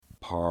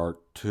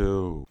Part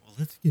 2. Well,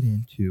 let's get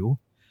into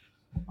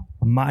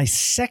my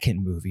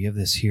second movie of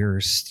this here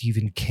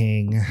Stephen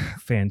King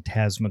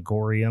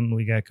phantasmagorium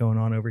we got going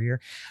on over here.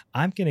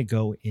 I'm going to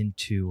go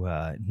into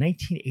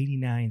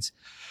 1989's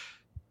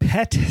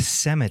Pet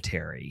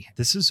Sematary.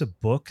 This is a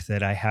book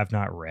that I have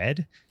not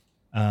read,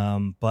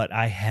 but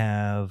I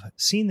have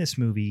seen this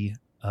movie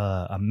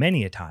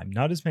many a time,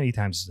 not as many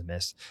times as The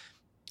Mist.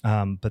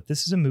 But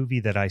this is a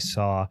movie that I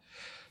saw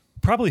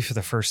probably for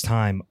the first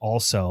time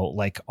also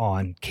like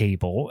on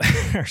cable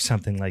or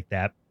something like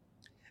that.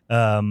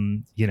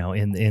 In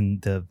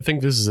the, I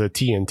think this is a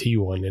TNT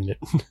one, isn't it?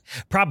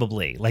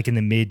 Probably like in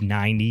the mid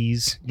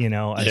 90s,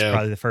 it's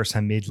probably the first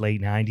time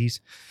late 90s.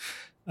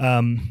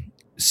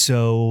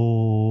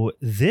 So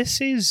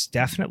this is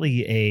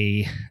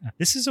definitely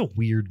this is a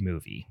weird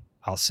movie,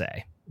 I'll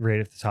say, right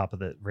at the top of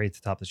the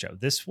show.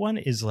 This one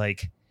is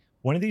like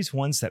one of these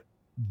ones that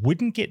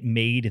wouldn't get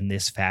made in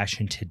this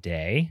fashion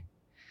today.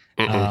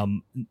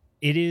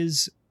 It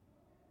is,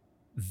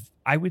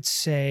 I would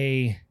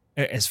say,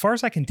 as far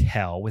as I can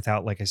tell,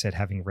 without, like I said,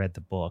 having read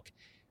the book,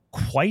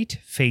 quite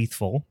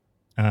faithful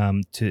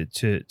to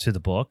the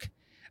book,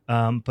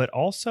 but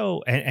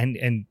also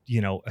and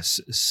a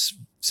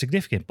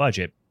significant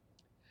budget,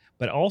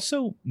 but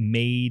also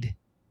made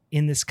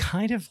in this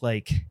kind of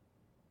like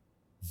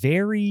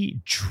very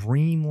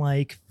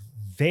dreamlike,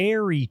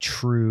 very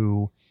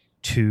true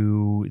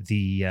to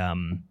the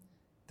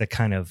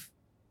kind of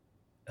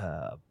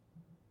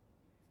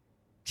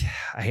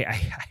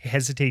I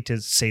hesitate to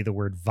say the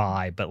word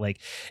vibe, but like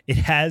it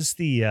has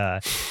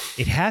a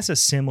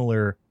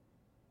similar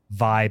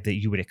vibe that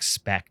you would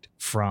expect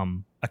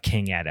from a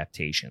King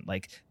adaptation.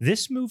 Like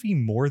this movie,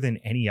 more than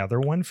any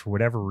other one, for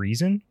whatever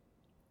reason,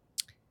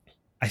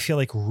 I feel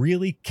like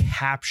really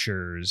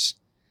captures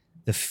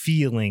the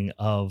feeling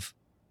of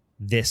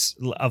this,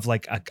 of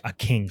like a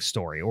King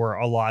story, or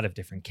a lot of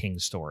different King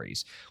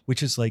stories,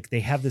 which is like they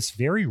have this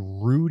very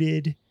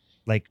rooted,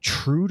 like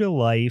true to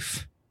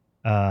life,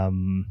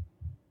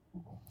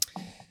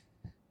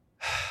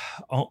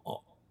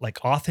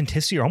 like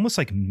authenticity, or almost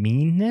like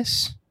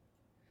meanness,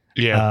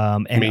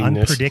 and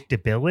meanness.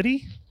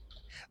 Unpredictability.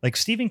 Like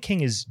Stephen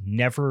King is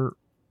never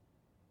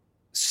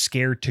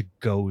scared to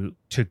go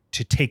to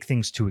take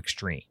things to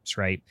extremes,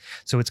 right?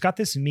 So it's got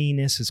this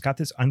meanness, it's got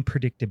this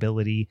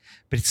unpredictability,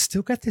 but it's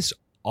still got this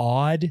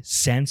odd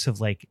sense of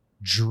like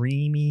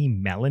dreamy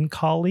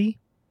melancholy,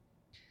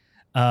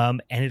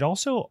 and it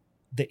also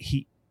that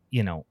he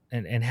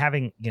and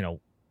having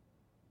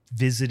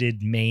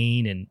visited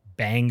Maine and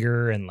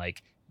Bangor and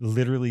like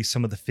literally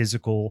some of the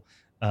physical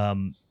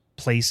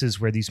places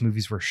where these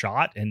movies were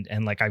shot,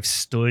 and like I've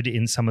stood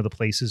in some of the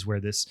places where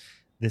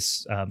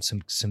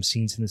some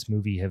scenes in this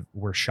movie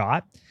were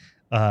shot,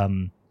 a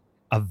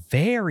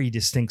very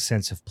distinct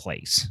sense of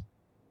place,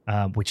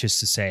 which is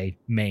to say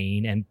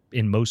Maine, and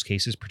in most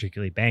cases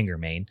particularly Bangor,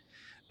 Maine,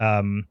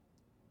 and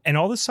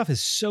all this stuff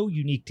is so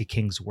unique to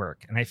King's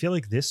work, and I feel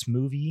like this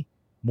movie,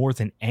 more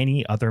than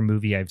any other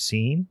movie I've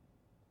seen,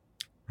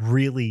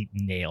 really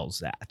nails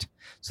that.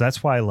 So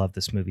that's why I love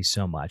this movie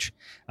so much.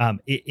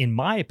 In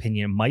my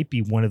opinion, it might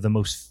be one of the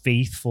most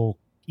faithful,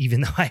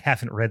 even though I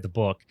haven't read the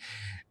book,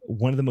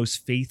 one of the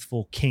most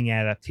faithful King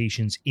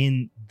adaptations,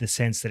 in the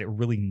sense that it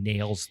really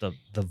nails the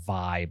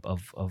vibe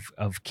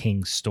of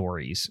King's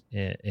stories,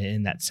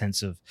 in that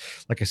sense of,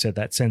 like I said,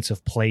 that sense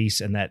of place,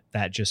 and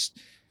that just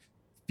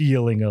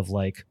feeling of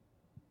like,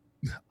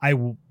 I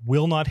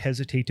will not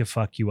hesitate to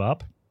fuck you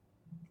up,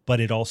 but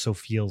it also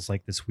feels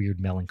like this weird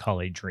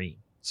melancholy dream.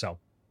 So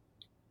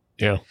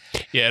yeah,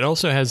 it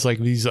also has like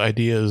these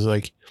ideas,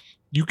 like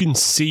you can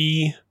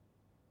see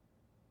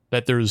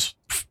that there's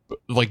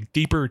like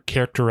deeper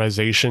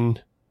characterization.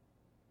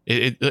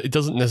 It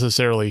doesn't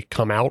necessarily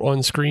come out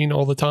on screen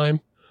all the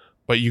time,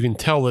 but you can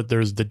tell that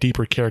there's the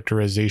deeper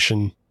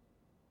characterization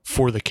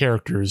for the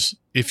characters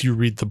if you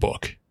read the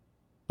book.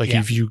 Like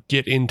if you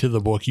get into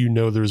the book,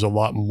 there's a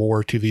lot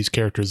more to these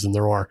characters than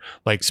there are.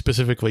 Like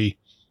specifically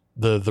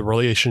the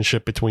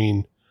relationship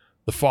between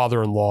the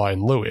father-in-law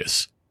and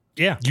Lewis.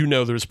 Yeah.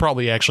 There's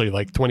probably actually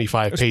like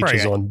 25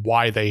 pages on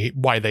why they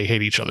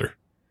hate each other.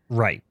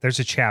 Right. There's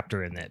a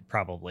chapter in it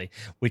probably,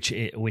 which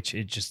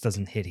it just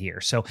doesn't hit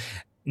here. So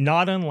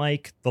not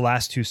unlike the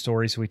last two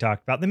stories we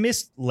talked about, The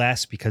Mist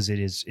less because it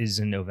is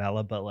a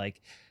novella, but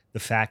like the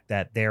fact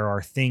that there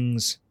are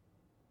things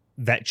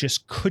that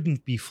just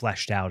couldn't be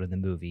fleshed out in the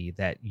movie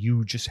that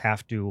you just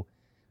have to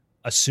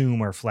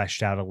assume are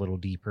fleshed out a little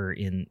deeper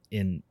in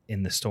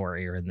the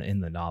story, or in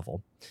the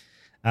novel.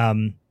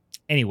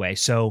 Anyway,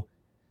 so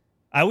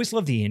I always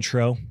love the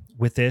intro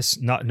with this,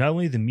 not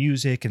only the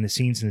music and the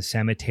scenes in the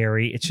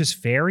cemetery, it's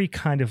just very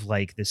kind of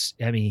like this.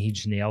 I mean, he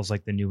just nails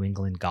like the New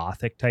England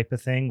Gothic type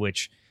of thing,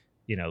 which,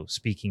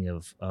 speaking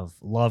of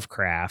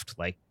Lovecraft,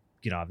 like,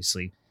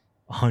 obviously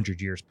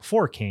 100 years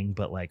before King,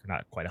 but like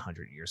not quite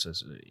 100 years, so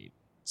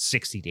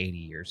 60 to 80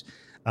 years.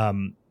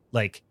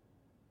 Like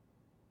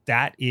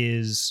that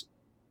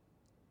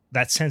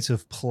sense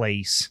of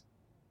place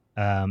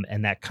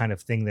and that kind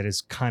of thing that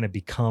has kind of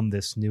become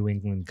this New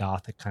England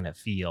Gothic kind of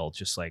feel,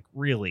 just like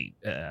really,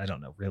 I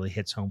don't know, really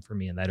hits home for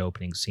me in that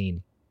opening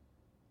scene.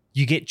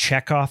 You get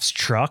Chekhov's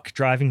truck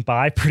driving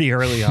by pretty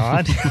early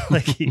on.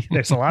 Like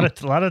there's a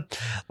lot of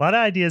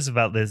ideas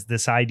about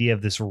this idea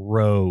of this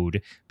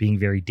road being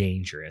very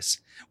dangerous,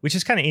 which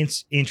is kind of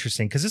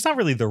interesting because it's not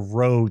really the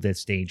road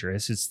that's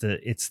dangerous. It's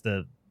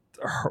the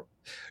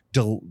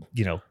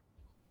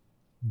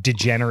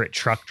degenerate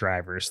truck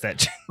drivers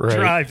that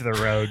drive the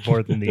road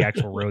more than the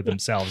actual road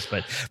themselves.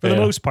 But for the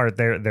most part,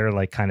 they're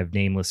like kind of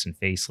nameless and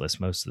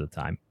faceless most of the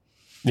time.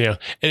 Yeah.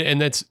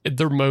 And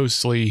they're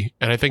mostly,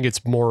 and I think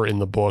it's more in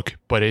the book,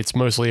 but it's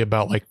mostly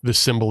about like the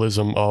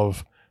symbolism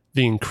of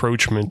the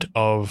encroachment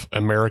of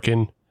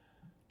American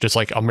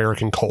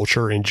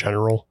culture in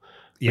general.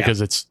 Yeah.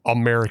 Because it's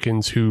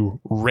Americans who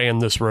ran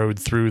this road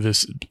through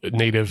this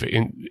Native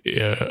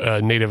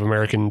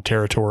American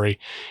territory.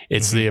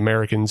 It's the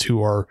Americans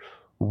who are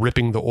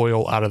ripping the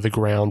oil out of the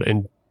ground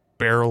and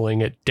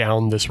barreling it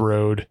down this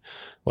road.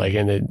 Like,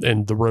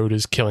 and the road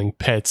is killing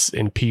pets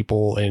and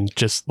people and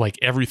just like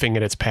everything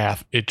in its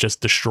path, it just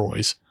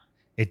destroys.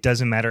 It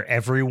doesn't matter.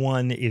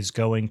 Everyone is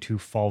going to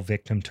fall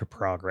victim to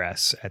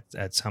progress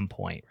at some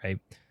point, right?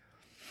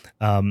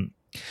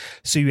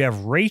 So you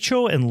have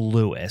Rachel and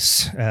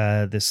Lewis,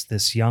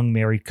 this young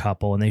married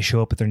couple, and they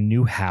show up at their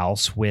new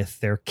house with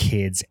their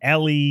kids,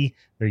 Ellie,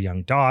 their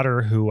young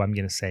daughter, who I'm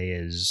going to say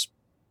is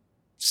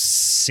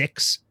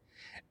 6,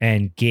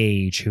 and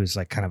Gage, who is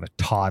like kind of a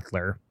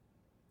toddler.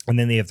 And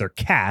then they have their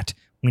cat,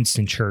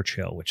 Winston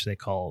Churchill, which they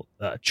call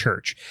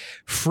Church.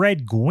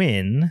 Fred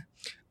Gwynn,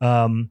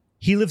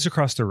 he lives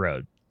across the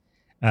road.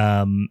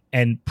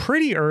 And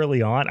pretty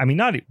early on, I mean,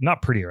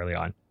 not pretty early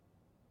on,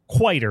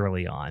 quite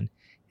early on,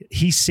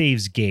 he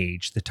saves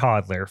Gage, the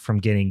toddler, from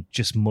getting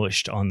just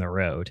mushed on the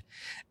road.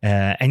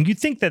 And you'd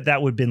think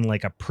that would have been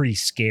like a pretty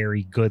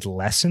scary, good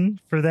lesson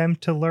for them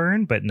to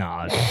learn, but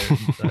nah.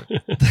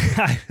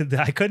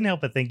 I couldn't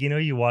help but think,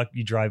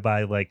 you drive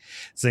by like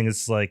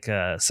things like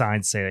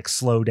signs say like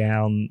slow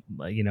down,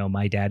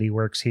 my daddy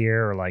works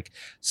here, or like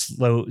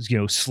slow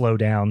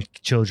down,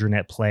 children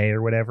at play,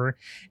 or whatever.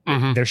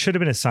 There should have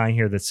been a sign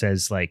here that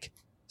says like,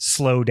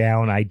 slow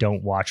down, I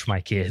don't watch my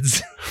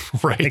kids.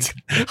 Right.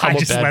 Like, I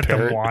just let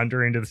them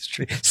wander into the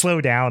street. Slow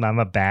down, I'm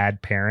a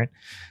bad parent.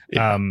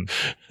 Yeah.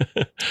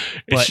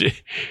 But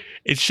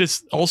it's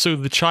just also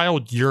the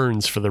child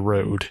yearns for the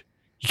road.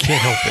 You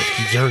can't help it.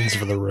 He yearns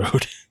for the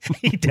road.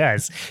 He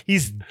does.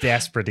 He's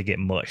desperate to get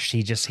mushed.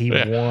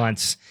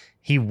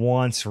 He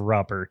wants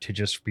rubber to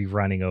just be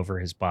running over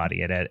his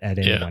body at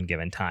any one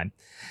given time.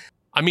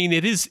 I mean,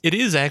 it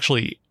is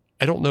actually,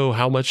 I don't know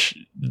how much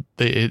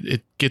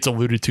it gets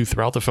alluded to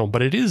throughout the film,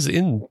 but it is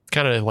in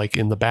kind of like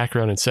in the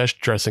background and set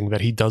dressing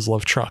that he does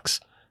love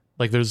trucks.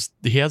 Like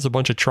he has a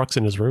bunch of trucks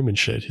in his room and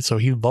shit. So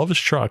he loves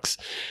trucks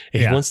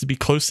and he wants to be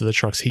close to the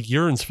trucks. He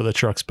yearns for the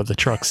trucks, but the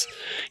trucks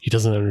he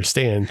doesn't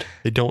understand.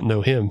 They don't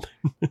know him.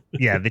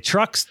 Yeah. The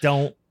trucks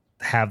don't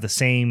have the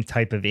same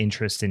type of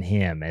interest in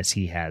him as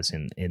he has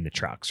in the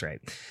trucks.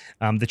 Right.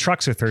 The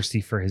trucks are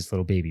thirsty for his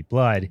little baby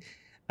blood.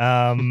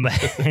 And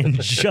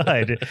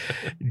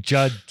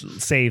Judd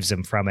saves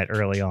him from it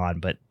early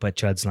on, but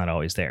Judd's not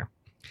always there.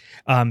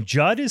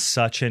 Judd is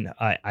such an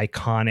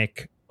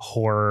iconic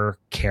horror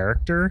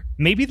character,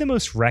 maybe the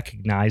most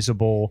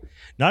recognizable,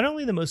 not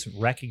only the most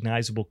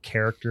recognizable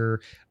character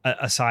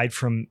aside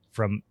from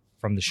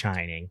The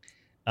Shining,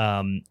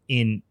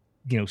 in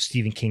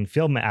Stephen King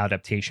film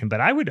adaptation,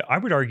 but I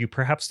would argue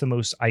perhaps the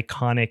most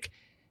iconic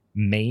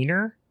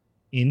Mainer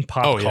in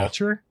pop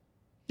culture.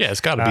 Yeah,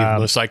 it's got to be the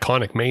most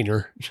iconic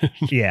Mainer.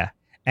 Yeah,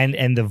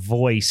 and the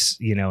voice,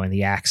 and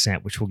the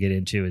accent, which we'll get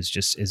into, is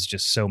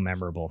just so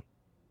memorable.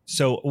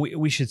 So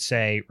we should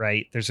say,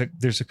 right, there's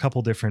a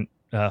couple different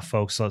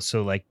folks.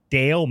 So like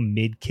Dale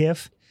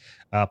Midkiff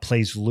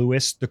plays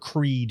Lewis. The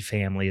Creed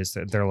family is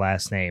their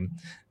last name.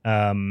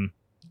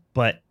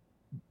 But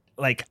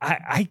like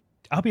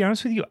I'll be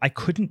honest with you, I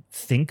couldn't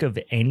think of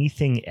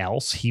anything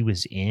else he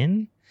was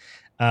in.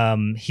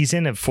 He's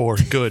in it for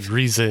good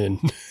reason.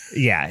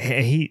 Yeah,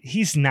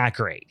 he's not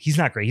great. He's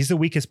the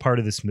weakest part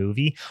of this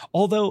movie,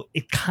 although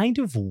it kind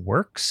of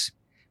works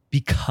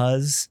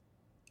because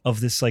of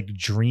this like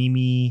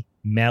dreamy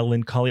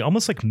melancholy,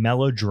 almost like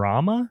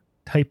melodrama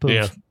type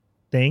of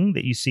thing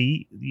that you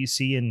see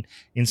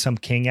in some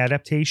King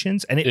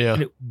adaptations, and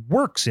it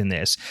works in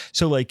this.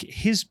 So like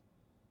his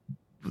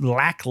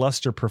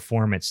lackluster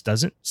performance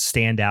doesn't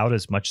stand out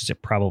as much as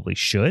it probably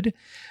should,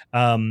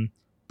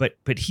 but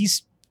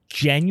he's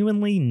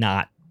genuinely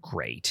not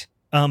great.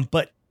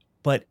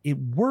 But it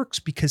works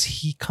because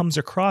he comes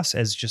across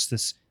as just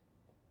this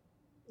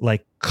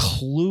like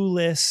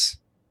clueless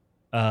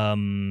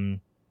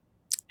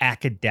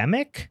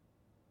academic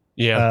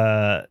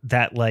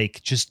that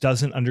like just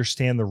doesn't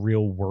understand the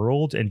real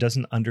world and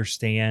doesn't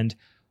understand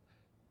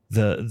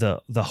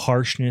the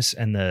harshness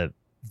and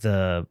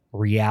the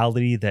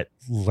reality that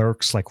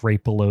lurks like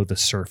right below the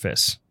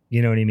surface.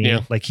 You know what I mean?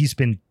 Yeah. Like he's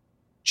been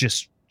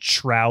just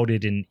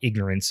shrouded in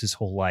ignorance his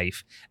whole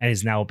life and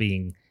is now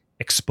being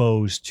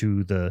exposed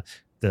to the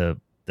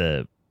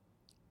not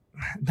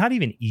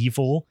even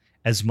evil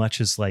as much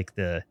as like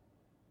the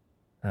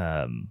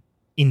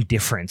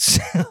indifference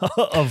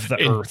of the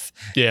earth.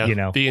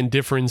 Yeah, the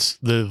indifference,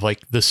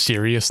 the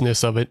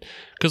seriousness of it.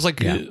 Because like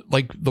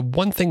the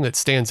one thing that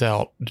stands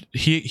out,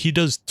 he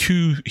does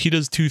two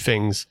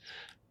things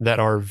that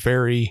are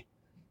very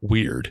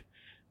weird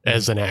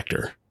as an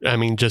actor. I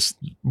mean, just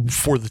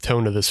for the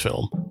tone of this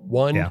film.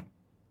 One,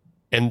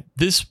 and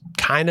this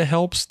kind of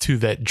helps to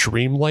that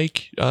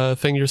dreamlike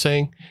thing you're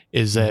saying,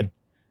 is that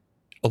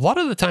a lot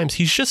of the times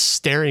he's just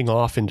staring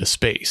off into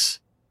space.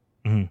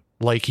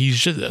 Like he's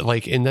just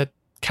like, and that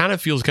kind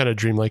of feels kind of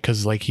dreamlike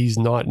because like he's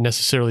not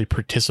necessarily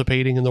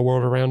participating in the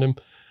world around him.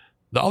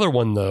 The other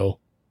one though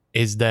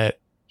is that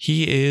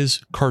he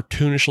is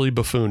cartoonishly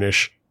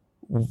buffoonish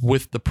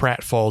with the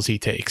pratfalls he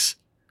takes.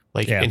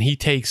 Like, and he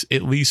takes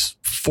at least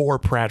 4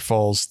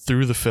 pratfalls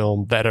through the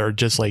film that are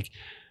just like,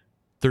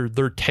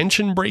 they're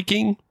tension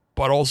breaking,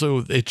 but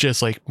also it's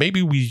just like,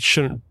 maybe we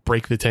shouldn't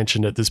break the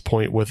tension at this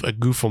point with a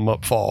goof 'em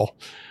up fall.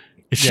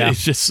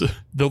 It's just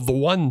the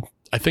one,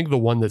 I think the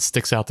one that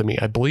sticks out to me,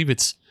 I believe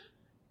it's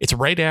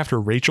right after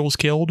Rachel's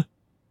killed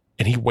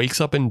and he wakes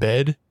up in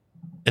bed,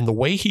 and the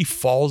way he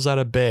falls out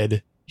of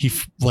bed,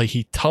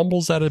 he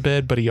tumbles out of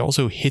bed, but he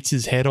also hits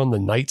his head on the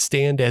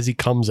nightstand as he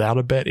comes out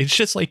of bed. It's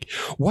just like,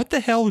 what the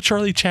hell,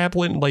 Charlie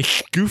Chaplin, like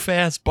goof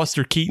ass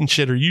Buster Keaton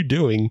shit are you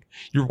doing?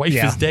 Your wife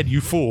is dead,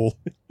 you fool.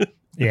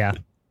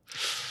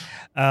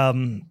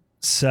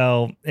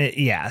 So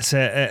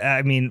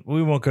I mean,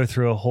 we won't go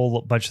through a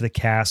whole bunch of the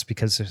cast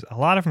because there's a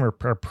lot of them are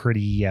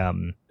pretty,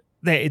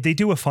 they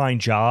do a fine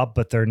job,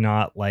 but they're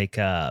not like,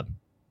 they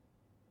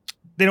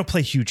don't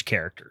play huge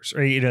characters,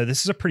 or, this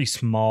is a pretty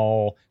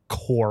small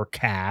core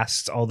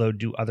cast, although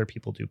other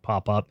people do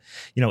pop up.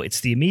 It's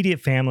the immediate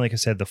family, like I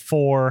said, the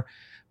 4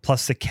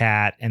 plus the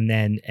cat, and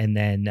then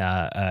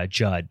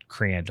Judd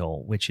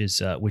Crandall, which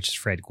is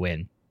Fred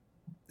Gwynn,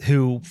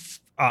 who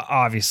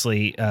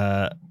obviously,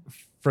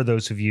 for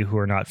those of you who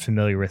are not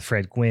familiar with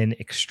Fred Gwynn,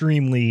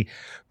 extremely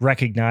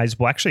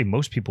recognizable. Actually,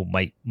 most people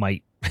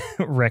might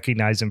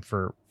recognize him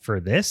for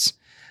this.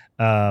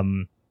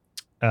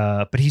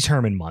 But he's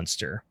Herman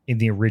Munster in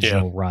the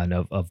original run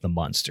of the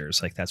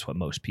Munsters. Like, that's what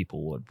most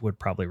people would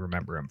probably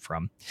remember him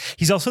from.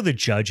 He's also the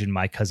judge in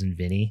My Cousin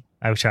Vinny,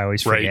 which I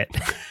always forget,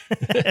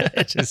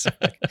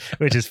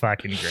 which is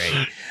fucking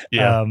great.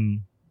 Yeah.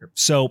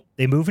 So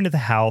they move into the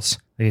house.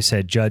 Like I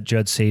said,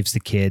 Judd saves the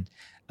kid.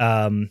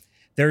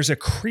 There's a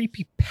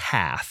creepy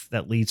path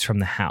that leads from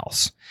the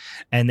house,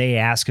 and they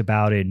ask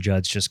about it, and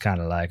Judd's just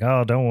kind of like,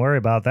 "Oh, don't worry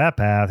about that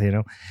path,"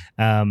 you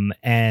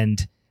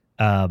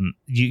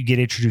get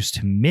introduced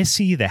to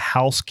Missy, the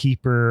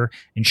housekeeper,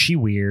 and she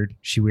weird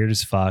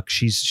as fuck.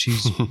 She's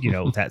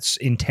that's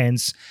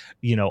intense,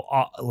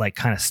 like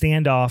kind of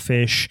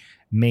standoffish,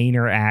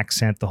 Mainer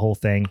accent, the whole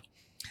thing.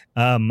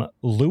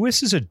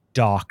 Lewis is a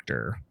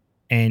doctor,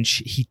 and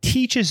he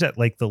teaches at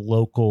like the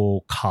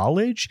local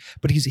college,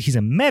 but he's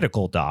a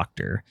medical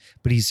doctor,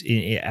 but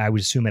I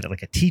would assume at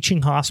like a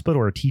teaching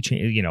hospital or a teaching,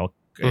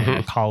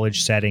 a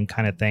college setting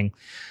kind of ththing.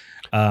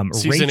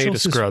 Season 8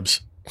 of Scrubs.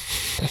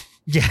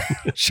 Yeah,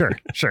 sure.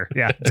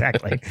 Yeah,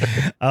 exactly.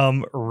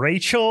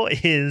 Rachel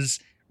is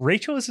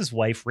his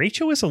wife.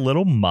 Rachel is a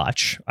little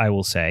much, I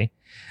will say.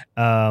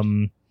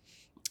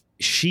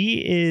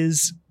 She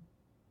is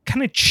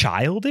kind of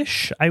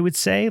childish, I would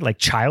say, like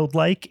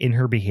childlike in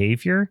her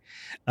behavior.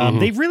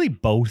 They really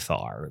both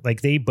are.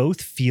 Like, they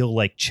both feel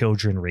like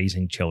children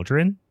raising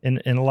children in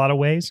a lot of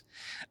ways.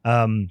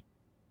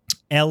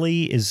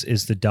 Ellie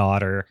is the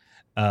daughter.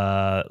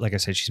 Like I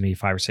said, she's maybe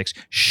 5 or 6.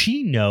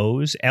 She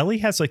knows, Ellie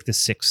has like the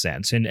sixth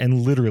sense,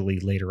 and literally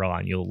later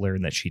on you'll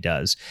learn that she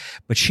does,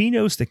 but she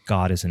knows that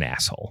God is an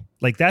asshole.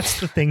 Like, that's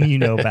the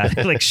thing about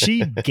it. Like,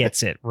 she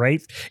gets it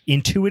right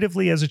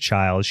intuitively as a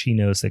child. She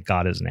knows that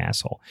God is an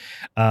asshole.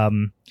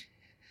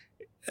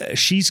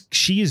 She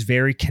is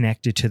very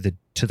connected to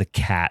the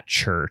cat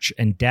church,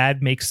 and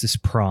Dad makes this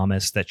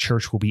promise that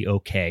church will be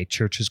okay.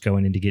 Church is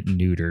going in to get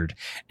neutered,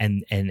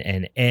 and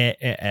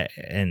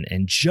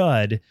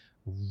Judd,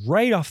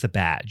 right off the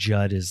bat,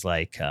 Judd is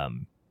like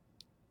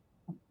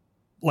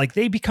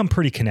they become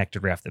pretty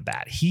connected right off the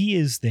bat. He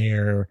is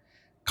their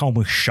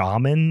almost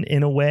shaman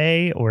in a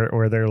way,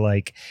 or they're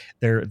like,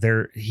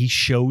 he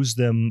shows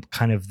them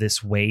kind of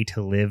this way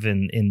to live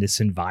in this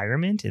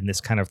environment, in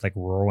this kind of like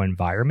rural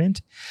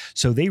environment.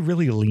 So they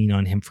really lean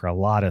on him for a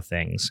lot of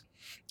things.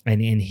 And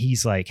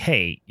he's like,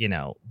 hey,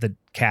 the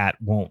cat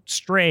won't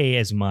stray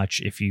as much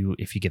if you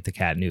get the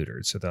cat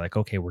neutered. So they're like,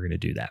 okay, we're going to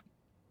do that.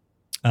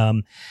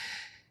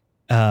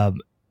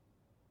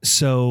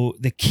 So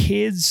the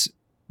kids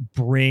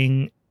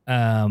bring,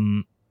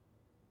 so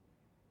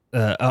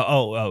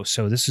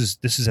this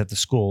is at the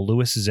school.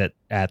 Lewis is at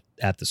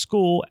the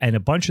school, and a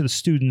bunch of the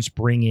students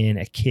bring in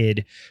a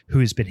kid who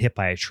has been hit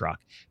by a truck.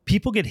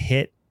 People get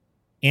hit.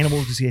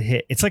 Animals get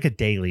hit. It's like a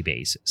daily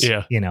basis,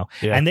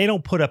 and they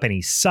don't put up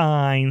any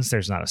signs.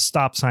 There's not a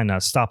stop sign, not a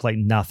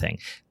stoplight, nothing.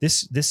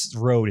 This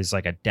road is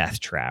like a death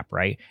trap.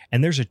 Right.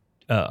 And there's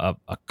a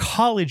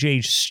college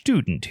age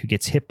student who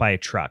gets hit by a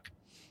truck.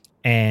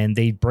 And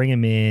they bring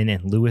him in,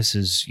 and Lewis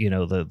is,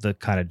 the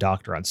kind of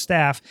doctor on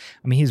staff.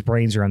 I mean, his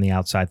brains are on the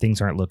outside.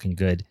 Things aren't looking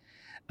good.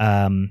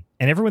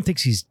 And everyone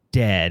thinks he's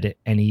dead.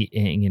 And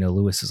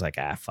Lewis is like,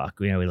 fuck,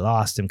 we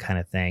lost him, kind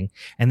of thing.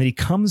 And then he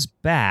comes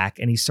back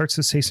and he starts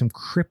to say some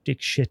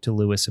cryptic shit to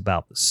Lewis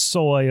about the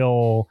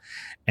soil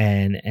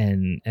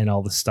and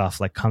all the stuff,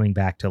 like coming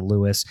back to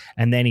Lewis.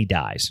 And then he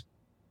dies.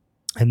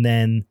 And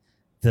then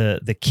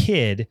the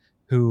kid,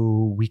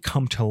 who we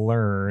come to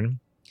learn,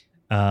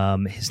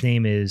 his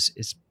name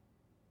is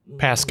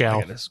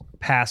Pascal.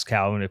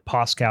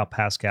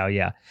 Pascal,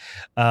 yeah.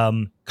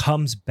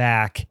 Comes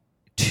back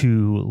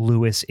to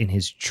Lewis in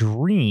his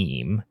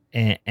dream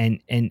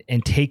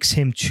and takes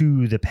him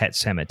to the pet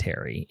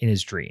cemetery in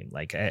his dream.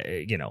 Like,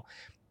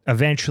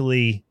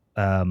 eventually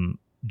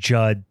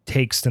Judd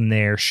takes them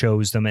there,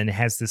 shows them, and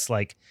has this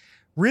like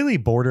really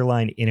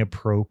borderline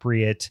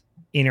inappropriate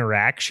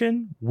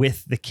interaction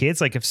with the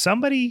kids. Like, if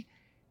somebody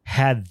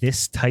had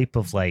this type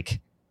of like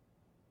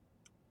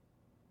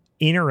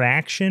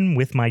interaction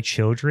with my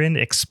children,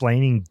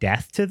 explaining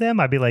death to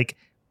them, I'd be like,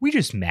 we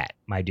just met,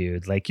 my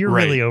dude. Like, you're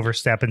really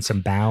overstepping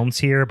some bounds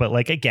here. But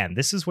like, again,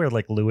 this is where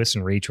like Lewis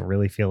and Rachel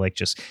really feel like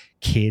just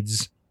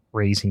kids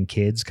raising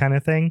kids kind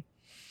of thing.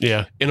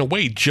 Yeah. In a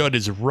way, Judd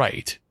is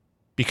right,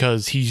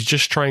 because he's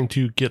just trying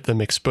to get them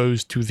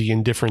exposed to the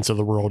indifference of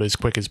the world as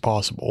quick as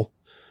possible.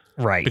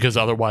 Right. Because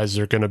otherwise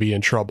they're going to be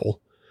in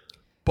trouble.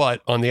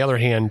 But on the other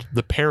hand,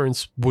 the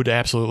parents would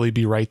absolutely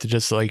be right to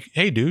just like,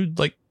 hey, dude,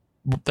 like,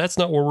 that's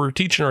not what we're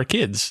teaching our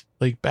kids.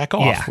 Like, back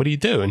off. Yeah. What are you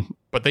doing?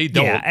 But they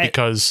don't,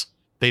 because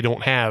they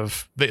don't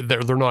have,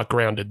 they're not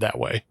grounded that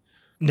way.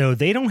 No,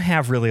 they don't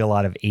have really a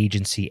lot of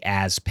agency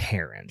as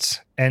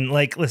parents. And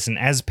like, listen,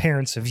 as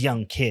parents of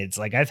young kids,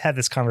 like I've had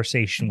this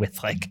conversation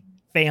with like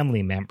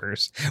family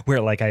members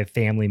where like I have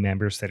family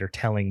members that are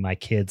telling my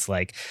kids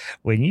like,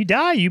 when you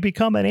die, you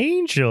become an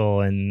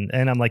angel. And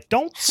I'm like,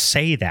 don't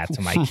say that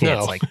to my kids.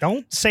 No. Like,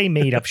 don't say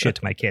made up shit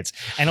to my kids.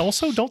 And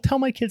also don't tell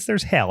my kids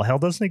there's hell. Hell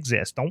doesn't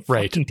exist. Don't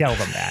fucking tell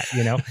them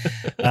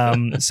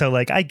that, So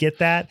like, I get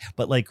that.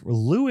 But like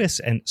Lewis,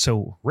 and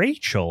so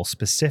Rachel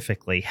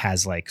specifically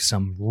has like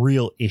some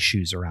real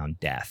issues around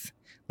death.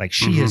 Like,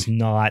 she has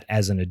not,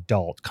 as an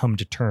adult, come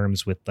to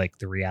terms with like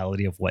the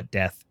reality of what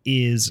death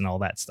is and all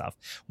that stuff.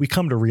 We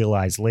come to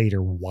realize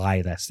later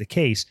why that's the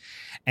case.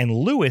 And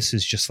Lewis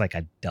is just like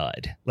a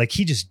dud. Like,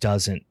 he just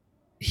doesn't.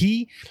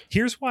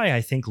 Here's why I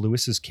think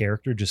Lewis's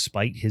character,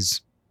 despite his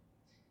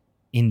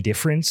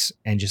indifference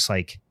and just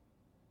like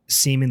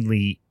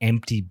seemingly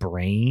empty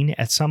brain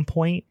at some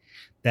point,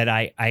 that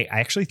I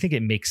actually think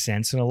it makes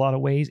sense in a lot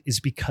of ways, is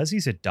because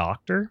he's a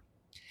doctor.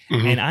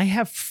 And I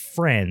have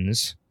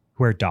friends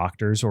who are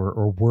doctors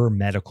or were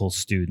medical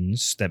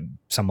students, that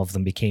some of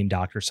them became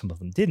doctors, some of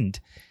them didn't.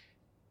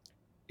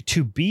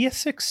 To be a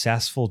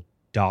successful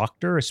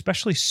doctor,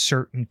 especially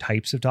certain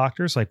types of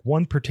doctors, like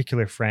one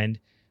particular friend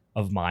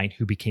of mine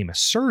who became a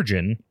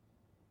surgeon,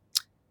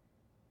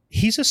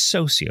 he's a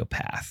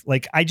sociopath.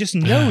 Like, I just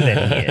know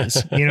that he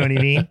is, you know what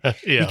I mean?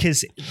 Yeah.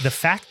 Because the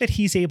fact that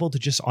he's able to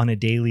just on a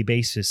daily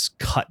basis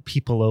cut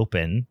people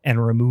open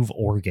and remove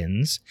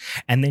organs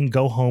and then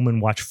go home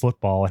and watch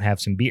football and have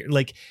some beer,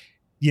 like,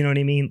 you know what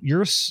I mean?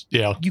 You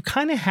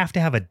kind of have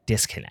to have a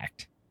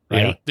disconnect,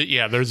 right?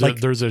 Yeah.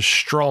 There's a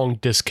strong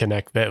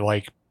disconnect that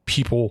like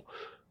normal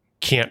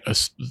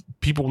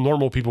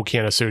people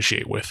can't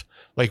associate with.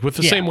 Like, with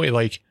the same way,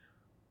 like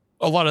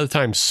a lot of the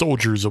time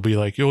soldiers will be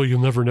like, oh, you'll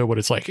never know what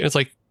it's like. And it's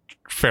like,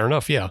 fair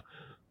enough. Yeah.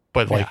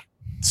 But like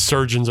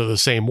surgeons are the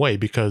same way,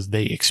 because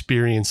they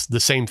experience the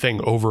same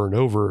thing over and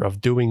over of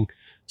doing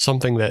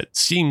something that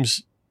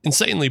seems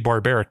insanely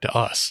barbaric to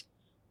us.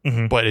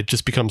 But it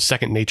just becomes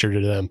second nature to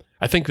them.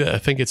 I think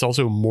it's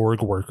also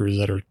morgue workers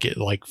that get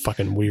like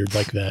fucking weird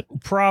like that.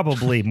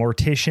 Probably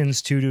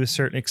morticians too, to a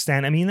certain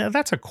extent. I mean,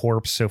 that's a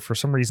corpse, so for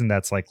some reason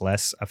that's like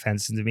less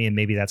offensive to me, and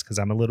maybe that's because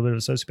I'm a little bit of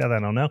a sociopath. I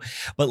don't know,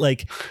 but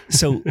like,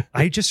 so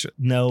I just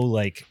know,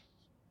 like,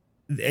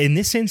 in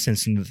this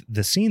instance, and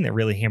the scene that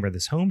really hammered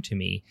this home to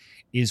me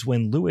is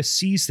when Lewis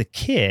sees the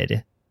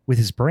kid with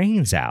his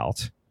brains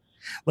out.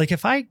 Like,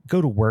 if I go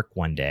to work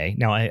one day,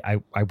 now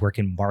I work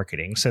in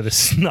marketing, so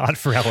this is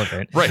not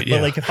relevant. Right. Yeah.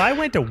 But like, if I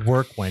went to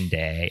work one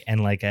day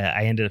and like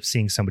I ended up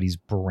seeing somebody's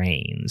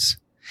brains,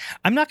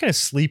 I'm not going to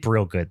sleep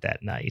real good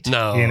that night.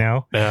 No, you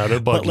know,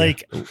 they'll bug you.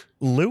 Like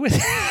Lewis,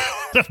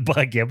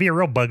 bug you, be a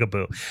real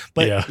bugaboo.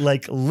 But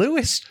like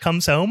Lewis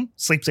comes home,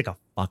 sleeps like a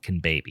fucking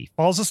baby,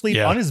 falls asleep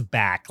on his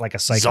back like a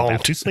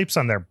psychopath. Who sleeps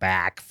on their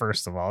back?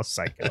 First of all,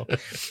 psycho.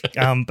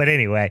 But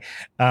anyway,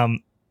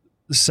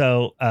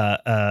 So,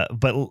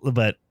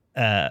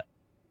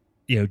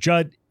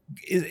 Judd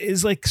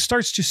is like,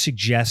 starts to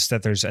suggest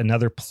that there's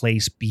another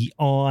place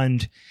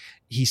beyond.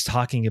 He's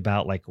talking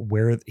about like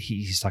where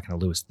he's talking to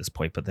Lewis at this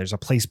point, but there's a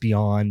place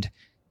beyond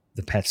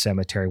the pet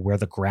cemetery where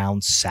the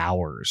ground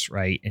sours,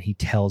 right? And he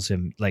tells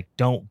him like,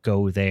 don't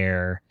go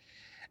there.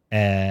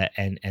 And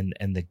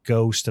the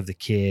ghost of the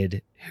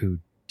kid who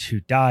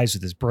dies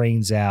with his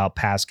brains out,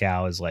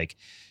 Pascal, is like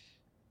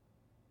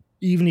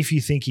even if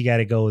you think you got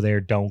to go there,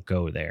 don't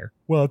go there.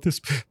 Well, at this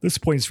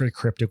point, it's very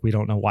cryptic. We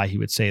don't know why he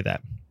would say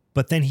that.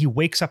 But then he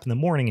wakes up in the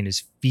morning and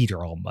his feet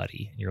are all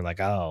muddy. And you're like,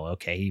 oh,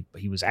 okay,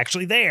 he was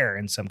actually there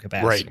in some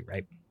capacity,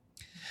 right?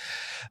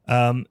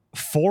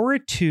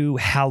 Forward to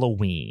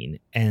Halloween,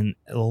 and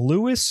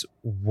Lewis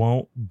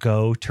won't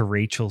go to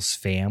Rachel's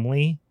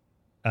family.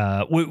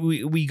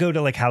 We go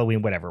to like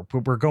Halloween, whatever.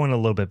 We're going a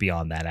little bit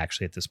beyond that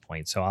actually at this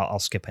point. So I'll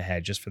skip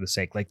ahead just for the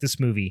sake. Like this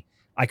movie,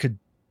 I could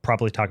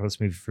probably talk about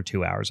this movie for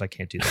 2 hours. I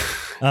can't do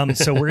that.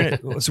 So we're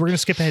gonna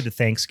skip ahead to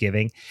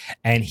Thanksgiving,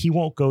 and he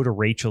won't go to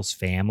Rachel's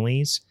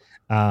families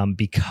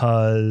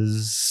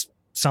because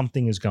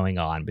something is going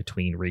on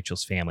between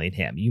Rachel's family and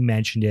him. You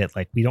mentioned it,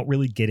 like we don't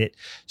really get it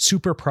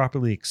super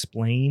properly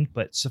explained,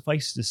 but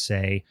suffice to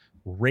say,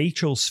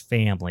 Rachel's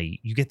family,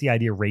 you get the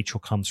idea Rachel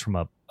comes from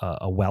a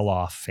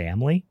well-off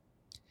family.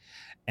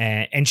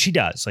 And she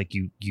does, like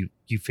you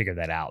figure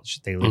that out.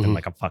 They live in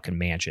like a fucking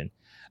mansion.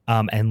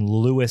 And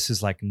Lewis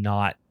is like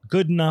not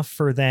good enough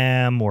for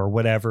them or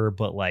whatever,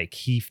 but like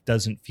he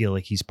doesn't feel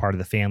like he's part of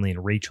the family,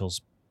 and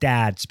Rachel's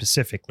dad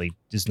specifically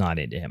is not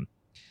into him.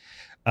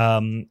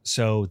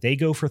 So they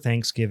go for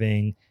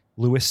Thanksgiving.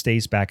 Lewis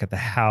stays back at the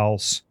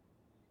house.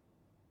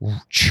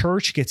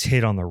 Church gets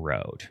hit on the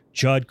road.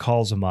 Judd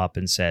calls him up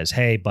and says,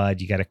 hey, bud,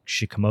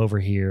 should come over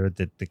here.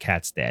 The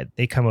cat's dead.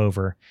 They come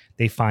over.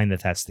 They find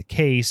that that's the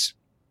case.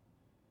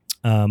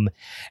 And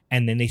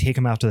then they take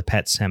him out to the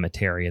pet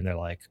cemetery, and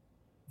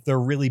they're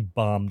really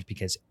bummed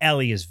because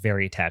Ellie is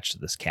very attached to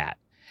this cat.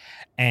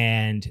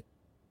 And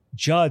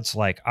Judd's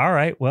like, all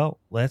right, well,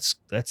 let's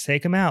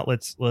take him out.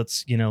 Let's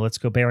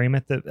go bury him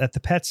at the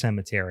pet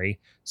cemetery.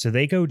 So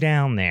they go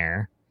down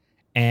there,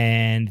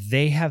 and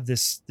they have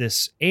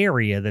this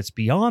area that's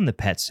beyond the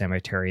pet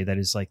cemetery that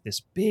is like this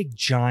big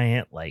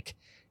giant like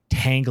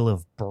tangle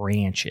of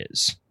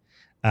branches.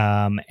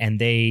 And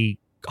they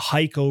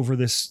hike over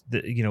this,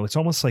 it's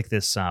almost like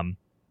this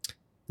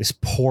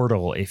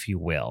portal, if you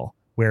will,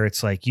 where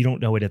it's like you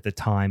don't know it at the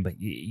time, but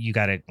you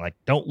got to like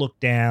don't look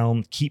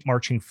down, keep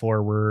marching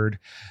forward.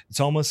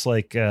 It's almost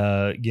like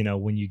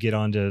when you get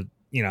onto,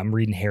 I'm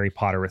reading Harry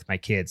Potter with my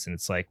kids, and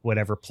it's like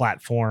whatever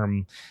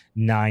platform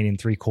 9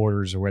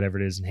 3/4 or whatever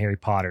it is in Harry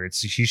Potter.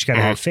 It's you just got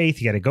to have faith.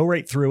 You got to go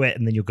right through it,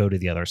 and then you'll go to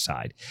the other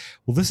side.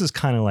 Well, this is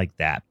kind of like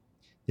that.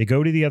 They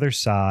go to the other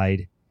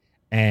side,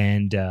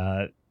 and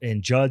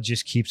Judd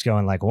just keeps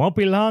going like, won't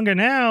be longer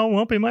now.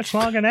 Won't be much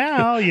longer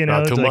now.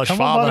 Not too much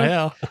farther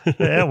now.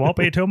 Yeah, won't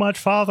be too much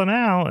farther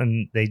now.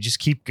 And they just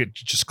keep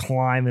just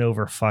climbing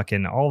over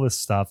fucking all this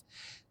stuff.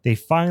 They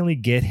finally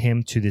get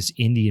him to this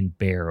Indian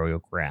burial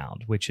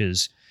ground, which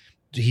is,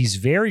 he's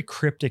very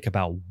cryptic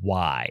about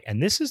why.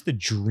 And this is the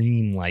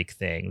dream-like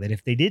thing that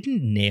if they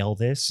didn't nail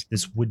this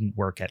wouldn't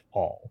work at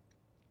all.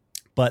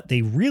 But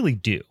they really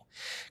do.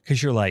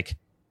 Because you're like,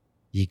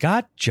 you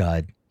got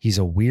Judd. He's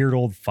a weird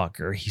old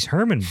fucker. He's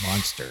Herman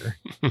Munster.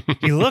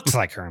 He looks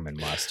like Herman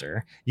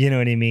Munster. You know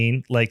what I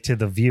mean? Like to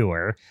the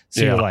viewer.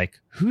 So you're like,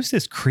 who's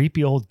this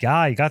creepy old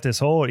guy? He got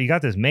this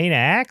Maine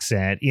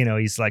accent.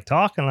 He's like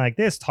talking like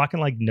this, talking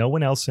like no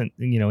one else in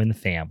the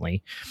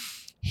family.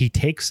 He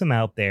takes him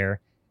out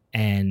there,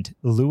 and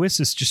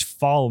Lewis is just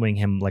following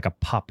him like a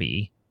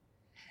puppy.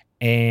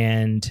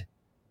 And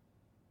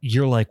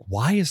you're like,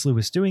 why is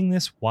Lewis doing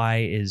this? Why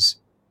is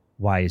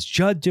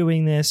Judd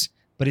doing this?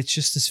 But it's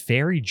just this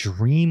very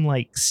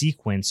dreamlike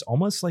sequence,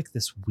 almost like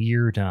this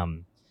weird,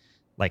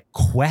 like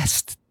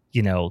quest,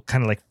 kind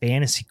of like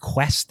fantasy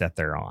quest that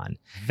they're on.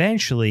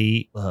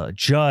 Eventually,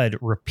 Judd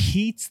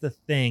repeats the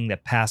thing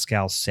that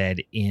Pascal said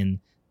in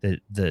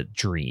the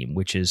dream,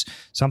 which is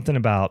something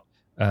about,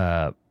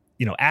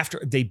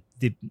 after they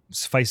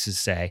suffice to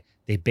say,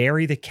 they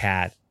bury the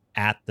cat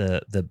at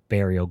the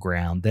burial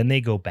ground. Then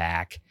they go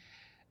back.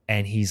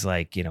 And he's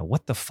like,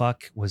 what the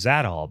fuck was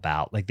that all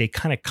about? Like they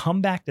kind of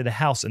come back to the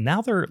house, and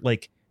now they're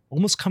like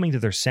almost coming to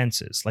their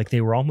senses. Like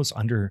they were almost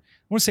under,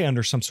 I want to say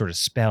under some sort of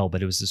spell,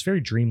 but it was this very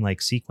dreamlike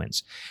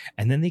sequence.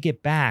 And then they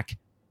get back,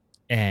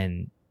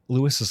 and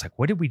Lewis is like,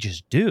 what did we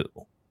just do?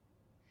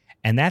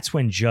 And that's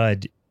when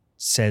Judd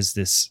says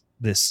this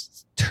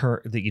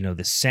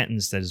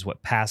sentence that is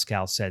what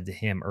Pascal said to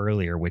him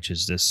earlier, which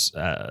is this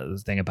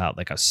thing about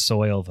like a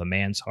soil of a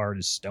man's heart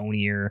is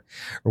stonier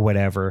or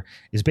whatever,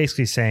 is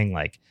basically saying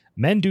like,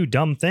 men do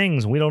dumb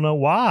things and we don't know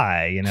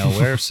why,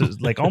 we're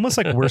like almost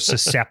like we're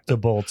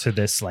susceptible to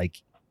this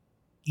like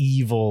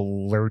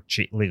evil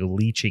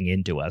leeching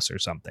into us or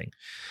something.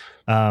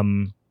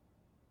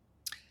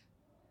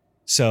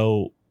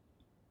 So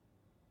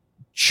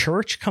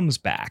Church comes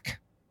back,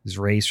 is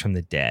raised from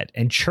the dead,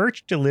 and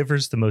Church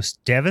delivers the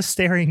most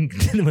devastating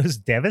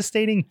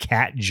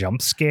cat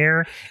jump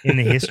scare in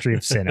the history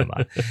of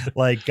cinema.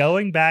 Like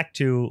going back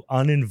to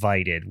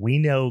Uninvited, we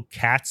know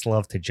cats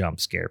love to jump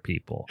scare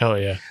people. Hell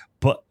yeah.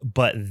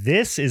 But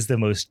this is the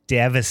most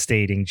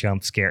devastating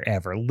jump scare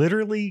ever.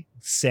 Literally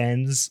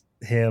sends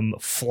him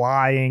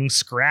flying,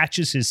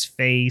 scratches his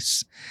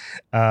face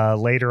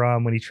later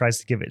on when he tries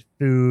to give it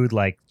food.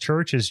 Like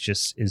Church is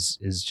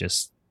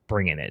just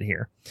bringing it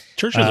here.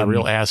 Church is a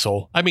real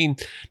asshole. I mean,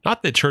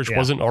 not that Church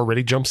wasn't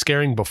already jump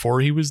scaring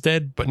before he was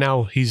dead, but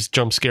now he's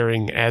jump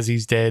scaring as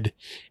he's dead,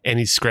 and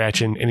he's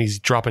scratching, and he's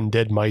dropping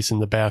dead mice in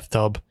the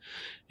bathtub.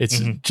 It's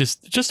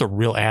just a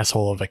real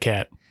asshole of a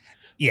cat.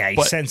 Yeah,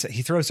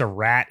 he throws a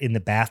rat in the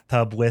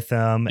bathtub with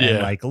him,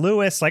 and like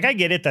Lewis, like I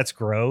get it, that's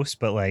gross,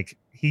 but like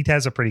he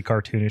has a pretty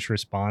cartoonish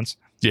response.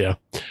 Yeah,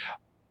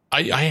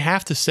 I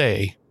have to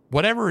say,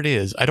 whatever it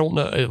is, I don't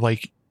know,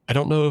 like I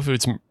don't know if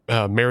it's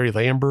Mary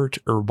Lambert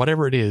or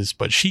whatever it is,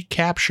 but she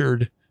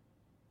captured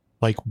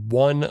like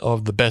one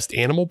of the best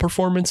animal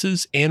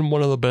performances and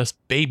one of the best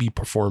baby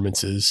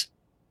performances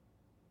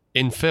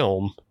in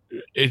film.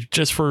 It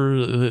just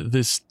for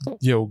this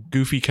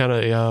goofy kind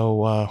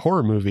of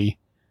horror movie.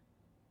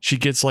 She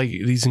gets like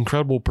these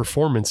incredible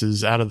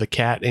performances out of the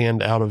cat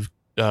and out of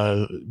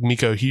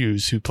Miko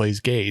Hughes, who plays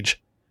Gage.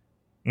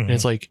 And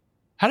it's like,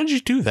 how did you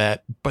do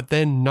that? But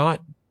then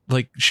not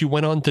like she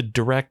went on to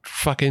direct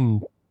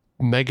fucking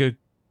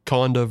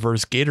Megaconda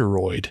versus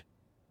Gatoroid.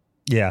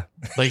 Yeah.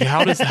 Like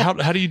how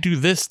do you do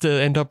this to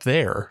end up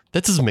there?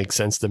 That doesn't make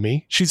sense to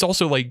me. She's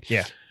also like,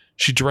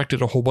 she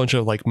directed a whole bunch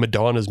of like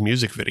Madonna's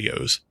music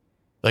videos.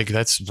 Like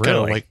that's kind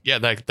of like,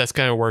 that's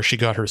kind of where she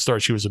got her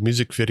start. She was a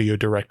music video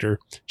director.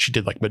 She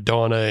did like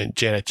Madonna and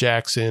Janet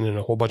Jackson and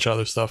a whole bunch of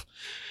other stuff.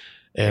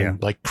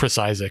 And like Chris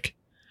Isaac.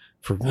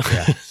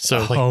 So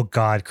like, oh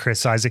God,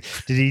 Chris Isaac.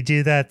 Did he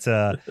do that?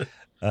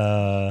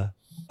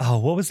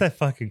 What was that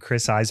fucking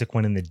Chris Isaac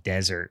one in the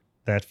desert?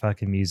 That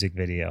fucking music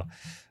video.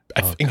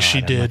 I think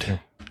she did.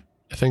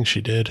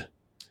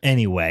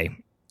 Anyway,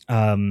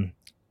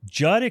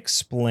 Judd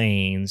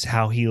explains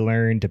how he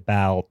learned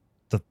about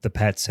the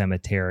pet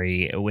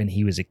cemetery when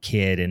he was a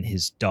kid and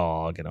his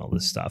dog and all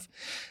this stuff.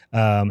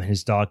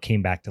 His dog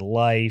came back to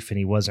life and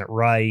he wasn't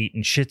right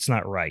and shit's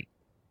not right.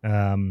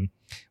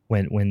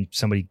 When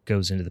somebody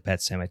goes into the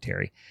pet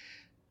cemetery,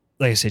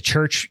 like I said,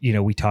 Church,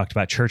 we talked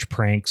about Church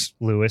pranks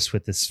Lewis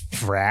with this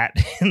rat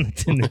in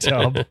the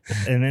tub.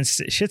 And then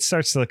shit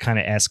starts to kind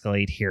of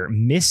escalate here.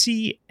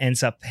 Missy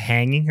ends up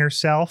hanging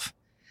herself.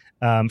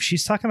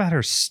 She's talking about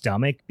her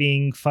stomach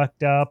being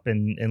fucked up,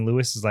 and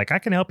Lewis is like, I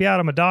can help you out.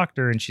 I'm a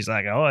doctor. And she's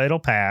like, oh, it'll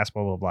pass,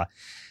 blah, blah, blah.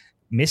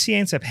 Missy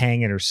ends up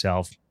hanging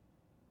herself.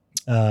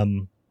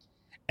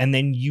 And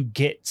then you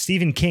get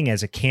Stephen King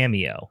as a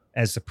cameo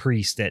as the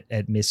priest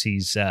at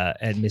Missy's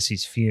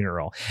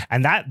funeral.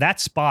 And that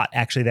spot,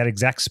 actually, that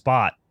exact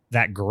spot,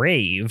 that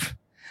grave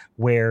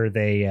where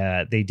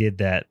they did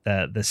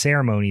the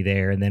ceremony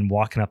there, and then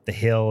walking up the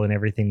hill and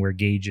everything where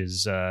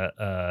Gage's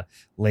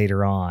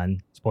later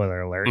on,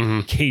 spoiler alert,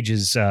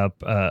 Gage's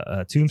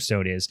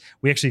tombstone is.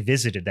 We actually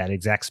visited that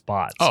exact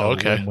spot.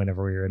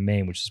 Whenever we were in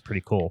Maine, which is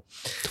pretty cool.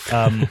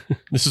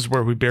 This is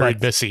where we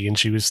buried Missy, and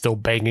she was still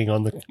banging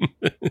on the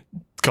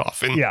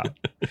coffin. Yeah.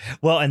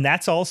 Well, and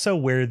that's also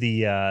where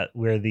the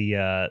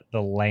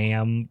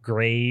lamb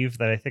grave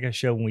that I think I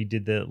showed when we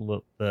did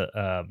the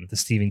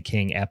Stephen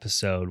King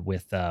episode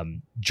with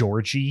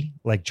Georgie,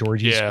 like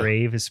Georgie's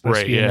grave is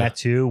supposed to be in that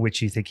too,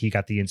 which you think he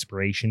got the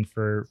inspiration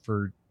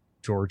for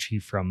Georgie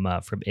from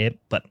it.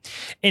 But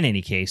in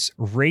any case,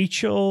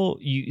 Rachel,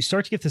 you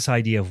start to get this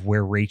idea of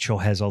where Rachel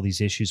has all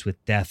these issues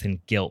with death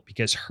and guilt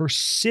because her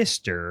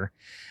sister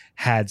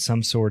had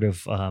some sort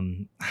of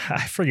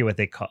I forget what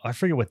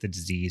the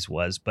disease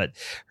was, but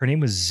her name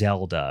was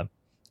Zelda,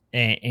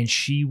 and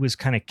she was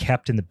kind of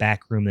kept in the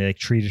back room. They like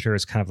treated her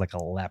as kind of like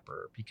a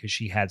leper because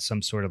she had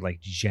some sort of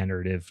like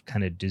degenerative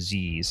kind of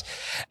disease,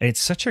 and it's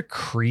such a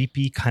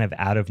creepy kind of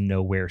out of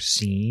nowhere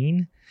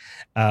scene.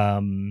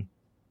 And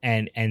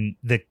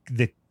the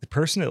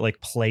person that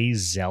like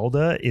plays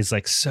Zelda is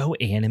like so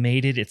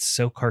animated, it's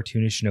so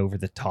cartoonish and over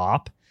the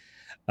top.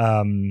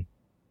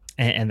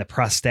 And the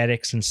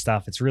prosthetics and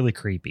stuff, it's really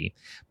creepy.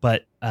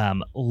 But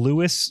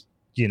Lewis,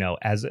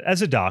 as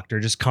a doctor,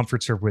 just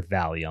comforts her with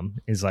Valium.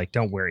 Is like,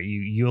 don't worry,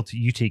 you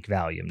take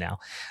Valium now.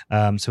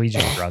 So he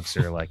just drugs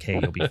her like, hey,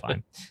 you'll be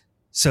fine.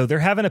 So they're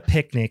having a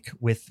picnic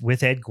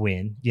with Ed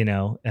Gwynn,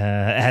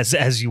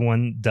 as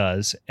one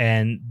does.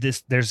 And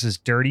there's this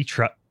dirty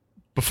truck.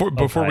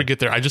 Before we get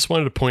there, I just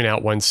wanted to point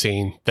out one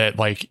scene that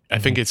like I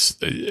think it's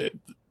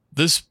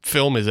this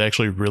film is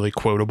actually really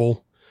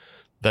quotable.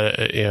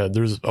 That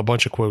there's a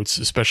bunch of quotes,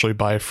 especially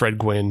by Fred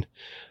Gwynn.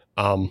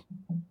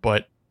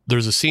 But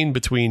there's a scene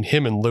between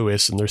him and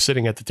Lewis, and they're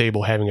sitting at the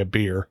table having a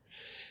beer,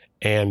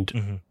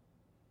 and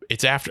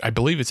it's after, I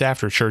believe it's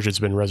after Church has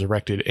been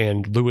resurrected,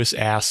 and Lewis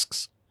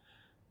asks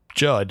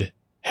Judd,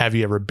 "Have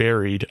you ever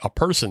buried a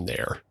person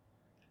there?"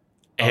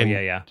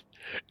 And,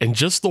 and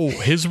just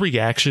his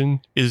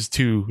reaction is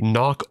to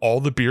knock all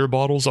the beer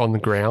bottles on the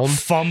ground,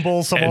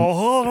 fumbles them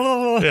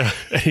all.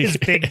 His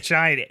big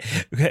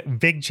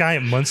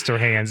giant monster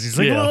hands. He's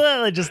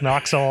like, just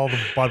knocks all the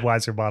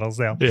Budweiser bottles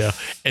down. Yeah,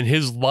 and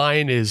his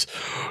line is,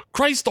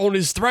 "Christ on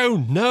his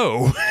throne,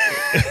 no."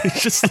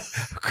 It's just,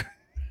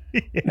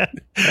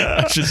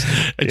 I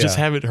just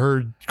haven't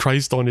heard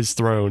Christ on his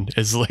throne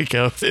as like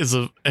as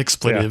a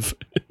expletive.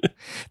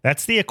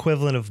 That's the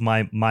equivalent of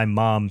my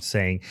mom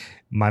saying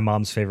my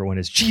mom's favorite one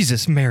is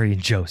Jesus, Mary,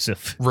 and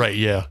Joseph. Right,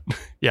 yeah.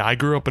 Yeah, I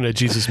grew up in a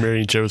Jesus, Mary,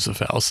 and Joseph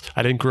house.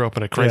 I didn't grow up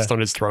in a Christ on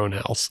his throne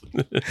house.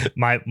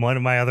 One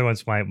of my other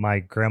ones my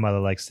grandmother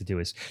likes to do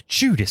is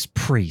Judas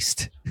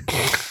Priest.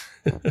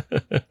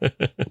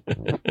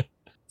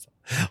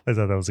 I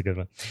thought that was a good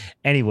one.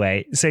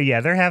 Anyway, so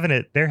yeah, they're having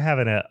a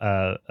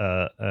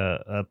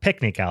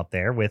picnic out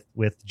there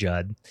with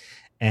Judd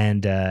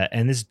and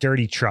this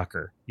dirty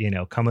trucker,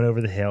 coming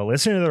over the hill,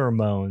 listening to the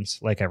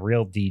Ramones like a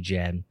real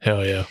degen.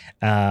 Hell yeah.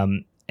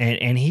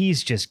 And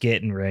he's just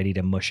getting ready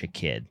to mush a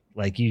kid,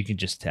 like you can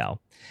just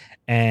tell.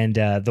 And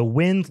the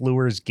wind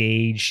lures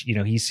Gage.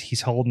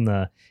 He's holding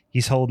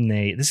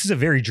this is a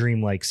very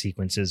dreamlike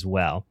sequence as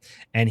well.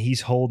 And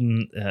he's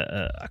holding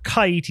a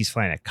kite. He's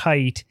flying a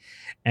kite,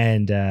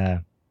 and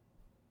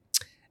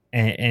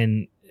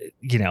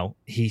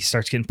he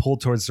starts getting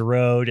pulled towards the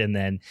road, and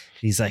then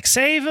he's like,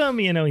 save him.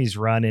 He's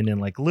running,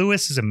 and like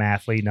Lewis is a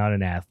mathlete, not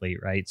an athlete,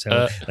 right?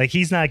 So like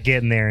he's not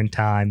getting there in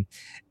time,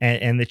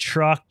 and the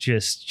truck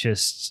just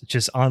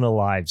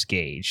unalives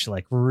Gage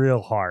like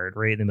real hard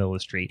right in the middle of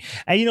the street.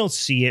 And you don't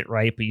see it,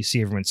 right? But you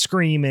see everyone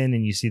screaming,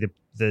 and you see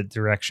the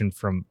direction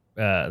from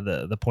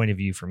the point of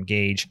view from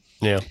Gage.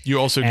 Yeah. You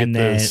also get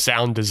the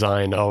sound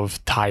design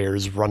of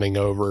tires running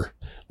over.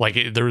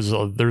 Like there's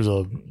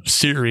a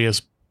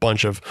serious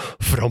bunch of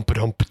dump,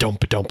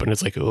 and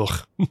it's like,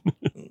 ugh.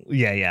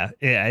 yeah.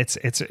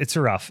 It's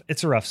a rough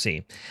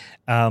scene.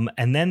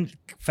 And then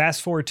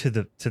fast forward to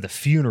the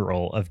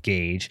funeral of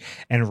Gage,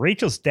 and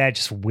Rachel's dad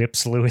just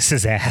whips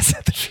Lewis's ass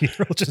at the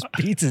funeral, just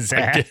beats his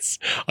ass.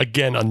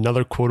 Again,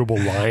 another quotable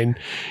line.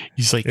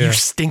 He's like, you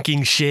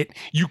stinking shit,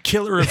 you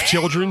killer of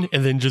children,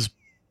 and then just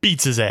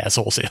beats his ass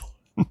wholesale.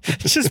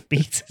 Just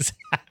beats his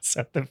ass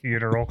at the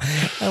funeral.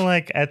 And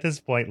like at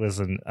this point,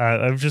 listen,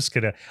 I've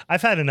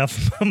had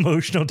enough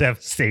emotional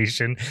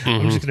devastation. Mm-hmm.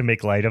 I'm just gonna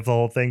make light of the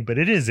whole thing, but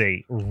it is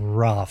a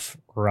rough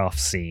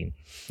scene.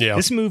 Yeah,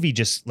 this movie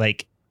just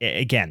like,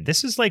 again,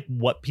 this is like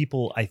what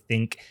people, I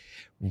think,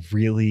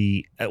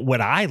 really what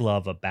I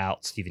love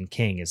about Stephen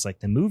King is like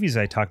the movies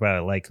I talk about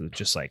are like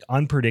just like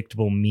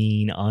unpredictable,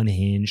 mean,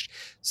 unhinged.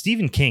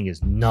 Stephen King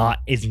is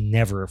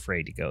never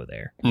afraid to go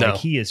there. No. Like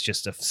he is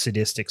just a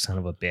sadistic son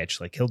of a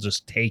bitch. Like he'll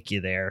just take you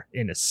there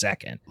in a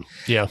second.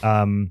 Yeah.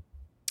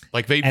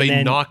 Like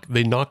they knock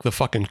the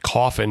fucking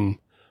coffin,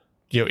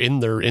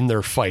 in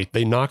their fight.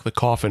 They knock the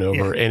coffin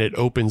over and it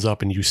opens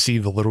up and you see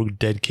the little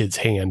dead kid's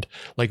hand.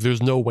 Like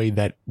there's no way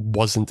that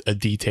wasn't a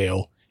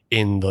detail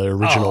in the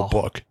original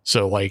book.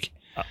 So like,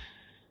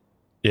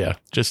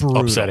 just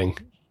brutal. Upsetting.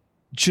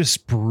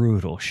 Just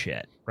brutal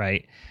shit,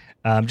 right?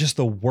 Just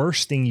the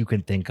worst thing you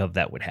can think of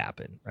that would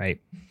happen, right?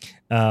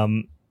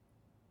 So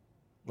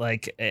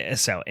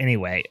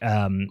anyway,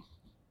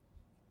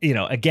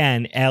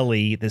 again,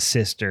 Ellie, the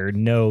sister,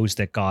 knows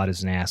that God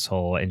is an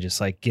asshole and just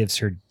like gives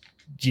her,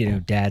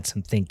 dad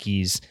some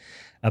thinkies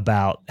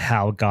about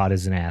how God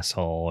is an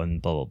asshole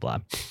and blah, blah,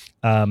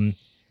 blah.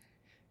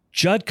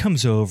 Judd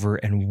comes over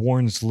and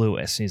warns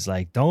Lewis. He's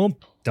like, don't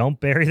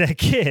bury that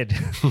kid.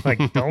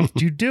 Like, don't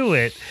you do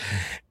it.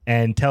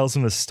 And tells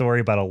him a story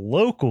about a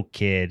local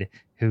kid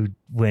who,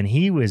 when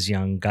he was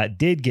young,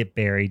 did get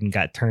buried and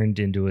got turned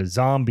into a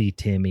zombie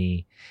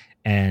Timmy.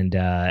 And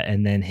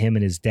then him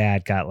and his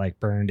dad got like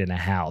burned in a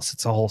house.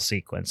 It's a whole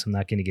sequence. I'm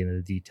not going to get into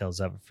the details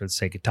of it for the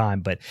sake of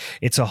time, but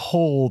it's a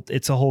whole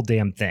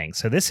damn thing.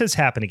 So this has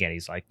happened again.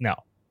 He's like, no,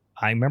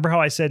 I remember how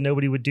I said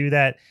nobody would do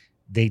that.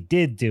 They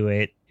did do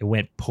it. It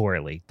went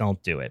poorly.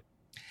 Don't do it.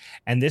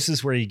 And this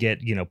is where you get,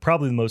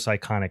 probably the most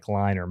iconic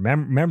line or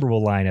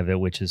memorable line of it,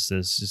 which is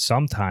this: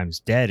 sometimes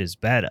dead is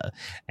better.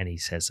 And he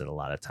says it a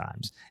lot of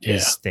times. Yeah.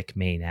 His thick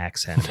Maine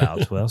accent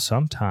about, well,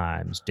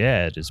 sometimes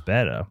dead is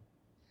better.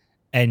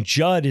 And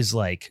Judd is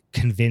like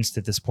convinced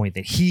at this point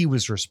that he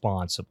was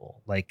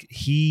responsible. Like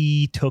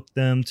he took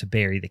them to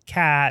bury the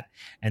cat.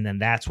 And then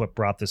that's what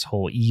brought this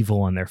whole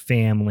evil on their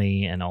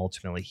family. And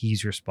ultimately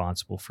he's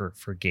responsible for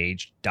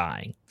Gage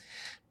dying.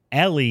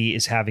 Ellie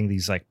is having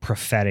these like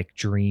prophetic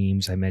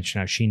dreams. I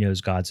mentioned how she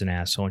knows God's an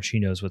asshole and she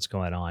knows what's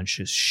going on.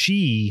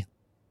 She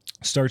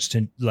starts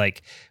to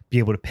like be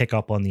able to pick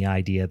up on the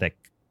idea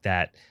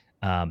that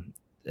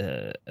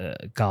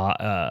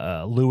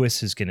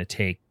Lewis is going to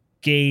take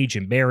Gage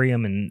and bury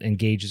him, and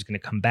Gage is going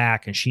to come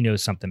back, and she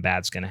knows something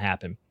bad's going to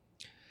happen.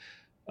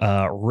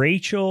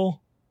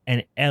 Rachel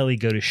and Ellie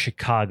go to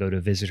Chicago to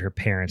visit her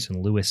parents,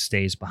 and Lewis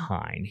stays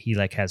behind. He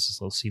like has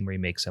this little scene where he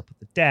makes up with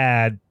the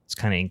dad. It's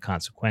kind of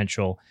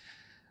inconsequential.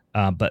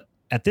 But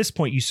at this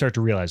point, you start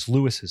to realize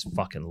Lewis has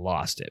fucking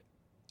lost it.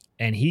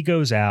 And he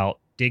goes out,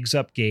 digs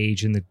up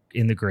Gage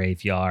in the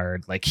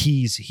graveyard. Like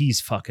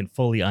he's fucking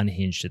fully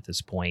unhinged at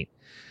this point.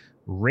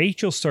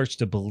 Rachel starts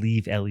to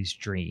believe Ellie's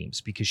dreams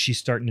because she's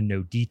starting to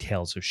know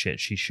details of shit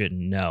she shouldn't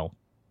know.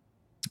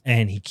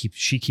 And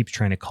she keeps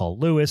trying to call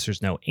Lewis.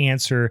 There's no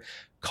answer.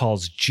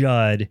 Calls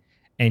Judd.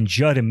 And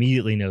Judd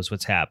immediately knows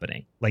what's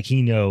happening. Like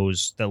he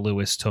knows that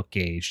Lewis took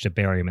Gage to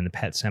bury him in the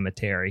pet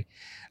cemetery.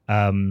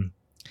 And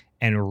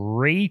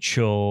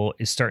Rachel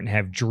is starting to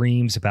have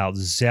dreams about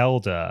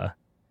Zelda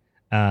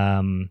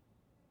And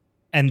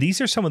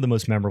these are some of the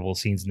most memorable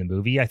scenes in the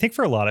movie. I think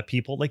for a lot of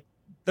people, like,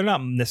 they're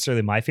not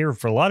necessarily my favorite.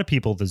 For a lot of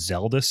people, the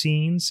Zelda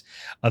scenes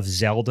of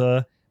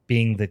Zelda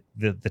being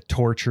the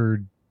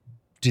tortured,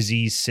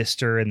 diseased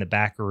sister in the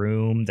back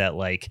room that,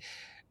 like,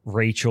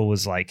 Rachel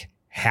was like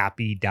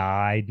happy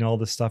died and all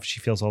this stuff. She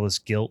feels all this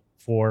guilt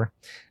for.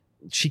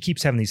 She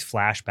keeps having these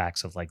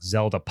flashbacks of like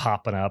Zelda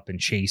popping up and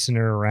chasing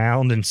her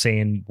around and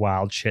saying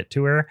wild shit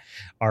to her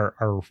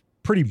are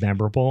pretty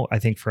memorable, I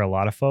think, for a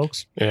lot of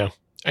folks. Yeah.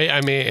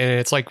 I mean, and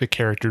it's like the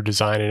character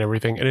design and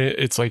everything. And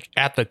it's like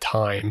at the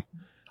time,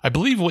 I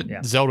believe what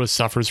Zelda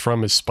suffers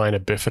from is spina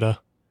bifida.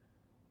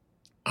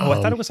 Oh,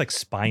 I thought it was like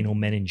spinal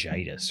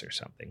meningitis or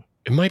something.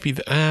 It might be.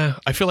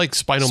 I feel like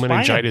spinal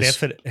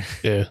meningitis.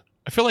 Yeah.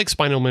 I feel like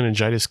spinal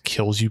meningitis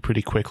kills you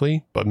pretty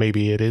quickly, but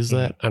maybe it is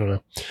that. I don't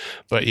know.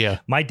 But yeah.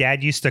 My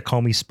dad used to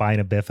call me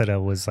spina bifida,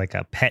 was like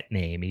a pet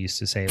name. He used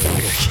to say when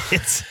we were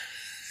kids.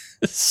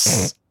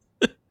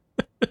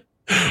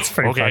 It's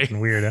pretty fucking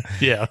weird. Huh?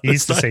 Yeah. He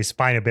used to say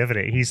spina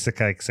bifida. He used to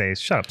like say,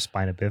 "Shut up,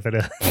 spina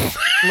bifida."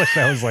 Like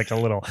that was like a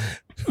little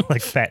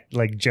like fat,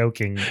 like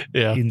joking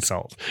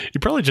insult. He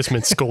probably just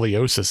meant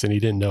scoliosis and he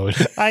didn't know it.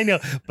 I know,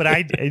 but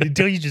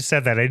until you just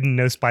said that, I didn't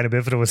know spina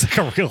bifida was like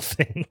a real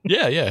thing.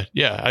 Yeah.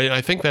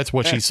 I think that's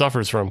what she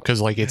suffers from, because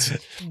like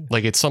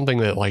it's something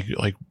that like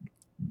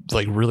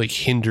really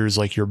hinders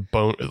like your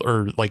bone,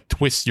 or like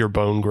twists your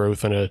bone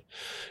growth in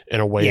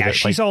a way. Yeah, that,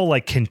 she's like, all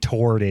like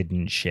contorted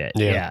and shit.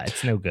 Yeah,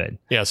 it's no good.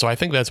 Yeah, so I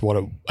think that's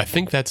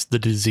that's the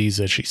disease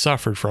that she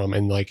suffered from,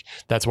 and like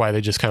that's why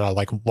they just kind of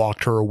like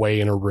locked her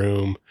away in a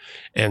room,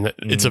 and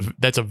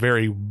that's a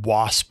very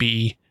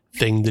waspy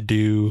thing to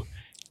do.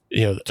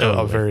 You know,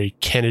 totally. A very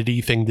Kennedy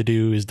thing to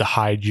do is to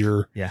hide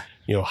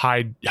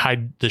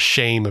hide the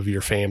shame of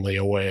your family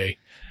away.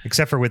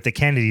 Except for with the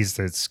Kennedys,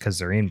 that's because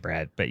they're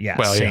inbred. But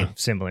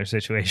similar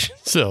situation.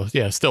 So,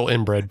 still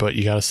inbred, but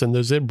you got to send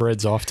those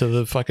inbreds off to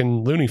the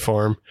fucking loony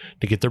farm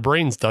to get their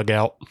brains dug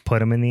out. Put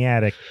them in the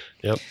attic.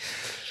 Yep.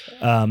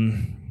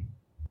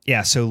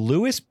 So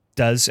Lewis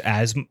does,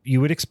 as you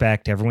would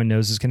expect, everyone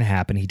knows is going to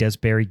happen. He does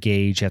bury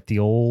Gage at the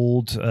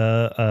old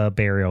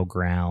burial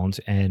ground,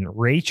 and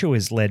Rachel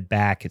is led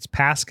back. It's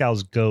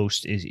Pascal's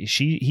ghost.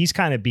 He's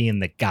kind of being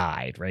the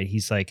guide, right?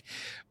 He's like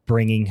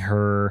bringing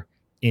her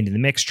into the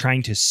mix,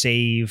 trying to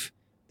save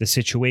the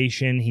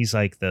situation. He's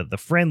like the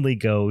friendly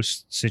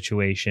ghost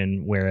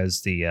situation,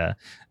 whereas the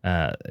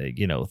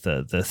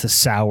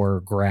sour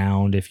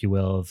ground, if you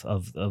will,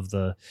 of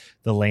the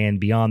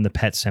land beyond the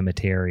pet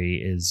cemetery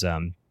is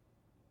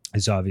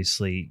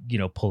obviously,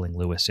 pulling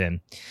Lewis in.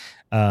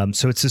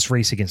 So it's this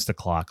race against the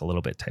clock a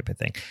little bit type of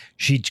thing.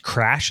 She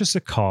crashes a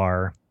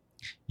car.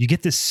 You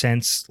get this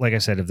sense, like I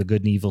said, of the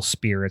good and evil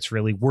spirits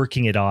really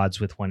working at odds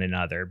with one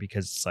another,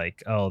 because it's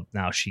like, oh,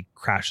 now she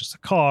crashes the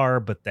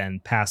car, but then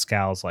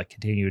Pascal's like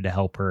continuing to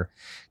help her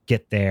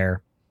get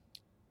there.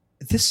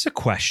 This is a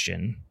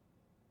question.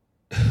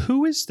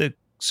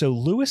 So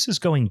Lewis is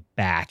going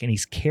back and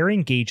he's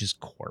carrying Gage's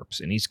corpse,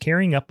 and he's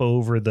carrying up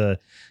over the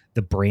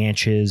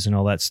branches and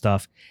all that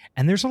stuff.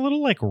 And there's a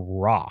little like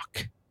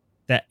rock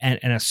that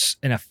and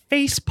a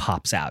face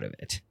pops out of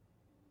it.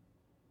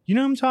 You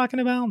know what I'm talking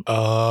about?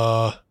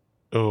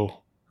 Who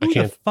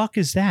the fuck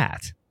is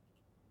that?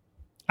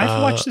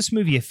 I've watched this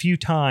movie a few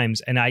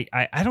times, and I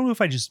don't know if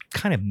I just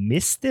kind of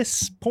missed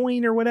this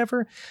point or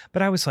whatever,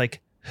 but I was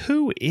like,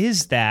 who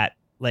is that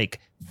like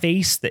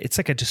face that it's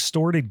like a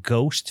distorted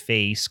ghost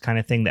face kind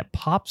of thing that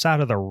pops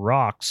out of the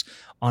rocks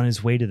on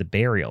his way to the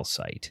burial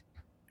site?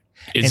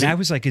 I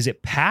was like, is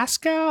it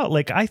Pascal?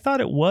 Like, I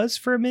thought it was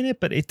for a minute,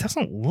 but it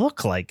doesn't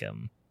look like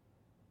him.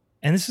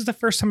 And this is the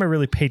first time I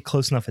really paid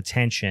close enough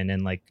attention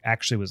and like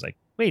actually was like,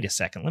 wait a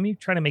second, let me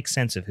try to make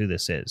sense of who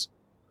this is.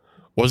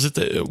 I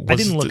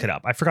didn't look it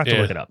up. I forgot to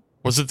look it up.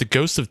 Was it the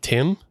ghost of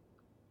Tim?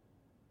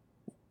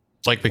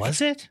 Was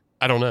it?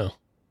 I don't know.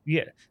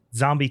 Yeah.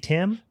 Zombie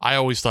Tim? I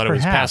always thought it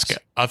was Pascal.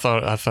 I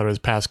thought it was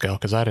Pascal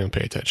because I didn't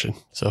pay attention.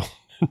 So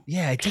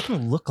yeah, it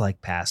didn't look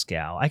like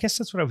Pascal. I guess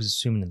that's what I was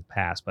assuming in the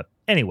past. But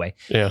anyway,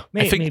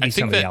 maybe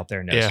somebody out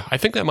there knows. Yeah, I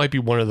think that might be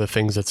one of the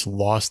things that's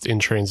lost in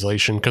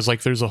translation, because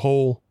like there's a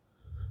whole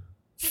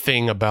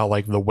thing about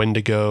like the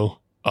Wendigo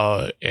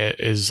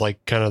is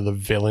like kind of the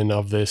villain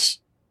of this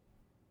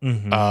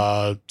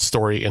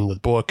story in the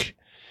book,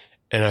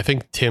 and I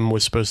think Tim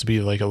was supposed to be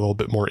like a little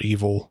bit more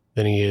evil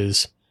than he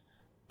is,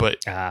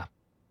 but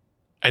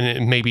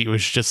maybe it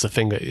was just a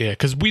thing that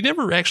because we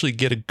never actually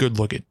get a good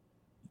look at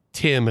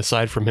Tim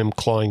aside from him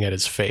clawing at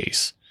his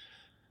face.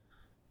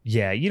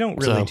 Yeah, you don't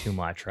really too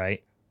much,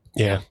 right?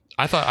 Yeah,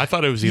 I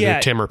thought it was either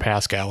Tim or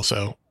Pascal.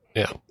 So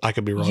yeah, I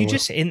could be wrong.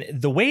 In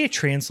the way it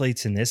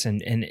translates in this,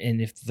 and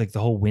if like the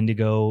whole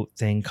Wendigo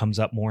thing comes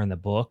up more in the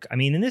book, I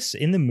mean,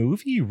 in the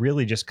movie, you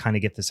really just kind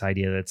of get this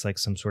idea that it's like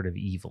some sort of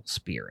evil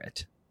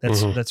spirit.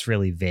 That's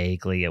really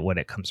vaguely what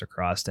it comes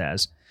across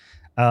as.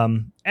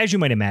 As you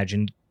might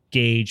imagine,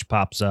 Gage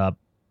pops up.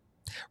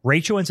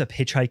 Rachel ends up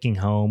hitchhiking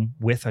home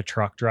with a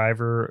truck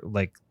driver,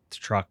 like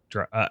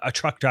a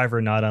truck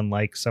driver, not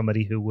unlike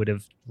somebody who would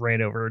have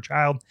ran over a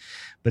child.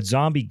 But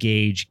zombie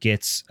Gage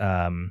gets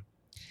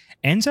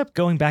ends up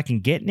going back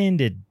and getting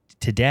into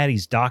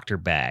Daddy's doctor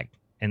bag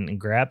and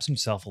grabs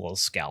himself a little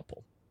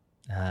scalpel,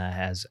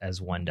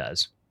 as one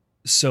does.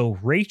 So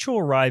Rachel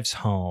arrives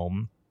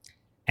home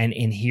and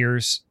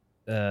hears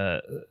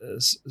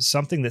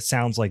something that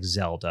sounds like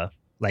Zelda,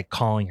 like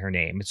calling her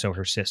name. So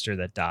her sister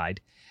that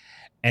died.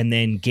 And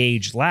then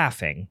Gage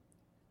laughing.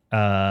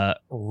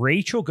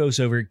 Rachel goes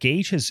over.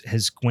 Gage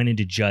has went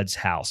into Judd's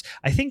house.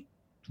 I think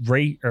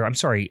Rachel.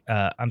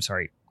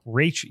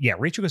 Yeah,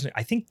 Rachel goes.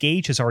 I think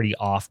Gage is already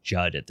off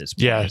Judd at this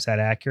point. Yeah. Is that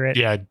accurate?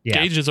 Yeah.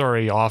 Gage is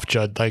already off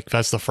Judd. Like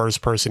that's the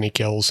first person he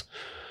kills.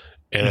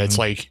 And it's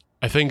like,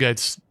 I think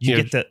that's, you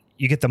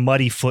get the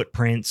muddy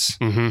footprints,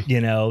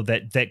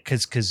 that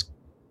because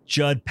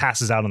Judd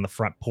passes out on the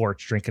front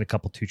porch drinking a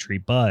couple 2 Tree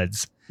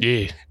Buds.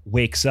 Yeah.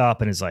 Wakes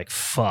up and is like,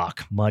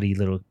 fuck, muddy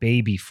little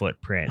baby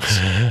footprints.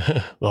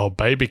 Little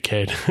baby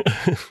kid.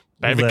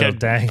 Baby kid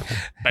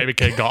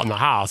got in the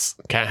house.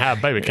 Can't have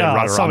baby kid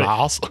running around the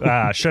house.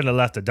 Shouldn't have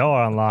left the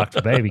door unlocked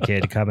for baby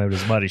kid to come out with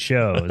his muddy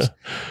shoes.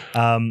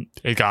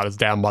 He got his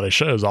damn muddy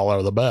shoes all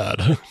over the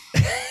bed.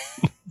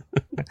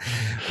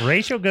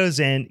 Rachel goes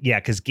in,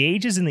 because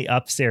Gage is in the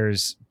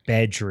upstairs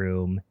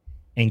bedroom,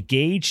 and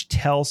Gage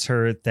tells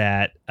her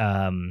that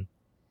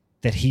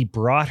that he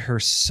brought her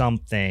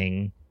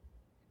something,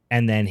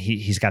 and then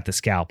he's got the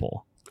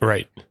scalpel,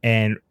 right?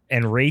 And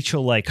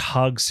Rachel like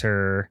hugs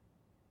her,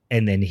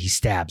 and then he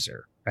stabs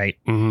her, right?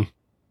 Mm-hmm.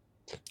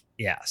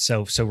 Yeah,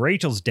 so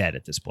Rachel's dead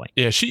at this point.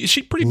 Yeah,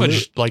 she pretty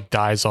much like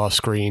dies off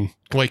screen,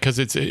 like because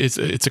it's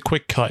a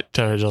quick cut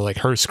to like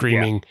her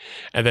screaming,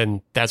 and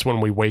then that's when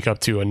we wake up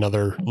to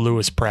another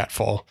Lewis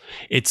pratfall.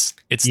 It's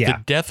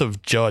the death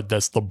of Judd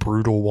that's the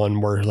brutal one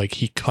where like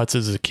he cuts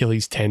his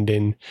Achilles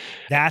tendon.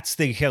 That's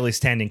the Achilles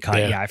tendon cut.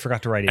 Yeah, I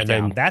forgot to write it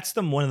down. That's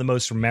one of the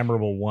most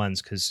memorable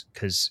ones because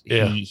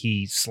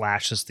he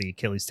slashes the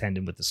Achilles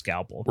tendon with the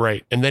scalpel.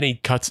 Right, and then he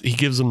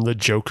gives him the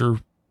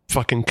Joker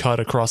fucking cut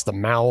across the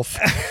mouth,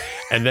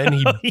 and then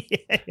he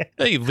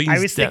leans I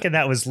was thinking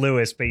that was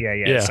Lewis, but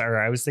yeah.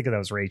 Sorry, I was thinking that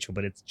was Rachel,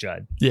 but it's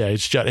Judd. Yeah,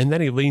 it's Judd, and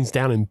then he leans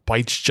down and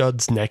bites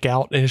Judd's neck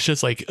out, and it's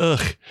just like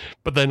ugh.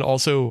 But then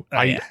also,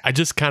 I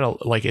just kind of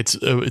like it's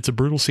a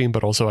brutal scene,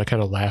 but also I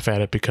kind of laugh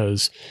at it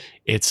because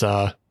it's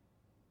like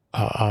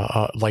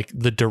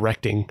the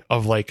directing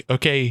of like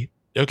okay,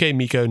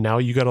 Miko, now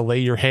you got to lay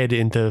your head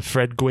into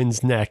Fred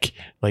Gwynn's neck,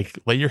 like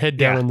lay your head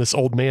down on this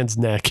old man's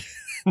neck.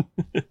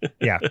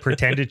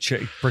 Pretend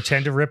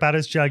to rip out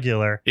his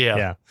jugular.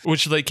 Yeah,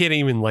 which they can't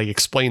even like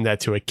explain that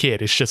to a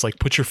kid. It's just like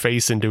put your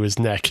face into his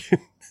neck.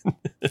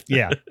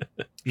 yeah,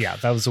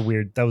 that was a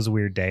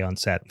weird day on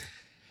set.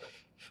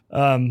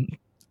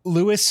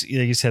 Lewis,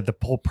 you said the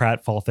whole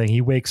pratfall thing.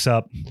 He wakes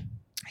up,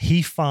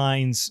 he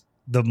finds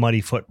the muddy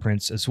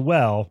footprints as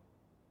well,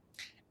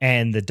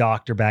 and the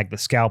doctor bag. The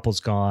scalpel's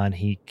gone.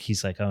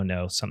 He's like, oh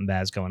no, something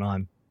bad's going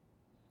on.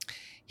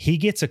 He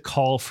gets a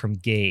call from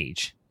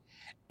Gage.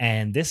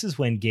 And this is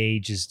when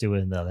Gage is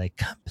doing the like,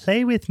 come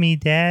play with me,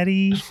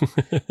 daddy.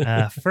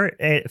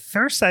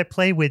 First I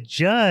play with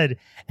Judd,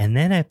 and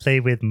then I play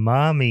with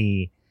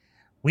mommy.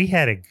 We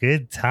had a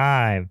good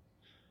time.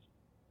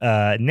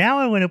 Now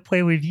I want to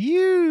play with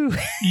you.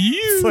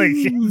 But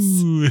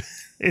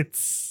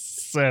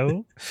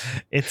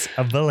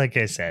like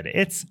I said,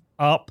 it's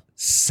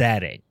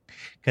upsetting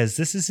because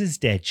this is his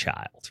dead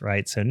child,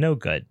 right? So no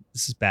good.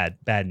 This is bad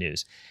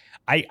news.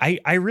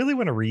 I really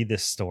want to read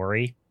this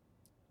story.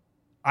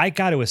 I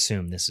got to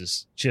assume this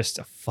is just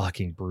a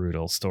fucking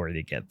brutal story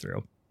to get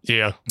through.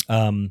 Yeah.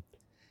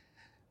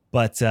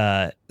 But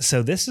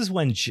so this is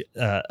when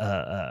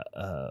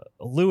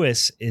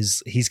Lewis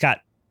he's got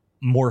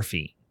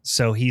morphine.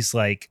 So he's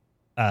like,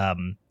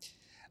 I'm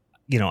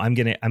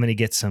gonna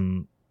get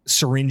some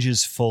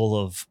syringes full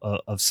of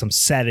some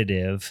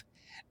sedative,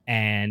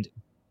 and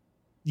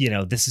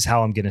this is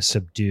how I'm gonna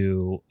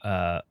subdue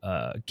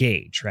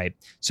Gage, right?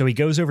 So he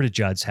goes over to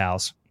Judd's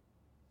house,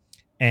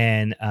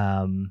 and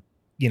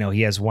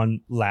he has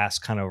one last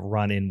kind of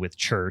run in with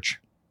Church,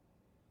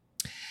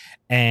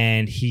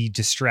 and he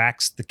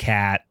distracts the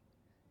cat,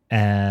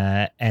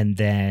 and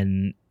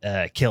then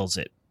kills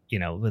it,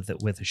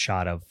 with a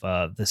shot of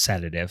the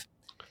sedative.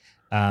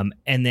 And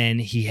then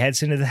he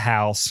heads into the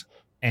house,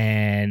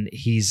 and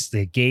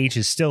the Gage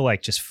is still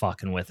like just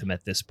fucking with him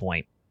at this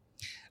point.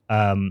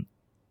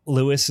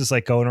 Lewis is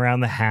like going around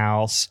the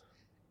house,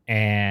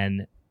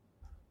 and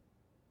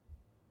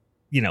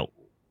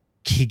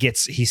he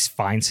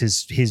finds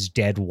his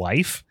dead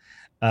wife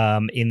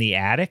in the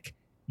attic.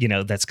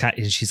 That's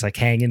she's like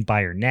hanging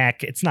by her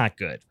neck. It's not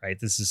good, right?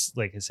 This is,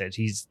 like I said,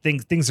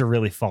 things are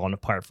really falling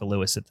apart for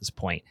Lewis at this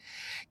point.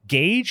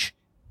 Gage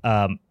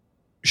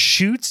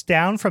shoots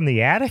down from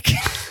the attic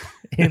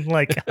in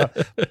like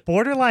a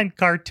borderline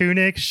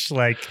cartoonish,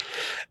 like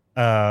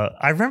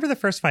I remember the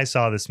first time I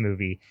saw this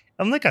movie,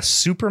 I'm like a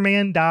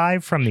Superman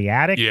dive from the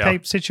attic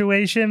type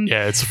situation.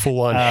 Yeah, it's a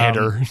full-on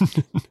header.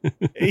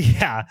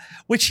 Yeah,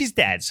 which he's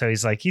dead, so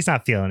he's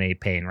not feeling any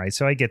pain, right?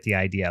 So I get the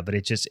idea, but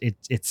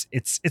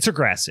it's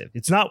aggressive.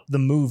 It's not the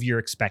move you're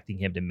expecting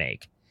him to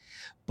make.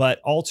 But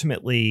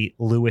ultimately,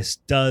 Lewis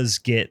does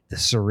get the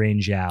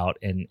syringe out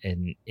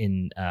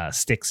and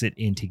sticks it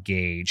into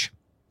Gage,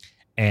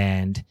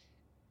 and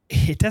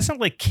it doesn't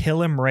like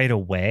kill him right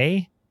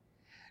away.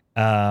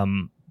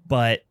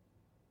 But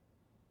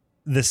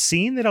the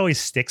scene that always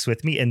sticks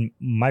with me, and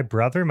my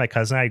brother, my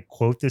cousin, I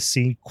quote this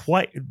scene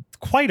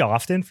quite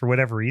often for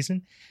whatever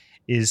reason,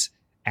 is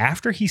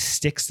after he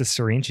sticks the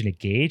syringe into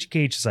Gage.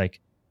 Gage is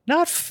like,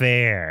 not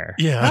fair.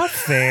 Yeah. Not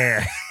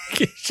fair.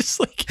 It's just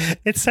like,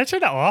 it's such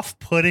an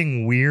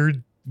off-putting,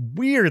 weird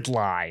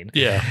line.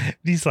 Yeah.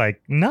 He's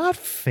like, not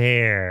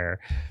fair.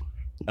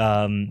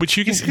 Which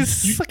you can,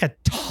 he's like a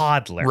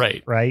toddler.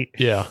 Right.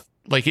 Yeah.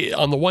 Like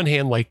on the one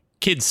hand, like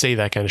kids say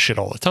that kind of shit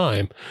all the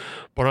time,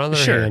 but on the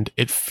other hand,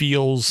 it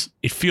feels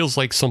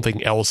like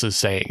something else is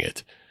saying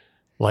it.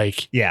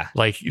 Like, yeah,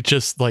 like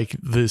just like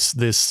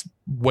this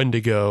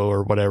Wendigo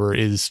or whatever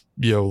is,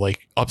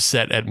 like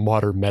upset at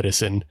modern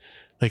medicine.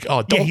 Like,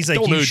 oh, he's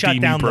like, you shut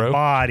down the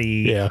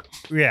body.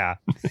 Yeah.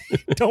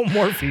 Don't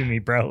morphine me,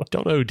 bro.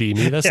 Don't OD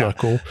me. That's not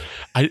cool.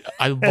 I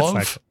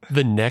love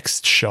the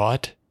next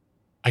shot.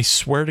 I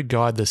swear to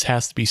God, this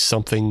has to be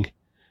something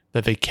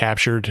that they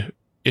captured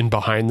in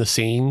behind the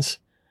scenes,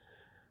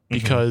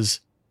 because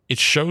it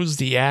shows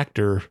the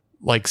actor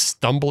like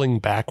stumbling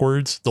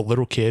backwards. The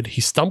little kid, he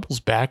stumbles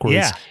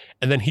backwards,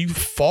 and then he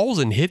falls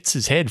and hits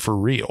his head for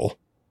real.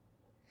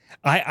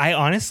 I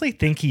honestly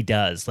think he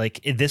does.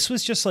 Like, this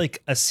was just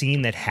like a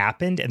scene that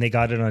happened and they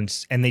got it on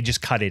and they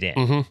just cut it in.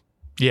 Mm-hmm.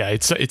 Yeah,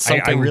 it's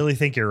something. I really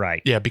think you're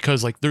right. Yeah,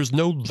 because like there's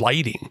no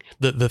lighting.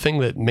 The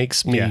thing that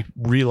makes me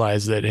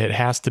realize that it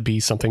has to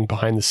be something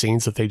behind the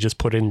scenes that they just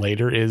put in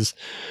later is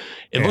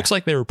it looks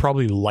like they were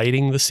probably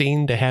lighting the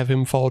scene to have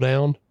him fall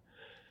down.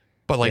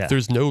 But like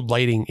there's no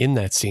lighting in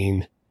that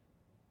scene,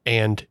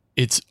 and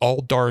it's all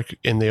dark,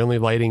 and the only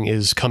lighting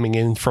is coming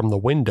in from the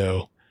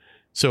window.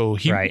 So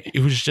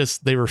it was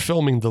just, they were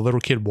filming the little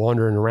kid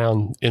wandering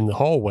around in the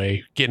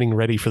hallway, getting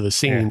ready for the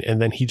scene.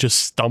 And then he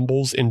just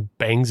stumbles and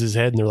bangs his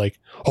head. And they're like,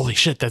 holy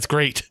shit, that's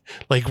great.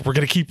 Like, we're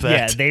going to keep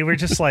that. Yeah. They were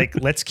just like,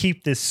 let's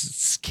keep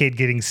this kid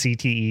getting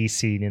CTE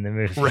scene in the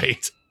movie.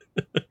 Right.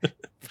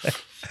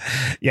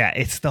 Yeah.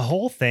 It's, the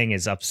whole thing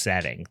is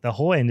upsetting. The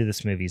whole end of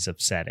this movie is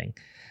upsetting.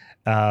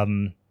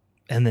 And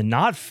then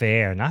not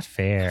fair.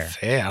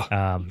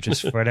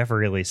 Just whatever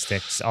really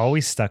sticks,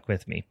 always stuck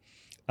with me.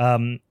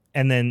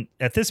 And then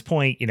at this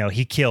point,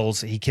 he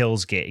kills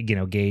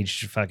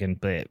Gage fucking,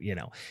 but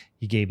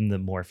he gave him the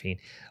morphine.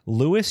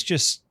 Lewis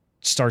just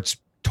starts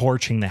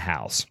torching the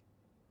house.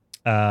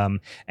 And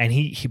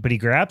he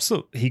grabs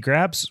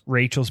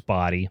Rachel's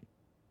body,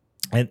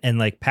 and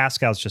like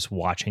Pascal's just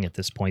watching at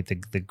this point,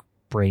 the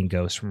brain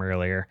ghost from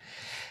earlier.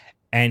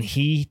 And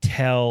he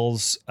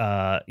tells,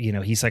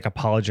 he's like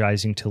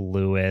apologizing to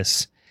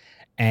Lewis,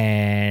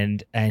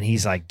 and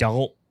he's like,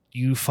 don't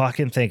you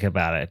fucking think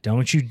about it.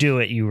 Don't you do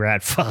it, you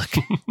rat fuck.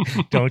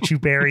 Don't you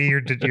bury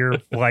your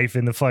wife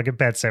in the fucking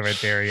pet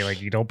cemetery.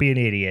 Like, you don't be an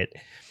idiot.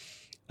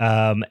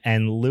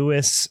 And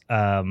Lewis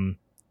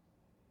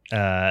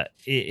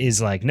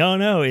is like,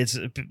 no,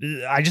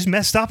 I just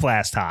messed up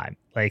last time.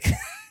 Like,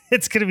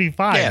 it's going to be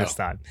fine this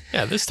time.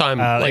 Yeah, this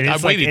time, I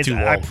waited too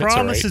long. I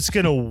promise it's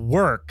going to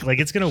work. Like,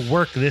 it's going to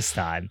work this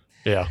time.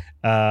 Yeah.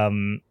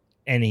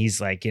 And he's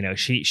like,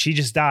 she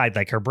just died.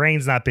 Like, her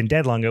brain's not been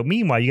dead long ago.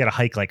 Meanwhile, you got to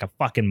hike like a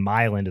fucking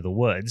mile into the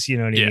woods. You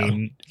know what I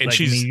mean? And like,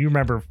 you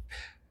remember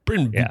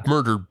been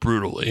murdered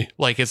brutally.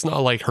 Like, it's not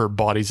like her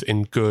body's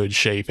in good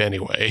shape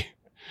anyway.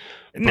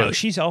 No,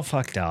 she's all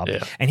fucked up.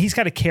 Yeah. And he's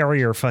got to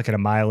carry her fucking a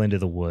mile into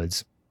the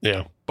woods.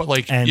 Yeah. But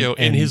like,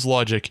 in his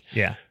logic,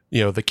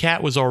 the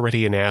cat was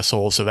already an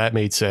asshole, so that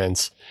made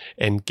sense.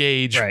 And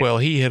Gage, well,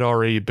 he had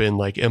already been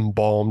like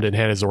embalmed and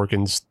had his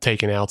organs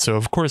taken out. So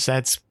of course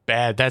that's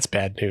bad. That's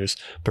bad news.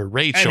 But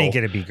Rachel, ain't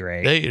gonna be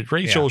great.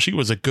 Rachel, she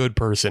was a good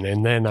person,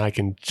 and then I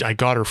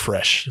got her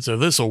fresh. So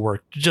this will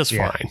work just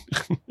fine.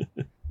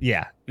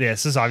 Yeah,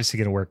 this is obviously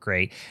going to work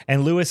great.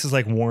 And Lewis is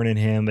like warning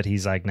him, but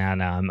he's like, nah,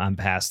 I'm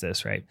past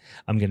this, right?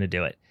 I'm going to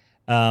do it.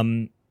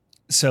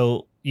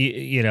 So,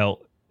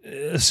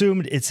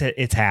 assumed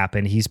it's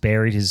happened. He's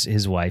buried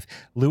his wife.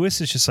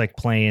 Lewis is just like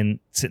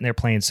sitting there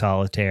playing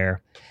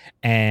solitaire.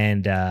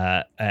 And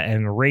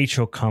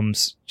Rachel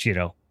comes,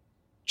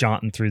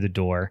 jaunting through the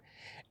door.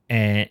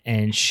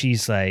 And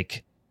she's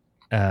like,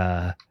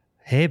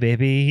 hey,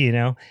 baby,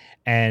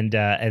 and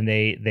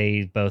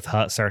they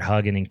both start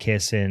hugging and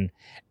kissing.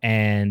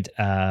 And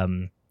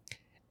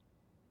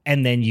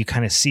then you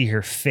kind of see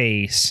her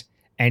face,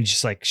 and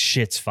just like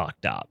shit's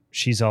fucked up.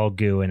 She's all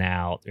gooing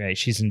out, right?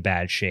 She's in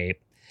bad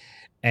shape.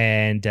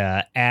 And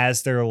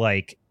as they're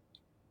like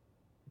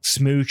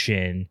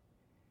smooching,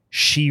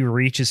 she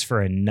reaches for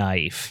a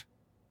knife,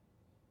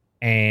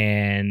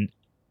 and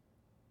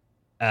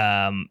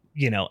and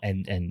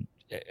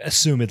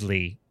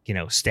assumedly,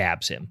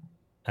 stabs him.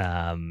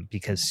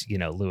 Because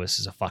Lewis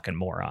is a fucking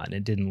moron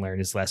and didn't learn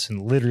his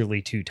lesson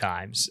literally 2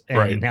 times,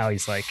 and now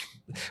he's like,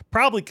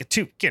 probably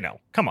 2.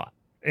 Come on,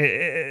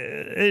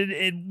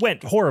 it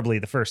went horribly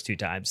the first 2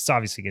 times. It's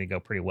obviously going to go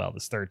pretty well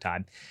this third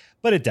time,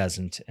 but it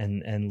doesn't.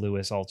 And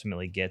Lewis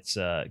ultimately gets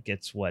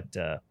what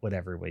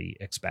everybody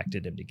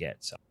expected him to get.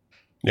 So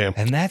yeah,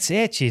 and that's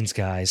it, Jeans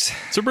guys.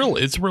 It's a real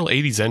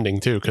 80s ending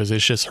too, because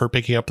it's just her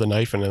picking up the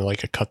knife and then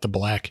like a cut to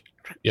black.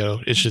 You know,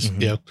 it's just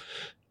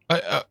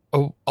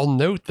I'll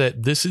note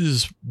that this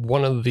is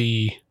one of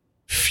the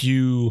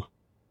few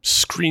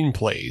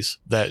screenplays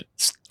that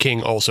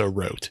King also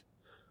wrote.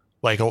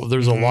 Like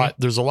there's a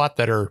lot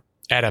that are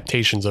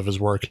adaptations of his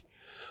work,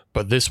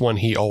 but this one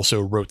he also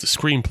wrote the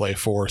screenplay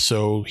for.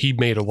 So he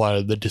made a lot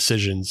of the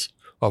decisions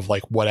of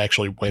like what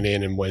actually went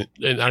in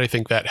and I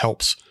think that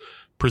helps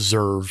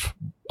preserve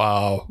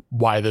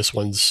why this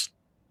one's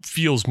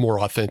feels more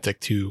authentic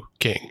to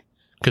King,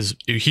 because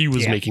he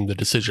was making the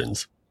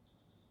decisions.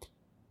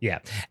 Yeah.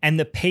 And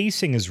the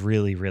pacing is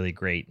really, really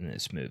great in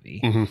this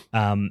movie.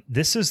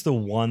 This is the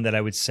one that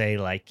I would say,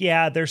 like,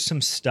 yeah, there's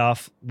some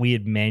stuff we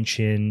had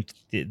mentioned.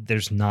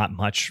 There's not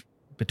much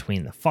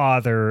between the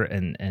father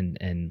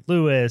and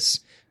Lewis,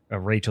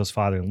 Rachel's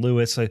father and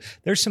Lewis. So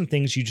there's some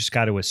things you just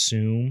got to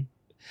assume.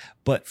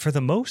 But for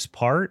the most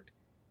part,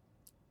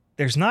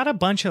 there's not a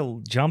bunch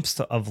of jumps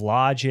of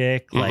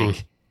logic.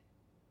 Like,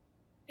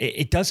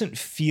 it doesn't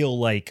feel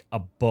like a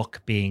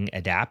book being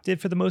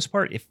adapted for the most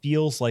part. It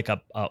feels like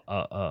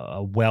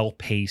a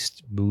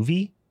well-paced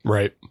movie,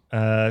 right?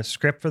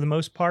 Script for the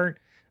most part.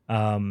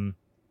 You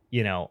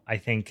know, I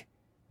think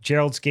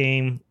Gerald's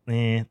Game,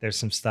 there's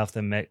some stuff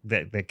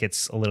that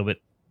gets a little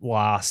bit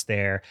lost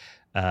there.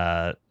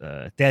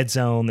 Dead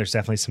Zone, there's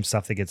definitely some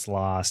stuff that gets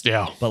lost.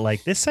 Yeah. But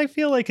like this, I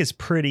feel like is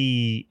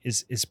pretty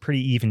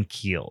even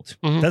keeled.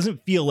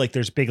 Doesn't feel like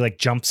there's big like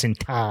jumps in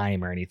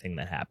time or anything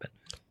that happen.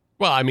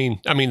 Well, I mean,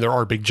 there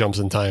are big jumps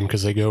in time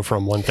because they go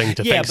from one thing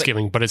to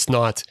Thanksgiving, but it's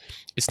not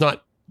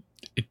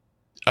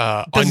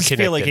doesn't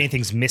feel like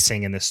anything's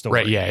missing in this story.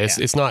 Right. Yeah.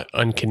 It's not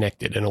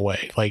unconnected in a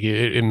way. Like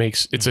it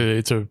makes, it's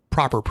a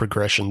proper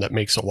progression that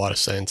makes a lot of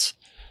sense.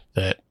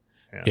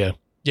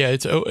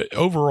 It's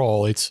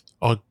overall, it's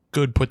a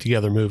good put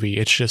together movie.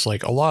 It's just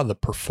like a lot of the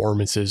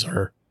performances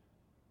are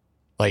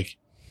like,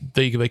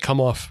 they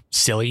come off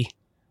silly,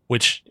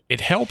 which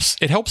it helps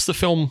the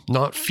film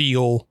not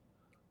feel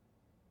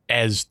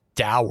as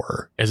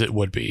dour as it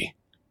would be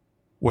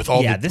with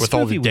all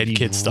the dead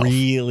kid stuff.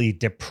 Really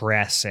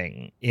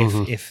depressing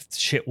if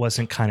shit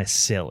wasn't kind of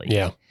silly.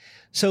 Yeah.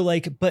 So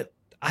like, but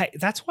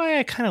that's why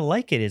I kind of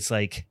like it. It's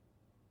like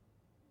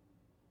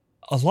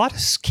a lot of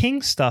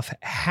King stuff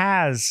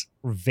has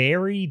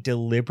very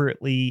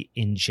deliberately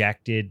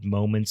injected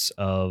moments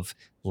of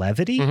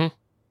levity,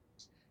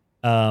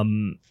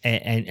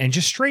 and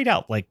just straight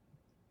out like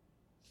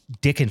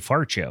dick and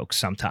fart jokes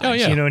sometimes. Oh,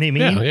 yeah. You know what I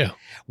mean? Yeah.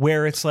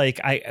 Where it's like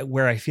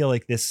I feel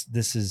like this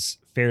is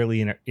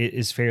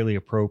fairly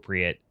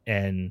appropriate.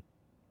 And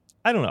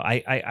I don't know.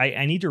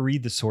 I need to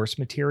read the source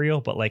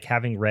material, but like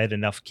having read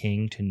enough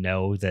King to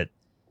know that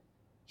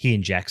he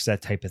injects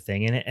that type of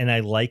thing in it. And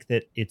I like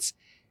that it's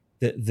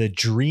the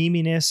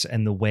dreaminess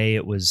and the way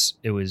it was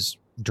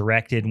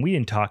directed. And we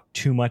didn't talk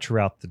too much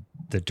about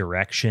the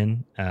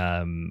direction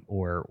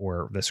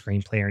or the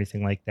screenplay or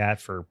anything like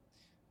that for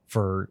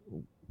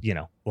you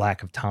know,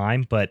 lack of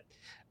time, but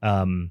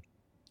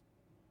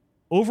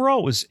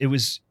overall it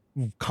was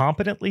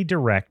competently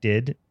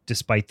directed,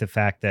 despite the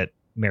fact that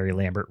Mary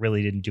Lambert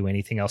really didn't do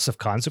anything else of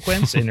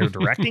consequence in her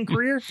directing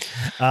career.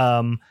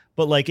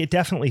 But like, it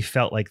definitely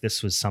felt like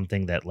this was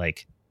something that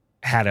like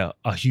had a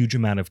huge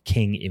amount of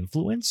King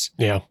influence.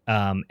 Yeah.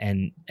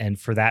 And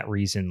for that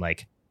reason,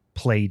 like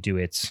played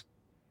to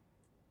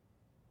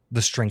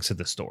the strengths of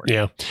the story.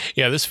 Yeah.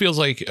 Yeah. This feels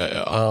like,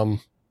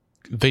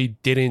 they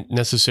didn't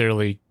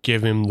necessarily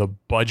give him the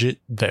budget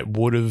that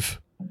would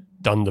have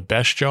done the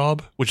best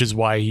job, which is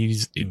why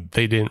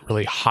they didn't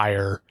really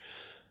hire,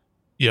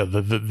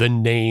 the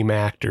name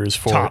actors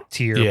for top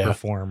tier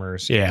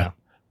performers. Yeah.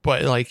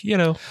 But like,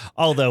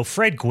 although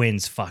Fred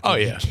Gwynn's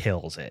fucking he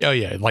kills it. Oh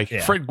yeah. Like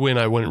Fred Gwynn,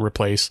 I wouldn't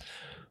replace.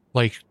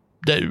 Like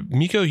that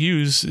Miko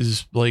Hughes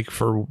is like,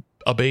 for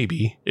a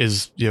baby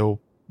is,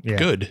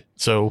 good.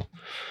 So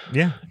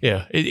yeah.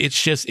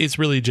 It's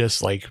really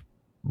just like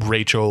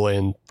Rachel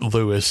and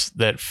Lewis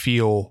that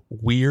feel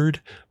weird,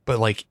 but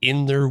like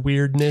in their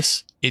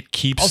weirdness, it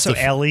keeps also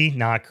Ellie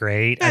not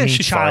great. I mean,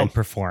 she's child fine.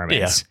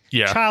 Performance.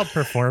 Yeah. Child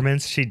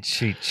performance.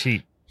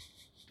 She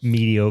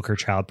mediocre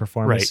child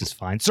performance is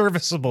fine.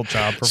 Serviceable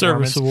child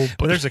performance.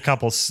 But there's a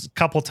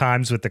couple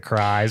times with the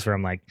cries where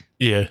I'm like,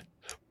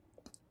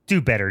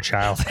 do better,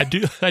 child. I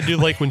do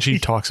like when she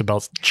talks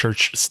about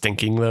church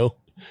stinking though.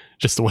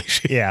 Just the way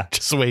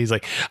he's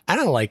like, I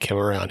don't like him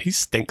around. He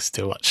stinks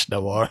too much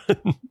no more.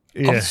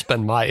 I'll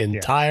spend my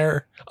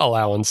entire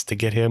allowance to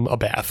get him a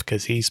bath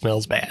because he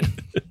smells bad.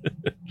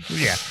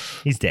 Yeah,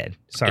 he's dead.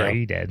 Sorry,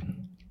 he dead.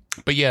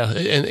 But yeah,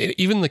 and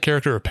even the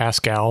character of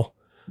Pascal,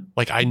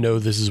 like I know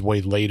this is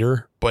way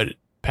later, but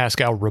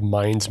Pascal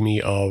reminds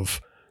me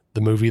of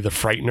the movie The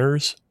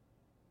Frighteners.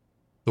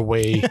 The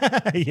way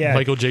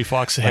Michael J.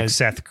 Fox has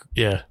Seth.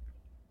 Yeah.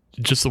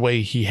 just the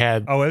way he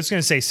had. Oh, I was going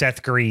to say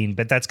Seth Green,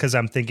 but that's because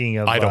I'm thinking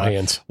of Idle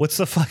Hands. What's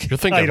the fuck? You're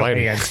thinking Idle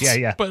Hands.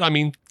 Yeah. But I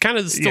mean, kind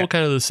of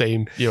the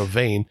same,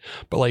 vein.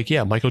 But like,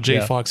 yeah, Michael J.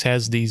 Fox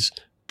has these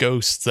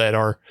ghosts that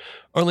are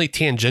only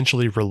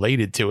tangentially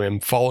related to him,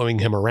 following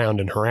him around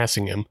and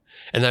harassing him.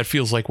 And that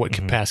feels like what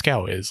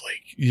Pascal is.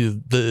 Like,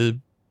 the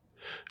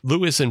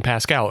Lewis and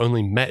Pascal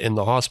only met in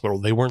the hospital.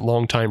 They weren't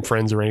longtime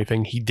friends or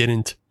anything. He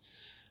didn't,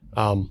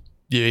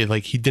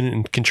 he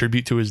didn't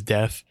contribute to his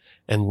death.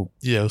 And,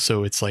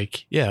 so it's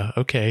like, yeah,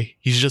 okay.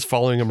 He's just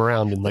following him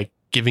around and like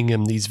giving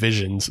him these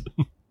visions.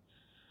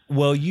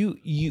 Well,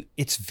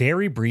 it's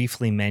very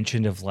briefly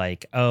mentioned of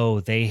like,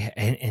 oh,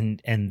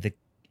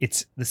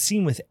 it's the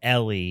scene with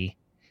Ellie,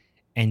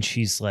 and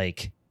she's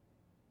like,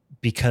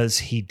 because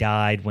he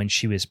died when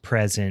she was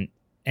present,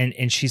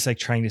 and she's like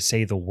trying to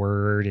say the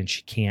word and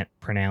she can't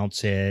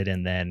pronounce it,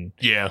 and then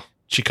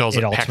she calls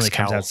it ultimately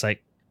Pascal. comes out. It's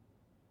like,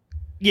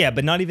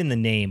 but not even the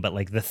name, but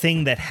like the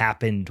thing that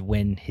happened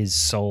when his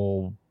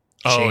soul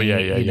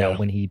changed,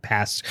 when he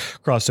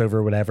crossed over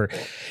or whatever.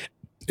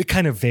 It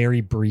kind of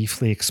very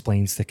briefly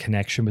explains the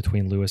connection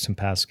between Lewis and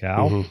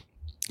Pascal,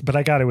 but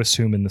I got to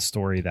assume in the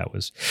story that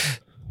was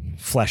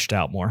fleshed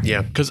out more.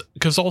 Yeah,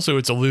 because also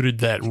it's alluded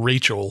that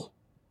Rachel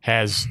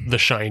has the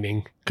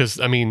Shining, because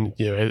I mean,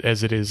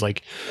 as it is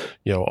like,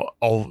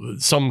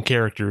 some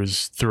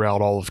characters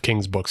throughout all of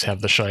King's books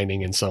have the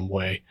Shining in some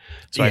way.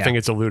 So I think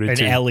it's alluded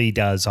to. And Ellie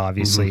does,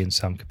 obviously, in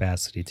some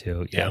capacity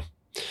too. Yeah.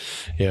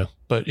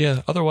 But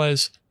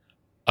otherwise,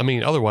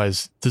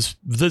 this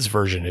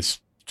version is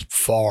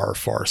far,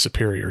 far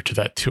superior to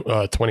that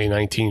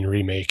 2019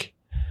 remake.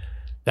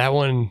 That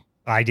one,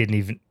 I didn't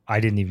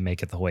even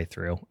make it the way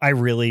through. I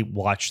really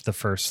watched the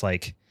first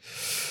like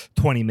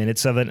 20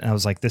 minutes of it, and I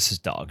was like, this is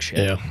dog shit.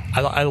 Yeah.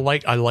 I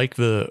like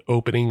the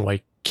opening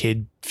like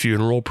kid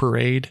funeral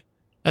parade.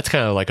 That's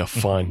kind of like a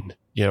fun,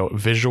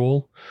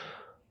 visual.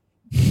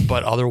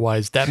 But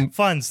otherwise, that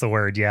fun's the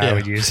word, I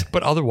would use.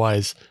 But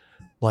otherwise,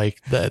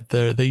 like that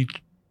they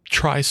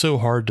try so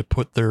hard to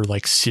put their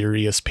like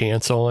serious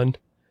pants on.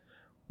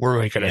 We're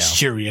making a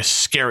serious,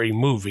 scary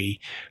movie,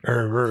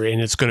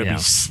 and it's going to be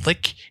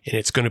slick, and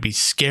it's going to be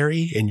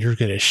scary, and you're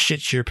going to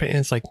shit your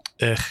pants. Like,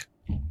 ugh,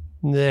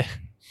 nah.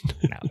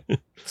 No,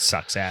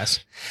 sucks ass.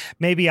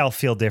 Maybe I'll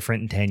feel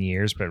different in 10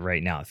 years, but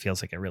right now it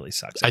feels like it really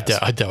sucks ass.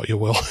 I doubt you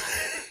will.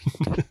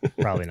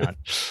 Probably not.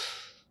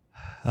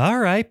 All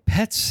right,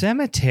 Pet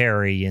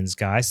Cemeteryans,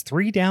 guys.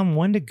 3 down,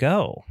 1 to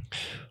go.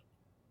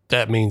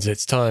 That means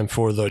it's time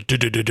for the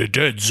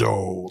dead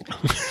zone.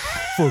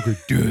 For the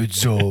dead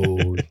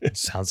zone. It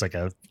sounds like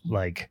a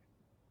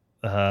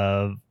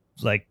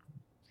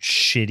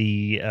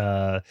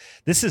shitty.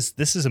 This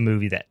is a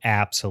movie that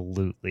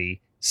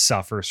absolutely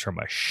suffers from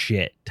a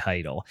shit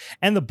title,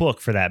 and the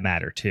book for that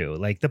matter too.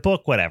 Like the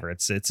book, whatever.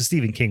 It's a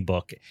Stephen King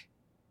book.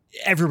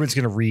 Everyone's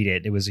gonna read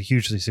it. It was a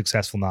hugely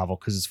successful novel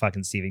because it's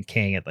fucking Stephen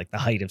King at like the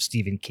height of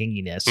Stephen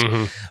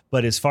Kinginess.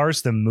 But as far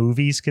as the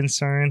movie's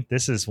concerned,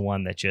 this is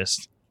one that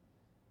just.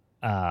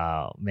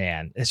 Oh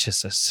man, it's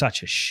just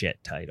such a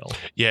shit title.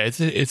 Yeah,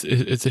 it's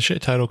a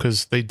shit title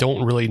because they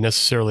don't really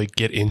necessarily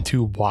get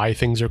into why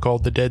things are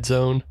called the Dead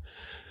Zone.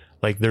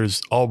 Like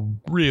there's a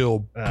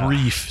real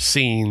brief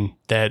scene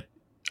that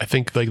I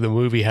think like the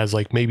movie has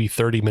like maybe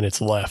 30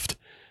 minutes left,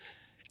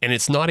 and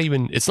it's not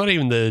even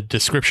the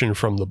description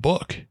from the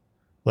book.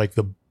 Like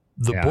the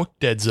book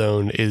Dead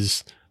Zone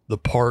is the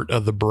part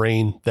of the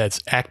brain that's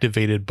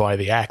activated by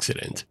the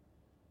accident.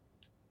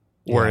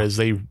 Whereas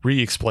they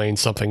re-explain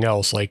something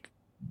else, like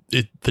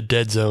the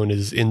dead zone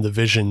is in the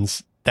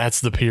visions.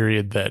 That's the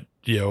period that,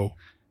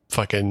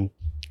 fucking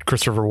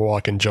Christopher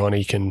Walken and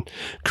Johnny can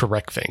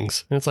correct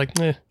things. And it's like,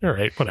 all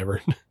right,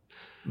 whatever.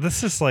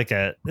 This is like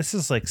Dead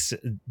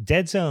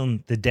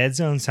Zone. The Dead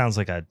Zone sounds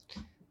like a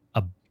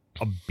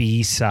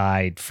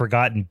B-side,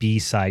 forgotten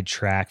B-side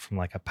track from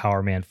like a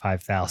Power Man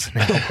 5000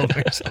 album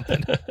or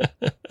something.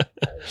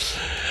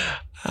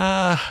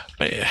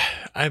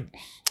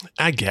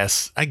 I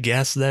guess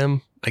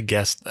them.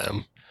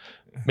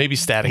 Maybe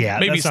Static. Yeah,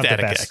 maybe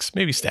Static X.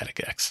 Maybe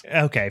Static X.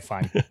 Okay,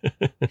 fine.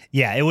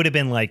 Yeah, it would have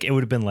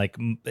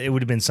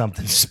been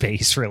something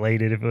space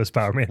related if it was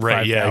Power Man.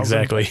 Right. 5000. Yeah.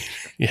 Exactly.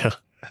 Yeah.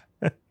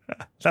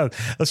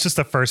 That's just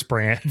the first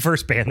band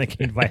that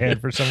came to my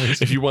head for some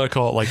reason. If you want to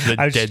call it like the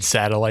Dead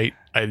Satellite,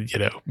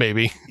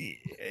 maybe.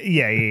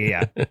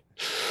 Yeah.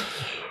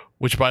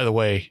 Which, by the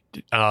way,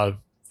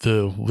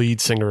 the lead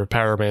singer of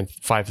Power Man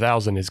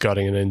 5000 is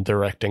getting in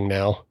directing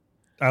now.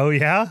 Oh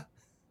yeah.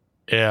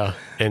 Yeah,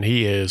 and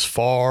he is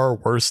far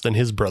worse than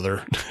his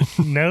brother.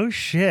 No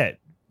shit.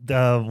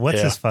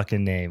 What's his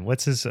fucking name?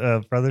 What's his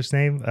brother's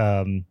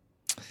name?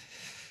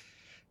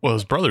 Well,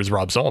 his brother's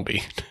Rob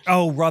Zombie.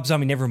 Oh, Rob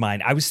Zombie. Never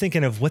mind. I was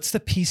thinking of what's the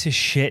piece of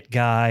shit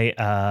guy?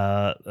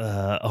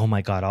 Oh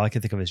my god, all I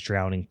can think of is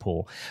Drowning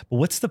Pool. But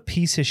what's the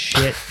piece of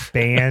shit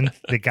band?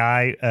 The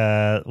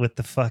guy with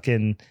the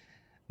fucking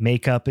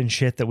makeup and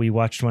shit that we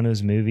watched one of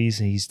his movies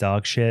and he's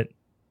dog shit.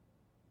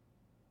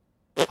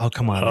 Oh,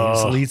 come on.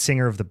 He's the lead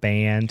singer of the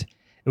band.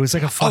 It was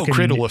like a fucking...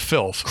 Cradle of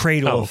Filth.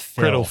 Cradle of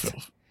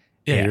Filth.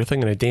 Yeah, you're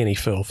thinking of Danny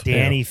Filth.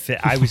 Danny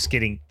Filth.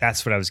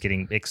 That's what I was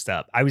getting mixed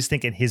up. I was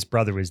thinking his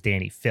brother was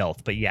Danny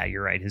Filth, but yeah,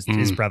 you're right.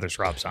 His brother's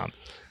Rob Zombie.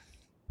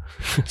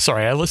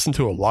 Sorry, I listen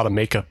to a lot of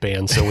makeup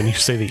bands, so when you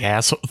say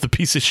the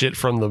piece of shit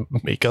from the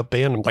makeup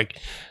band, I'm like,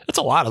 that's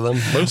a lot of them.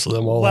 Most of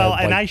them all well,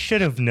 have, and I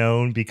should have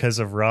known because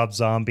of Rob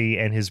Zombie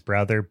and his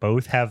brother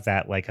both have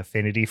that like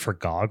affinity for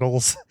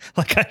goggles.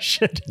 Like I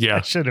should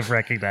have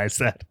recognized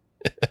that.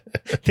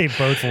 They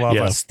both love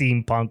a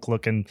steampunk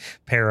looking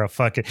pair of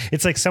fucking.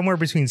 It's like somewhere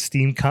between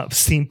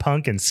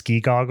steampunk and ski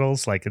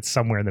goggles. Like it's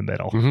somewhere in the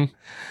middle. Mm-hmm.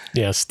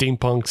 Yeah,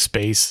 steampunk,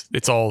 space.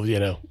 It's all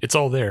it's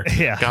all there.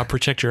 Yeah, gotta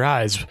protect your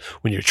eyes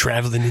when you're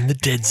traveling in the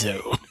dead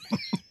zone.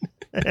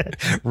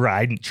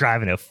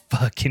 Driving a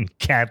fucking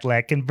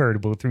Cadillac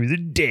convertible through the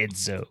dead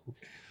zone.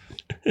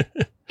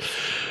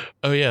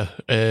 Oh yeah,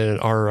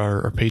 and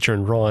our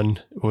patron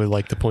Ron would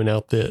like to point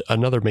out that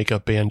another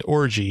makeup band,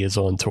 Orgy, is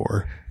on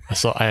tour.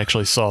 I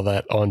actually saw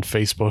that on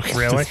Facebook.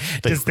 Really?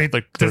 Does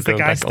the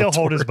guy still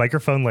hold his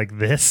microphone like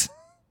this?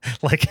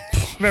 Like,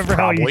 remember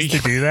how he used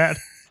to do that?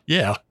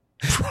 Yeah,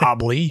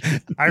 probably.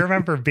 I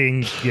remember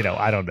being,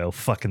 I don't know,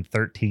 fucking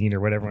 13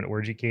 or whatever when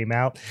Orgy came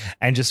out,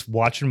 and just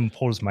watching him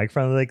hold his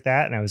microphone like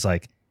that, and I was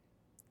like,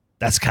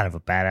 that's kind of a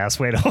badass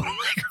way to hold a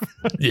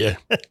microphone. Yeah.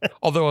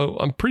 Although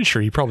I'm pretty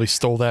sure he probably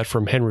stole that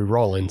from Henry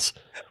Rollins.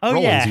 Oh,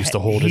 Rollins used to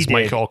hold his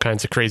mic all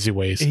kinds of crazy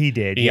ways. He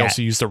did. He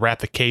also used to wrap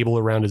the cable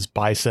around his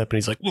bicep, and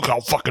he's like, "Look how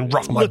fucking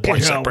rough my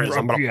bicep is."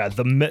 Yeah,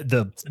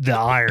 the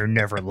iron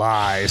never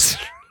lies.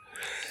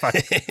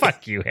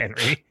 Fuck you,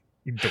 Henry.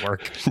 You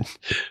dork.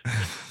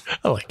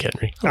 I like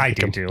Henry. I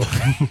do too.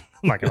 I'm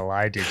not gonna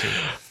lie, I do too.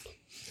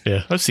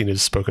 Yeah, I've seen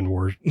his spoken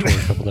word a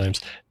couple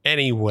times.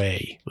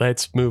 Anyway,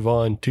 let's move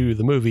on to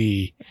the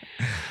movie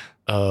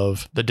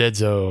of The Dead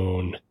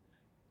Zone.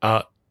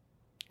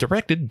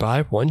 Directed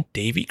by one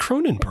Davy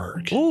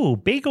Cronenberg. Oh,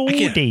 big old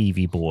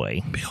Davy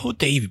boy. Big old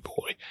Davy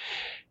boy.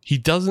 He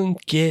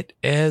doesn't get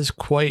as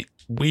quite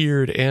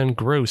weird and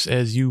gross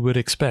as you would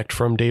expect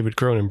from David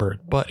Cronenberg,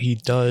 but he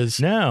does.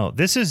 No,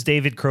 this is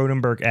David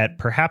Cronenberg at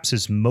perhaps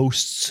his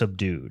most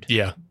subdued.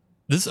 Yeah.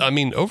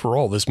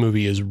 Overall, this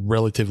movie is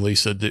relatively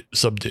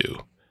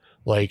subdued.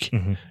 Like,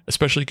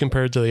 especially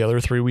compared to the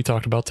other three we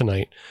talked about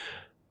tonight.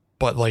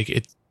 But like you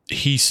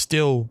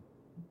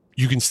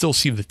can still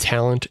see the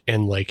talent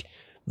and like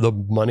the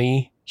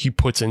money he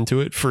puts into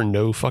it for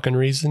no fucking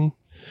reason.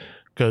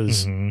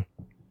 Because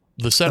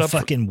the setup, the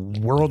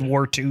fucking World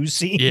War II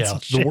scene. Yeah,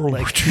 the World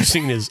War II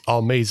scene is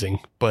amazing.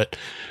 But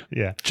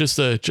yeah, just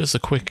a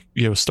quick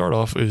start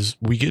off is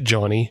we get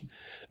Johnny,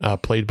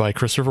 played by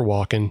Christopher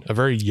Walken, a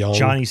very young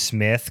Johnny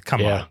Smith.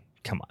 Come on,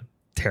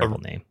 terrible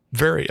name.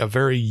 A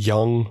very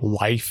young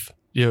life,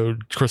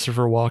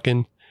 Christopher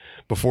Walken.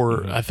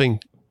 Before I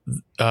think,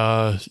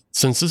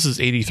 since this is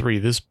 1983,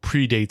 this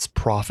predates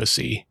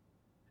Prophecy,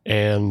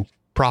 and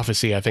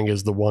Prophecy I think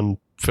is the one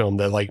film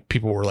that like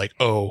people were like,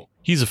 oh,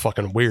 he's a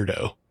fucking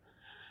weirdo.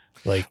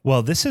 Like,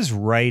 well, this is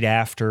right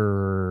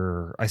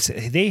after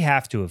they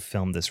have to have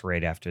filmed this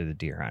right after The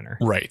Deer Hunter,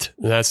 right?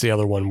 And that's the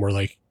other one where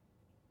like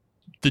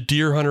The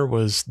Deer Hunter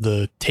was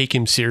the take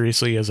him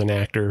seriously as an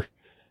actor,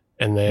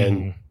 and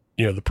then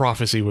the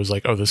Prophecy was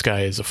like, oh, this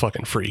guy is a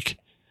fucking freak.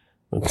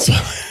 So,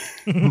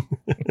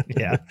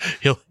 yeah,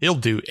 he'll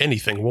do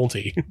anything, won't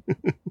he?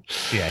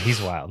 Yeah,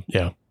 he's wild.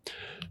 Yeah,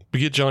 we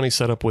get Johnny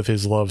set up with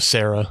his love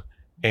Sarah,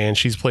 and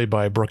she's played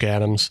by Brooke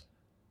Adams.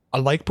 I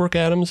like Brooke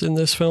Adams in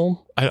this film.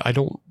 I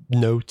don't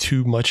know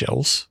too much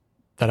else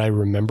that I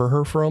remember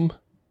her from.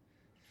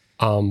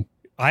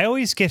 I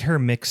always get her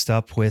mixed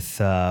up with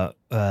the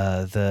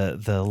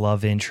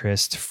love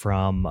interest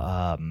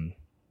from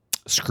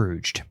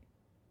Scrooged.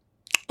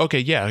 Okay,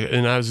 yeah,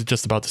 and I was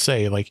just about to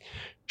say, like,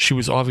 she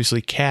was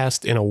obviously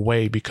cast in a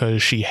way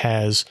because she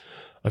has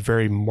a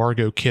very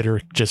Margot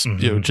Kidder just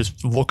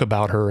look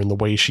about her and the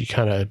way she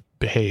kind of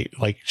behave.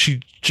 Like,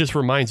 she just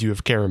reminds you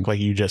of Karen, like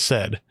you just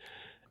said.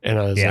 And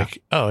I was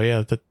like, oh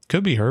yeah, that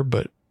could be her,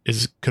 but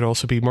could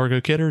also be Margot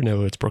Kidder?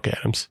 No, it's Brooke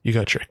Adams. You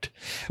got tricked.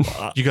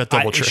 You got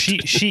double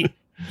tricked.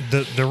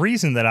 The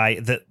reason that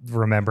I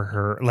remember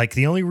her, like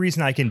the only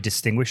reason I can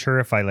distinguish her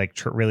if I like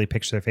really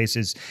picture their face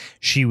is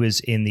she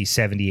was in the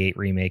 1978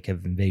 remake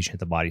of Invasion of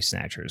the Body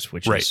Snatchers,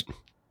 which is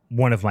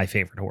one of my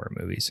favorite horror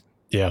movies.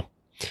 Yeah.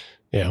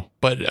 Yeah.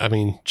 But I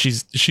mean,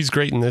 she's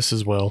great in this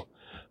as well.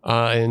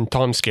 And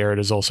Tom Skerritt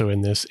is also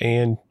in this,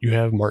 and you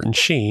have Martin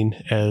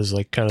Sheen as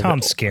like kind of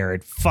Tom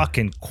Skerritt,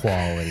 fucking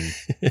quality,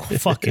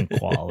 fucking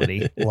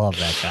quality. Love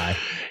that guy.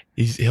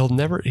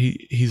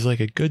 He's like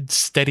a good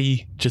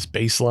steady just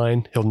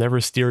baseline. He'll never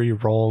steer you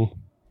wrong.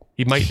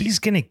 He's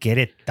gonna get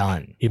it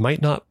done. He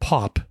might not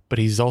pop, but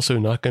he's also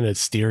not gonna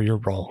steer you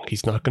wrong.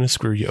 He's not gonna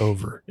screw you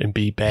over and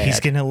be bad. He's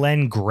gonna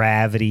lend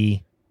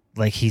gravity.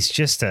 Like he's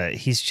just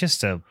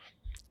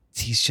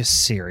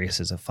serious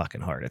as a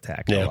fucking heart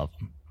attack. I love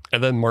him.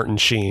 And then Martin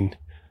Sheen,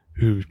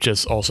 who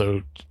just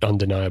also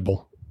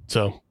undeniable.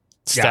 So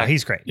yeah,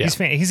 he's great. Yeah.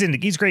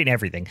 He's great in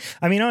everything.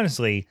 I mean,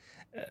 honestly,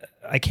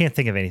 I can't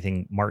think of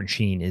anything Martin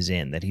Sheen is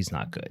in that he's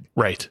not good.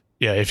 Right.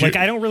 Yeah, if like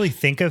I don't really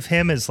think of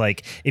him as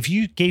like, if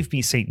you gave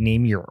me, say,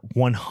 name your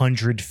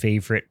 100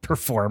 favorite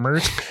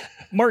performers,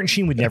 Martin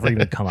Sheen would never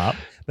even come up.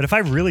 But if I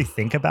really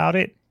think about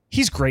it,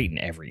 he's great in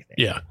everything.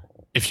 Yeah.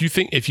 If you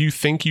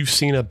think you've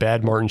seen a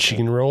bad Martin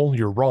Sheen role,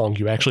 you're wrong.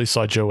 You actually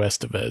saw Joe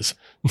Estevez.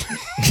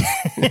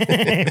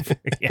 Yeah,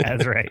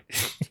 that's right.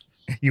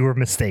 You were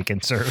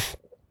mistaken, sir.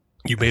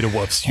 You made a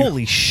whoops.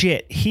 Holy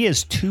shit. He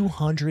has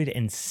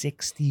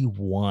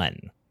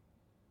 261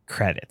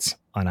 credits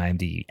on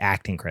IMDb,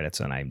 acting credits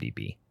on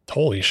IMDb.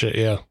 Holy shit,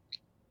 yeah.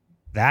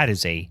 That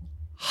is a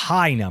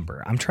high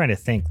number. I'm trying to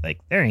think, like,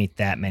 there ain't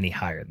that many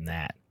higher than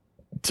that.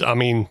 I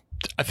mean,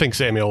 I think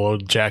Samuel L.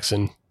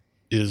 Jackson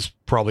is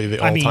probably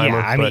the all-timer.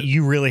 I mean,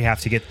 you really have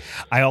to get...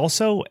 I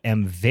also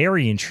am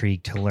very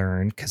intrigued to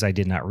learn, because I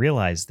did not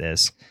realize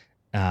this,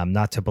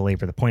 not to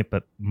belabor the point,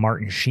 but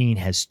Martin Sheen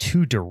has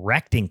 2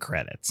 directing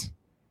credits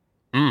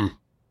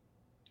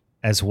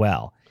as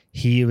well.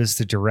 He was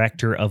the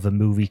director of a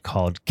movie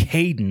called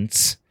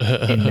Cadence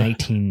in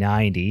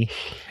 1990.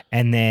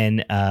 And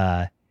then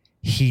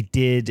he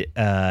did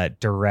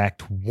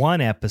direct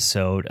one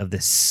episode of the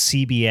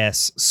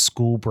CBS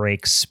School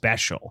Break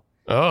Special.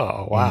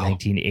 Oh, wow. In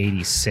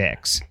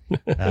 1986.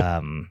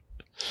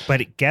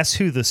 But guess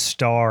who the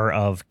star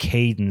of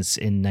Cadence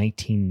in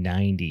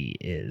 1990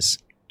 is?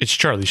 It's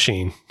Charlie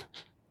Sheen.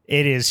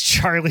 It is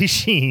Charlie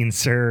Sheen,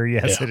 sir.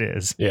 Yes, it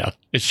is. Yeah,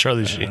 it's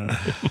Charlie Sheen.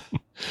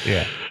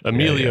 Yeah.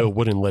 Emilio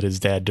wouldn't let his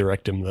dad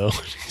direct him, though.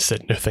 He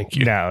said, no, thank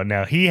you.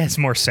 No. He has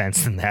more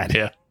sense than that.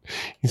 Yeah.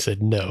 He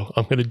said, no,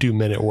 I'm going to do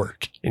Men at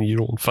Work, and you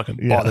don't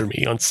fucking bother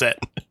me on set.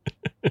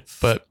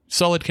 But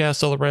solid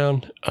cast all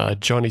around.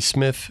 Johnny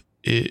Smith,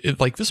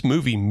 like, this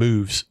movie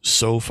moves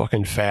so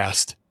fucking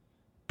fast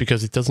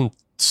because it doesn't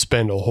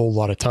spend a whole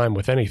lot of time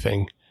with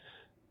anything.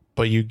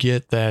 But you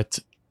get that,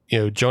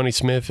 Johnny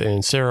Smith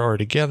and Sarah are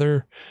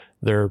together.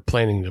 They're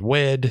planning to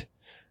wed.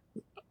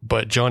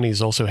 But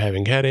Johnny's also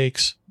having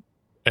headaches.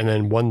 And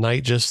then one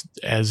night, just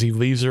as he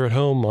leaves her at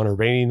home on a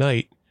rainy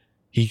night,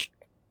 he,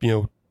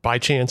 by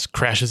chance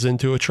crashes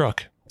into a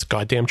truck. It's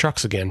goddamn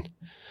trucks again.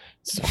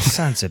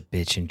 Sons of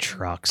bitchin'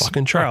 trucks.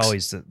 Fucking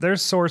trucks. They're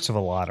source of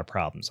a lot of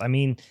problems. I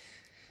mean,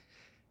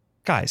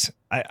 guys,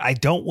 I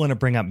don't want to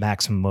bring up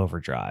Maximum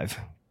Overdrive,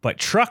 but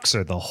trucks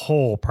are the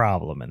whole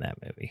problem in that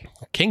movie.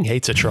 King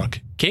hates a truck.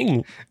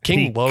 King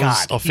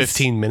loves a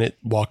 15-minute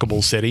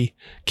walkable city.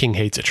 King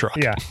hates a truck.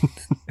 Yeah.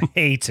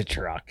 Hates a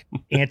truck.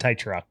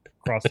 Anti-truck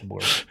across the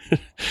board.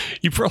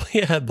 You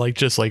probably had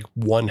just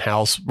one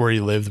house where he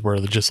lived where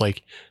just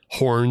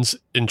horns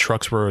and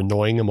trucks were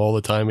annoying him all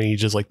the time, and he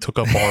just took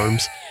up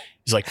arms.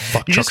 He's like,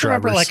 fuck you truck just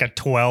remember drivers. A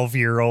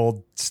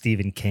 12-year-old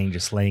Stephen King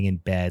just laying in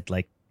bed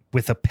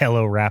with a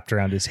pillow wrapped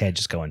around his head,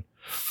 just going,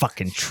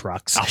 fucking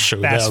trucks. I'll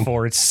show Fast them.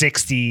 forward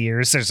 60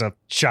 years, there's a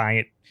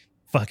giant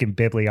fucking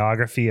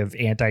bibliography of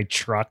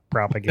anti-truck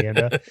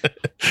propaganda.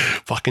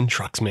 Fucking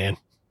trucks, man.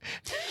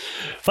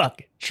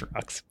 Fucking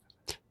trucks.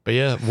 But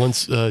yeah,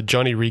 once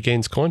Johnny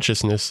regains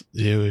consciousness,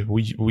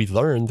 we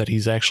learn that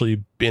he's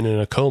actually been in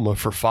a coma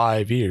for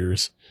 5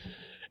 years.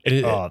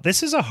 And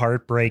this is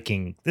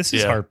heartbreaking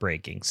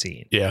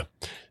scene. Yeah.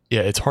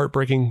 Yeah, it's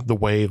heartbreaking the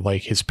way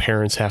his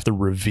parents have to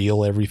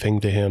reveal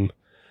everything to him.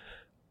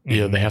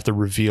 They have to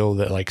reveal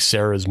that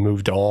Sarah's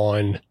moved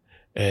on,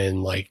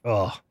 and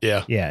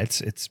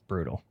it's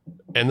brutal.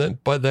 And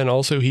then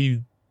also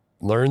he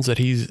learns that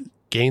he's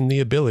gained the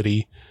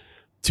ability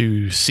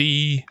to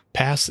see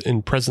past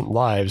and present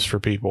lives for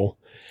people,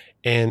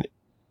 and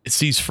it's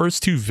these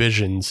first 2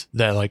 visions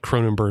that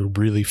Cronenberg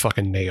really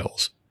fucking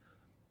nails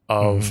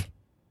of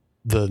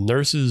the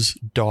nurse's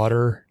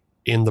daughter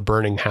in the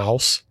burning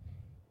house.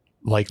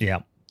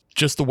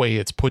 Just the way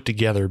it's put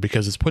together,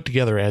 because it's put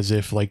together as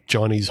if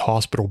Johnny's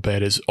hospital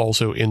bed is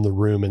also in the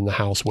room in the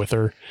house with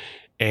her,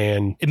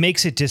 and it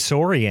makes it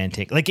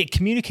disorienting. It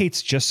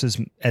communicates just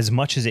as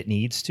much as it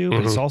needs to,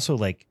 but it's also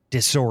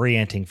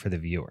disorienting for the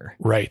viewer,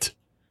 right?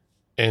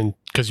 And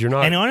because you're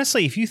not, and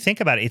honestly, if you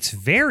think about it, it's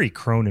very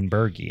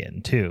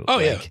Cronenbergian too. Oh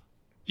yeah,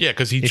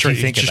 because he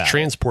just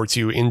transports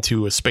you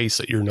into a space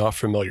that you're not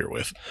familiar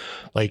with,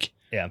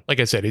 Yeah. Like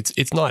I said,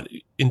 it's not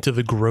into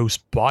the gross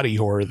body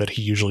horror that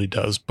he usually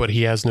does, but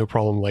he has no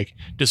problem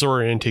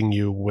disorienting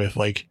you with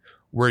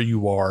where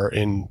you are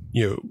and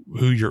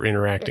who you're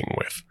interacting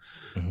with.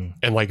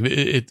 And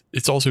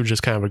it's also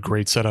just kind of a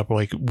great setup,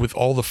 with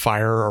all the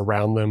fire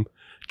around them.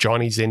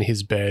 Johnny's in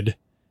his bed,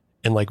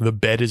 and the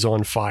bed is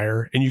on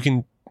fire, and you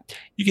can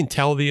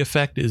tell the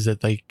effect is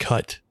that they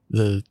cut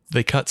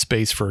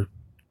space for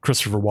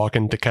Christopher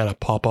Walken to kind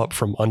of pop up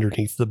from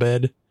underneath the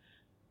bed.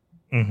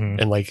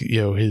 And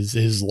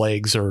his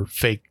legs are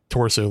fake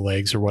torso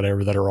legs or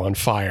whatever that are on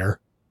fire,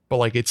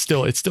 but it's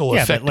still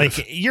effective. But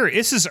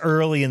this is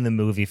early in the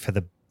movie for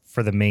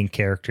the main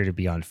character to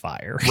be on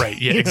fire, right?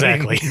 Yeah,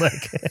 exactly.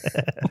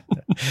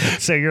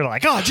 So you're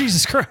oh,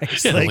 Jesus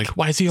Christ! Yeah,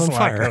 why is he on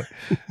fire?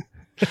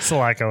 It's a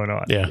lot going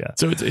on. Yeah.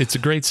 So it's a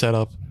great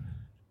setup,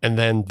 and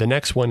then the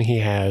next one he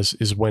has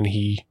is when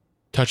he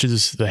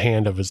touches the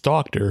hand of his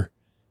doctor,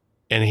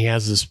 and he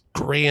has this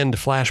grand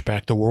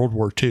flashback to World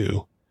War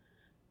II.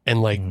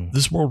 And like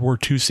this World War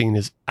II scene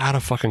is out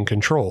of fucking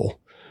control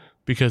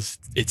because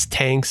it's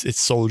tanks, it's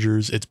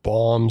soldiers, it's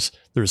bombs,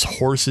 there's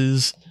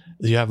horses.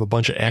 You have a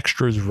bunch of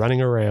extras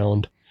running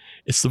around.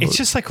 It's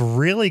just like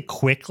really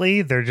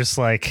quickly. They're just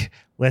like,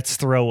 let's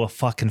throw a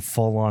fucking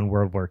full on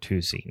World War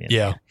II scene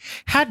in.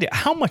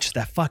 How much did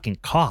that fucking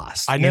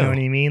cost? I know. You know what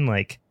I mean?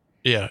 Like,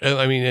 yeah,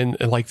 I mean,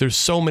 and like there's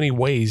so many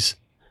ways.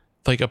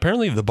 Like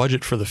apparently the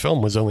budget for the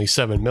film was only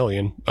 $7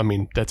 million. I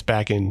mean, that's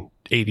back in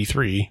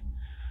 83.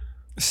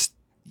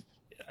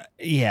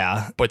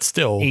 Yeah. But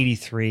still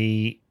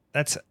 83.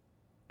 That's a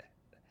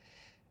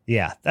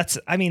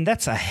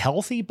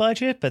healthy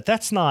budget, but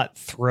that's not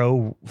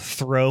throw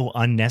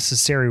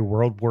unnecessary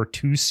World War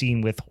II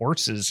scene with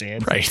horses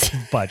in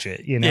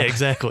budget, you know? Yeah,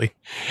 exactly.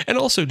 And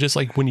also just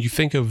like when you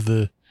think of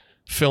the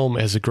film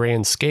as a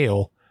grand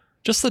scale,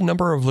 just the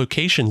number of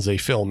locations they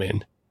film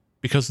in,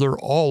 because they're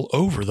all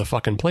over the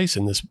fucking place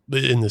in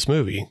this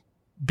movie.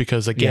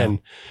 Because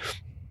again,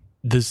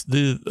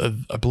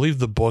 I believe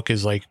the book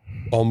is like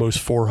almost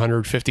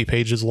 450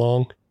 pages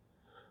long.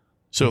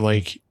 So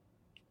like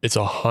it's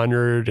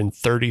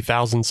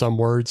 130,000 some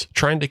words.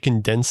 Trying to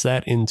condense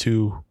that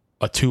into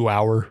a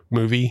 2-hour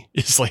movie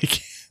is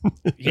like,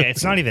 yeah,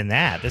 it's not even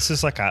that. This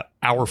is like a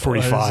hour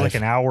 45. This is like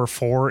an hour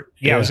 4.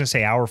 Yeah, I was gonna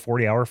say hour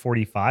 40, hour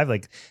 45.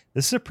 Like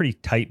this is a pretty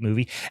tight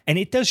movie, and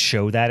it does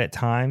show that at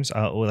times.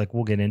 Like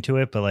we'll get into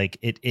it, but like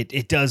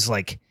it does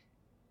like.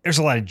 There's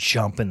a lot of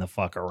jumping the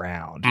fuck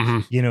around.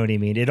 You know what I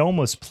mean?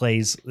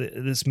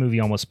 This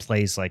movie almost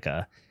plays like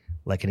an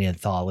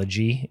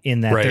anthology in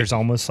that there's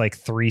almost like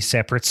 3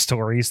 separate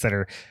stories that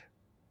are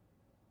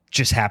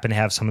just happen to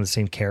have some of the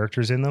same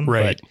characters in them.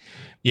 Right. But,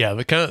 yeah.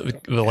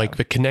 Like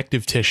the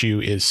connective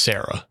tissue is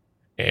Sarah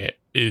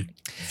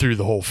through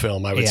the whole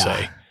film, I would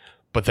say.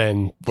 But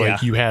then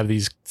like you have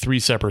these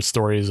 3 separate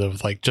stories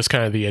of like just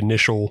kind of the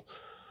initial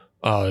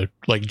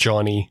like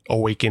Johnny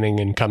awakening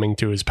and coming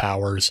to his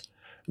powers.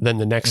 Then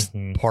the next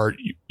part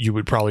you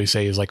would probably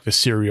say is like the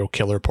serial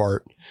killer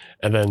part.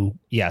 And then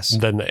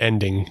then the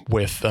ending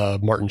with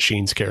Martin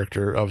Sheen's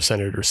character of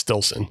Senator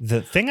Stilson.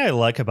 The thing I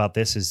like about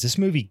this is this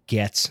movie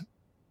gets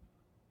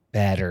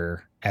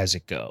better as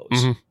it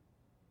goes.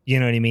 You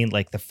know what I mean?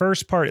 Like the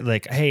first part,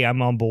 like, hey,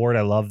 I'm on board.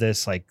 I love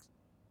this. Like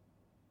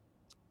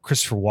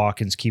Christopher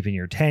Walken's keeping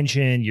your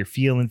attention. You're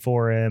feeling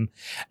for him.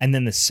 And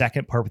then the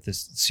second part with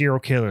this serial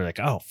killer, like,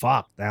 oh,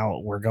 fuck. Now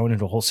we're going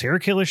into a whole serial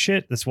killer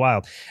shit. That's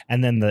wild.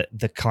 And then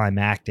the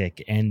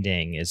climactic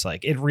ending is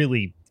like, it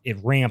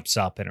ramps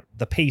up, and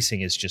the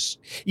pacing is just,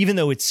 even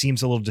though it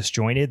seems a little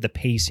disjointed, the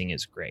pacing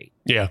is great.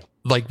 Yeah.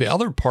 Like the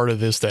other part of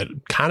this that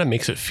kind of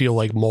makes it feel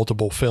like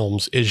multiple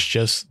films is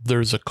just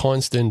there's a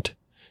constant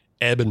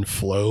ebb and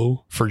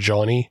flow for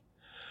Johnny.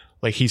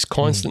 Like he's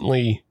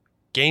constantly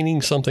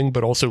gaining something,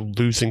 but also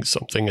losing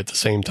something at the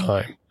same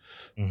time.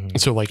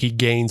 So like he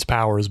gains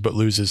powers, but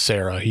loses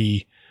Sarah.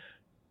 He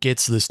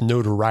gets this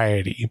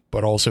notoriety,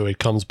 but also it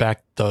comes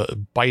back to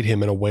bite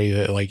him in a way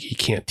that like he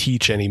can't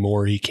teach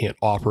anymore. He can't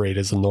operate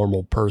as a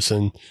normal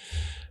person.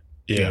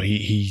 You know,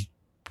 he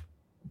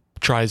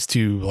tries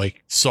to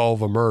like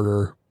solve a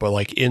murder, but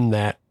like in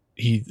that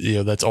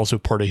that's also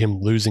part of him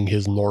losing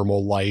his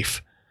normal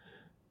life.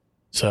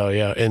 So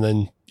yeah, and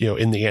then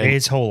in the end,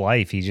 his whole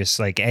life, he just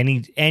like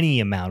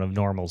any amount of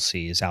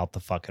normalcy is out the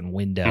fucking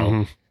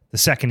window. The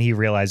second he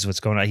realizes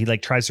what's going on, he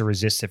like tries to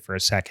resist it for a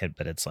second,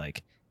 but it's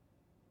like,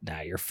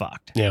 nah, you're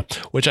fucked. Yeah,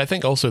 which I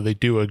think also they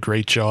do a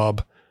great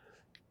job.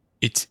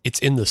 It's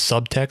in the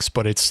subtext,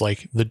 but it's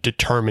like the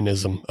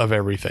determinism of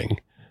everything,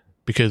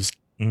 because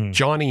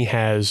Johnny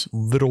has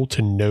little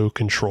to no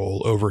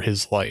control over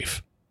his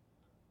life,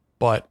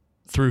 but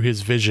through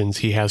his visions,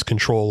 he has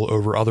control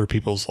over other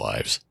people's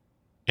lives.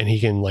 And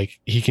he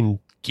can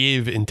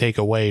give and take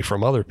away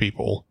from other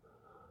people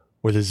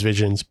with his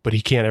visions, but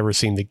he can't ever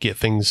seem to get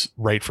things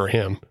right for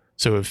him.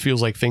 So it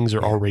feels like things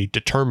are already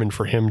determined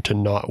for him to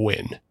not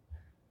win.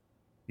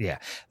 Yeah.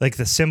 Like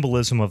the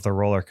symbolism of the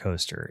roller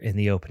coaster in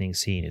the opening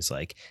scene is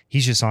like,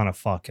 he's just on a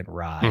fucking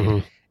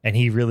ride. And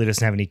he really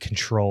doesn't have any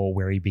control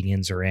where he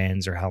begins or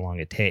ends or how long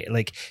it takes.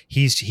 Like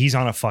he's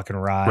on a fucking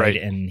ride,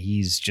 and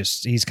he's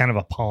kind of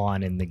a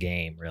pawn in the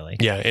game, really.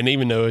 Yeah. And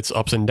even though it's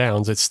ups and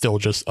downs, it's still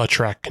just a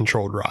track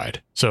controlled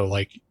ride. So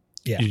like,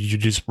 you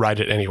just ride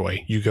it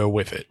anyway. You go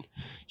with it.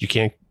 You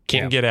can't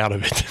get out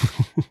of it.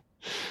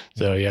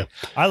 So yeah.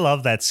 I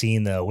love that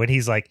scene though, when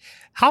he's like,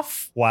 how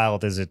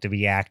wild is it to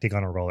be acting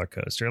on a roller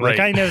coaster? Like,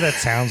 I know that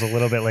sounds a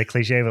little bit like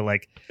cliche, but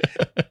like,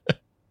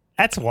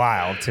 that's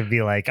wild to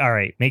be like, all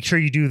right, make sure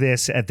you do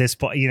this at this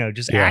point.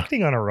 Just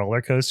acting on a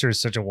roller coaster is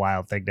such a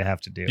wild thing to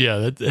have to do.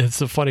 Yeah,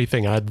 it's a funny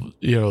thing.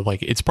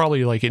 Like it's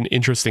probably like an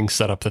interesting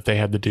setup that they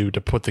had to do to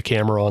put the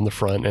camera on the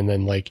front, and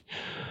then like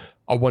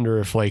I wonder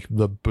if like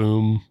the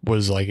boom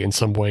was like in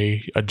some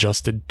way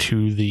adjusted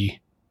to the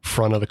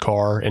front of the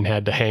car and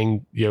had to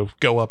hang,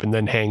 go up and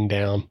then hang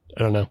down.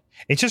 I don't know.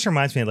 It just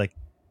reminds me of like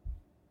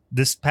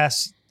this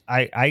past.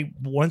 I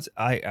went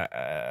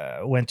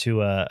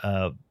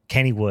to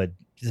Kennywood,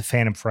 the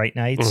Phantom Fright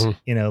Nights,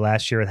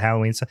 last year with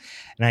Halloween stuff.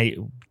 And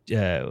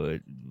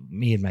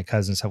me and my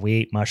cousins, we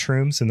ate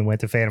mushrooms and then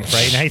went to Phantom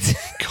Fright Nights.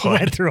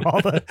 went through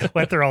all the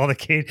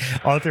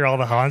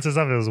haunts and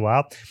stuff. It was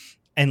wild.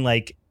 And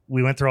like,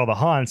 we went through all the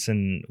haunts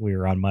and we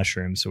were on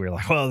mushrooms. So we were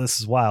like, well,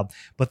 this is wild.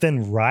 But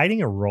then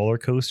riding a roller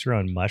coaster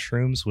on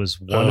mushrooms was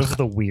one of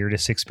the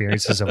weirdest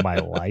experiences of my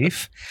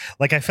life.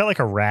 Like, I felt like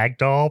a rag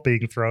doll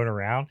being thrown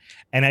around.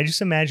 And I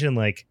just imagine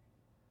like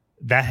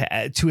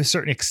that to a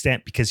certain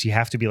extent, because you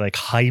have to be like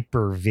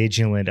hyper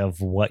vigilant of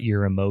what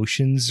your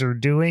emotions are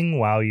doing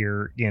while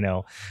you're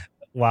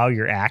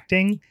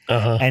acting.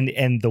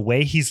 And the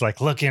way he's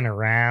like looking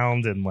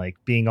around and like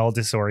being all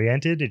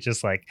disoriented, it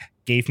just like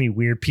gave me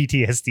weird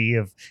PTSD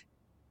of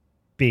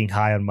being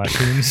high on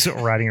mushrooms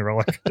or riding a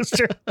roller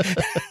coaster.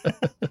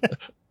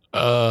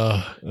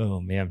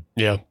 Oh man.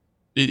 Yeah.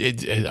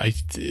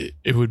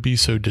 It would be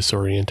so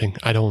disorienting.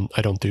 I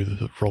don't do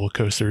the roller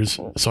coasters,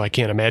 so I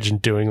can't imagine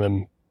doing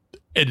them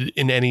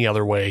in any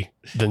other way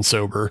than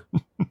sober.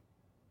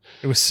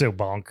 It was so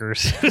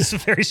bonkers. It was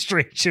very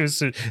strange. It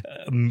was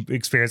an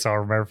experience I'll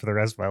remember for the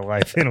rest of my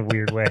life in a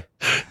weird way.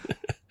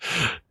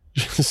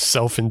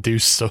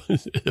 Self-induced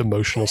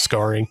emotional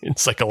scarring and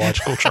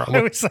psychological trauma.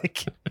 I was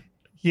like,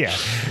 yeah,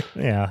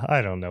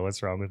 I don't know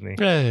what's wrong with me.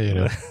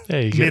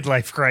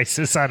 Midlife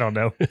crisis. I don't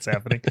know what's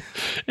happening.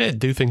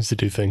 Do things to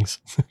do things.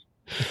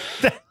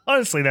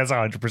 Honestly, that's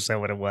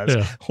 100% what it was.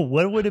 Yeah.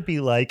 What would it be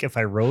like if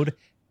I rode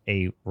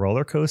a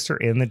roller coaster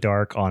in the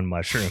dark on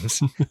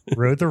mushrooms?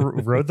 rode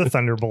the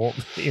Thunderbolt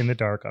in the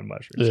dark on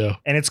mushrooms. Yeah.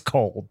 And it's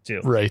cold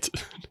too. Right.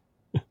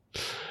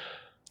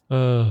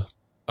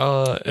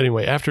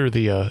 Anyway, after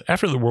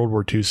the World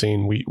War II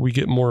scene, we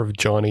get more of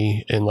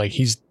Johnny, and like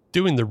he's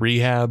doing the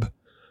rehab,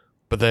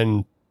 but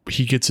then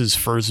he gets his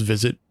first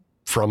visit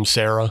from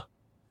Sarah.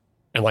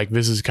 And like,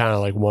 this is kind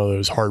of like one of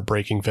those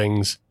heartbreaking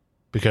things,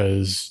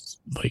 because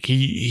like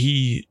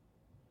he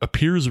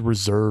appears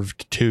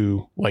reserved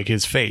to like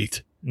his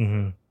fate,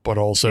 but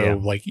also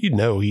like,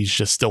 he's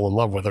just still in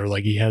love with her.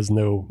 Like, he has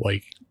no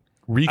like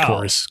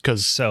recourse,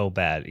 because so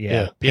bad.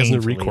 Yeah. He has no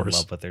recourse.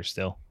 In love with her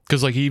still.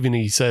 Because like,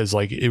 he says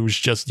like, it was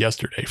just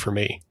yesterday for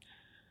me.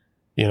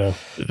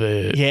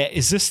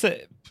 Is this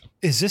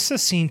the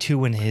scene too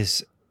when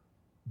his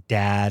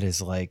dad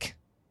is like,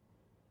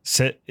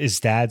 his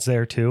dad's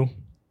there too?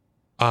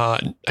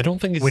 I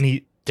don't think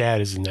dad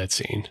is in that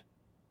scene.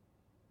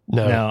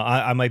 No,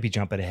 I might be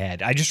jumping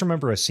ahead. I just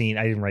remember a scene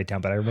I didn't write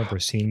down, but I remember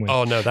a scene when.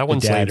 Oh no, that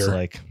one's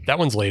later. That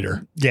one's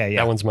later. Yeah,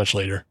 that one's much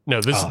later.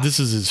 No, this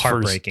is his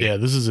first. Yeah,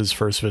 this is his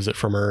first visit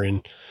from her,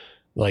 and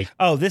like.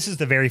 Oh, this is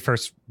the very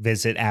first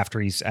visit after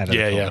he's out of the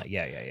coma.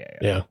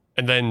 Yeah.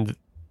 And then,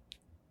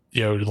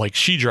 like,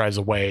 she drives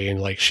away, and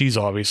like, she's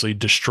obviously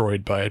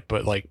destroyed by it,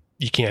 but like,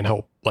 you can't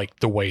help like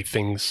the way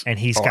things. And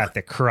he's got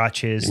the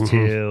crutches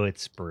too.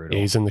 It's brutal.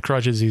 Yeah, he's in the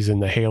crutches. He's in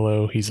the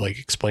halo. He's like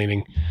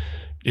explaining,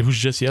 it was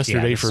just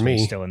yesterday for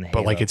me,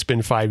 but like, it's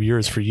been 5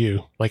 years for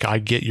you. Like, I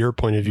get your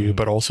point of view,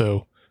 but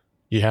also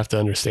you have to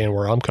understand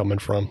where I'm coming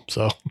from.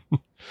 So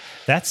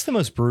that's the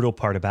most brutal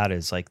part about it,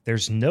 is like,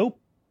 there's no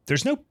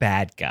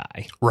bad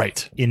guy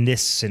right in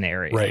this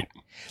scenario. Right.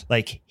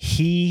 Like,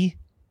 he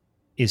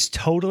is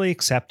totally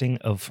accepting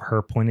of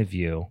her point of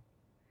view.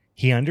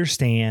 He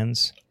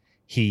understands,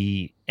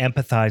 he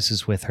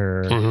empathizes with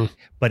her,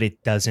 but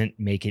it doesn't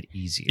make it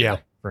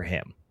easier for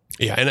him.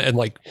 Yeah, and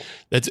like,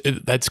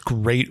 that's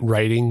great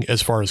writing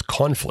as far as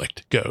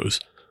conflict goes,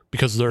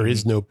 because there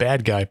is no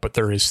bad guy, but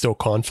there is still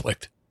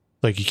conflict.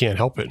 Like, you can't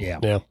help it.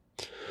 Yeah.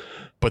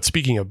 But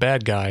speaking of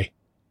bad guy,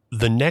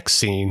 the next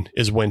scene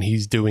is when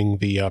he's doing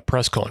the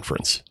press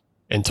conference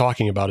and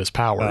talking about his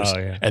powers,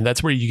 and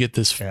that's where you get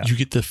this. You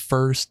get the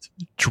first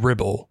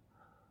dribble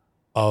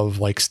of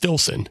like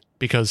Stilson,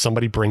 because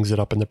somebody brings it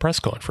up in the press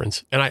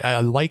conference, and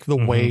I like the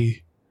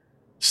way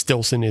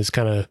Stilson is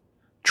kind of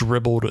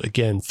dribbled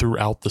again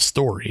throughout the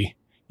story.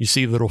 You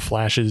see little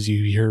flashes,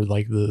 you hear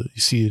like you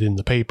see it in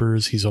the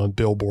papers, he's on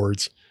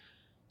billboards,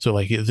 so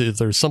like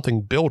there's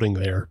something building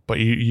there, but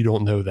you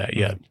don't know that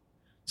yet.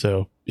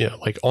 So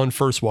like on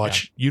first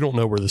watch, you don't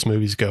know where this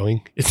movie's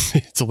going.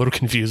 It's a little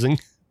confusing.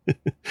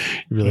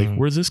 You're like,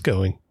 where's this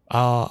going?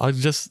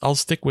 I'll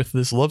stick with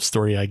this love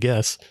story, I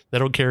guess.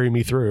 That'll carry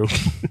me through.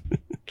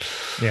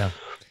 Yeah.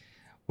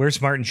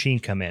 Where's Martin Sheen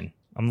come in?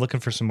 I'm looking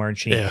for some Martin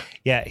Sheen.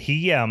 Yeah.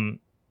 He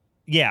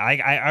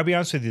I'll be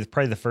honest with you, it's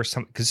probably the first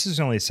time, because this is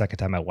only the second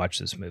time I watched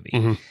this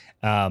movie.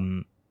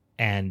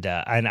 And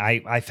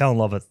I fell in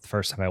love with it the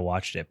first time I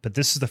watched it, but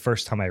this is the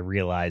first time I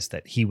realized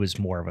that he was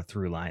more of a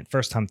through line.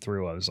 First time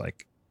through, I was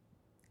like,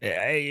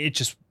 it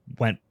just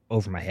went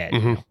over my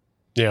head.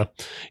 Yeah.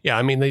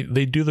 I mean,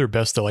 they do their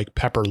best to like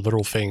pepper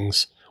little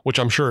things, which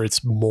I'm sure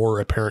it's more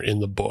apparent in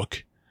the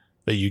book,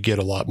 that you get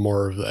a lot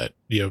more of that,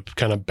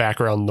 kind of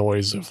background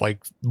noise of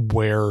like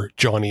where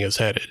Johnny is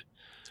headed.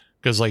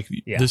 Because like,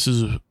 this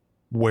is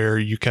where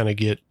you kind of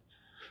get,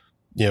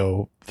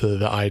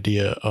 the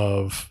idea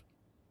of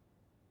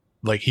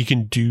like, he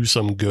can do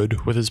some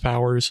good with his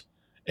powers.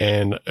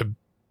 And I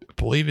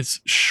believe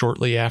it's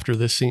shortly after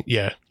this scene.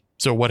 Yeah.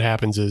 So what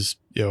happens is,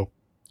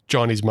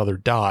 Johnny's mother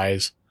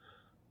dies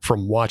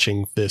from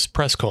watching this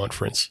press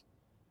conference.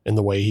 and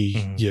the way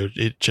he,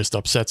 it just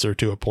upsets her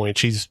to a point.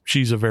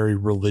 She's a very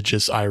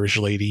religious Irish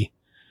lady.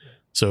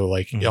 So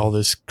like all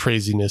this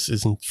craziness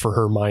isn't for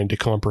her mind to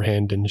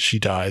comprehend, and she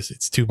dies.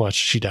 It's too much.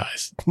 She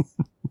dies.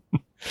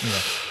 Yeah.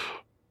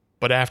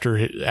 But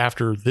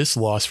after this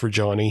loss for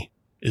Johnny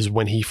is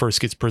when he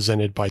first gets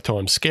presented by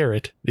Tom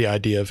Skerritt the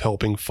idea of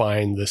helping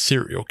find the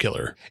serial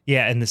killer.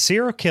 Yeah, and the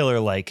serial killer,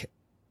 like,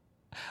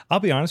 I'll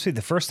be honest with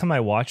you, the first time I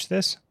watched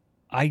this,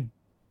 I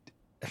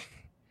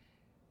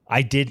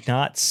did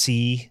not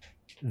see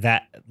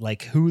that,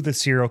 like, who the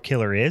serial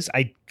killer is.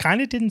 I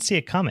kind of didn't see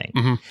it coming.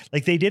 Mm-hmm.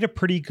 Like, they did a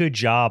pretty good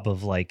job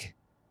of, like,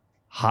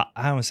 I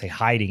don't want to say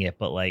hiding it,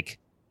 but, like,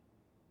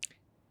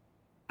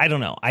 I don't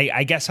know.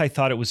 I guess I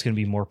thought it was going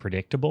to be more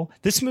predictable.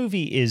 This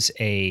movie is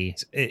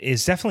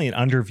definitely an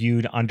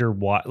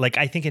underviewed, like,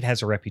 I think it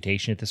has a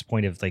reputation at this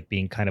point of, like,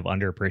 being kind of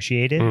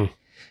underappreciated.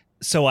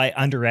 So I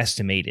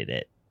underestimated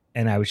it.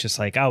 And I was just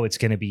like, oh, it's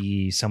going to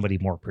be somebody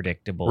more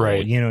predictable.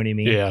 Right. You know what I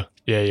mean? Yeah.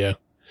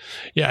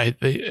 Yeah,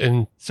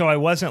 and so I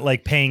wasn't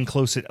like paying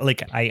close.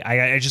 Like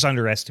I just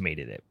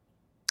underestimated it.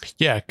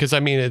 Yeah, because I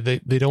mean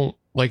they don't,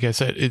 like I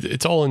said,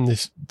 it's all in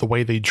the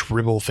way they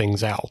dribble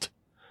things out.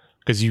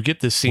 Because you get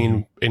this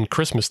scene in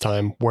Christmas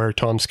time where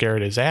Tom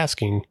Skerritt is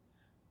asking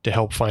to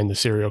help find the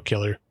serial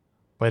killer,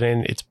 but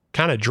then it's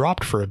kind of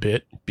dropped for a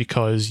bit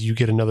because you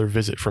get another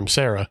visit from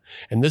Sarah,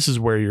 and this is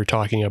where you're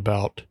talking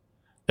about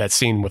that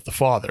scene with the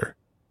father.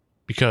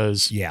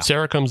 Because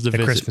Sarah comes to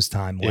visit Christmas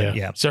time.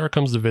 Sarah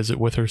comes to visit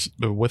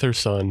with her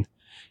son,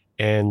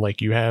 and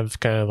like you have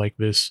kind of like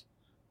this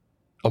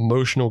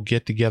emotional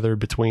get together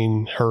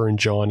between her and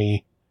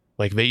Johnny.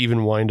 Like they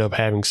even wind up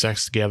having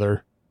sex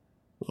together,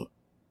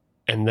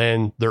 and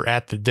then they're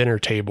at the dinner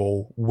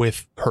table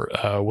with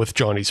her with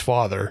Johnny's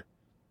father,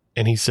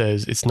 and he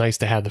says it's nice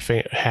to have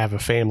have a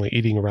family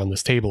eating around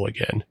this table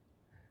again.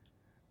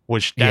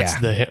 Which that's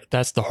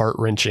the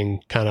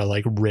heart-wrenching kind of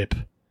like rip.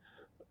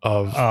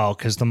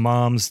 Because the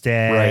mom's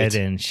dead, right.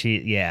 And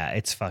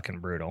it's fucking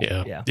brutal.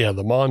 Yeah.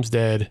 The mom's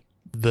dead.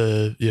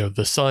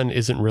 The son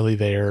isn't really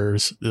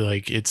theirs.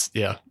 Like it's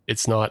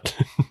not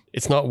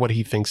it's not what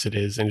he thinks it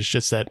is, and it's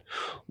just that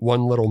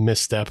one little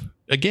misstep.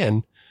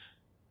 Again,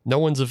 no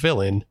one's a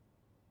villain,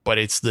 but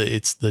it's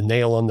the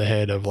nail on the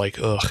head of like,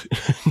 ugh.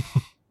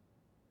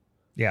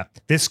 Yeah,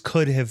 this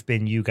could have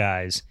been you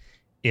guys,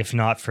 if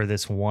not for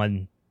this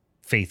one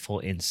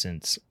faithful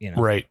instance.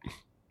 Right.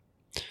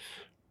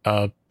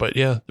 But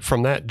yeah,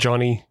 from that,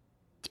 Johnny,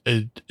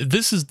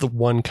 this is the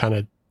one kind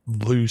of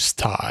loose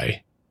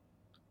tie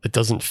that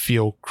doesn't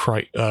feel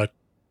quite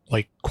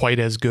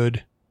as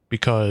good,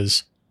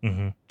 because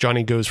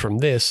Johnny goes from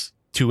this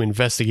to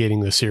investigating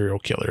the serial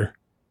killer,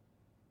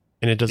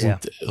 and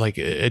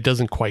it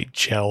doesn't quite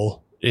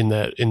gel in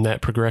that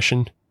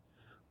progression.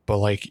 But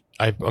like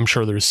I'm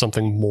sure there's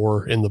something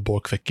more in the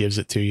book that gives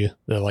it to you.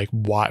 That like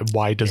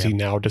why does he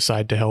now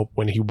decide to help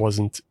when he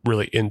wasn't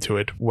really into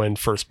it when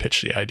first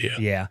pitched the idea?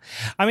 Yeah,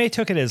 I mean, I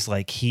took it as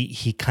like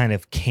he kind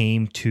of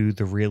came to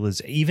the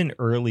realization even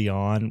early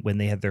on when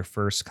they had their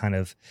first kind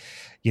of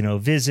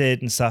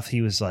visit and stuff.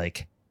 He was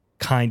like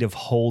kind of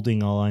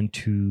holding on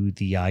to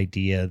the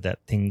idea that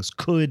things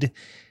could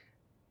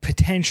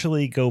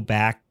potentially go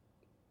back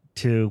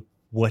to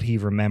what he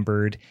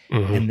remembered.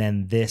 And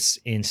then this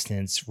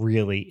instance,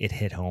 really, it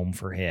hit home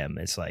for him.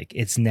 It's like,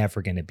 it's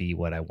never going to be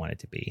what I want it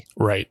to be.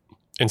 Right.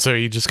 And so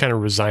he just kind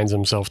of resigns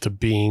himself to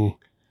being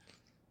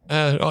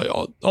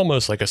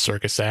almost like a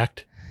circus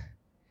act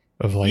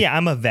of like,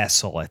 I'm a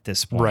vessel at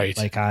this point. Right.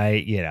 Like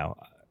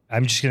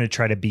I'm just going to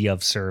try to be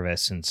of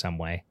service in some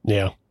way.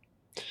 Yeah.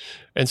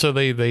 And so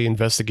they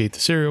investigate the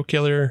serial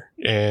killer,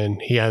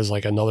 and he has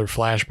like another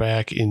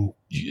flashback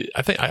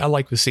I think I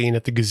like the scene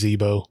at the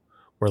gazebo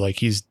where like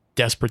he's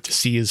desperate to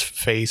see his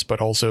face,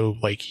 but also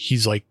like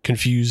he's like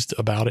confused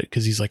about it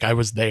because he's like, I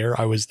was there.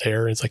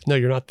 And it's like, no,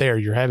 you're not there.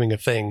 You're having a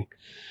thing.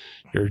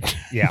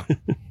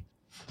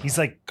 He's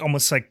like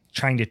almost like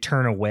trying to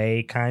turn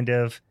away, kind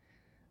of,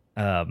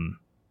 and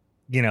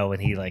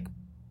he like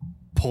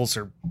pulls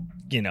her,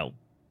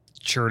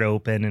 shirt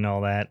open and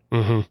all that.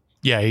 Mm-hmm.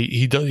 Yeah,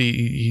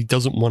 he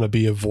doesn't want to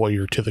be a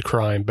voyeur to the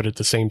crime, but at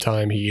the same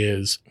time he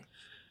is.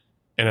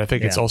 And I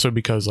think it's also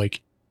because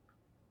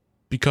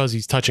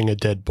he's touching a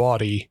dead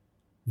body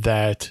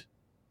that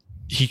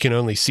he can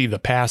only see the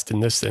past in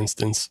this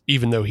instance,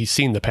 even though he's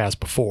seen the past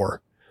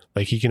before.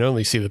 Like he can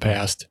only see the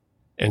past.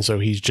 And so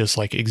he's just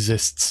like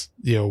exists,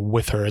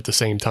 with her at the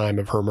same time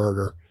of her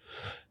murder.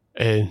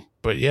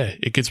 But yeah,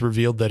 it gets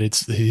revealed that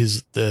it's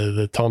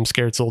the Tom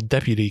Skerritt's old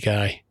deputy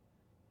guy.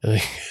 And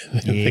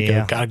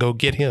they gotta go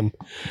get him.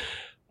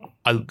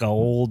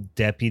 Old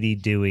Deputy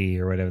Dewey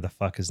or whatever the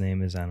fuck his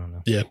name is. I don't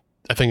know. Yeah.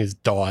 I think it's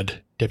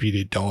Dodd,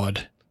 Deputy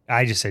Dodd.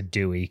 I just said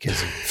Dewey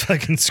because he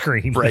fucking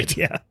screamed. Right.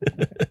 Yeah.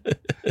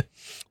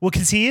 Well,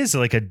 because he is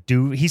like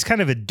he's kind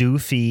of a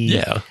doofy.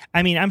 Yeah.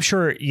 I mean, I'm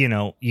sure,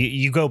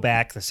 you go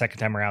back the second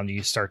time around,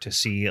 you start to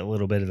see a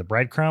little bit of the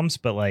breadcrumbs,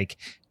 but like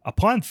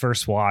upon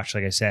first watch,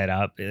 like I said,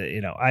 I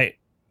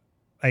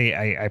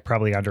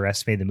probably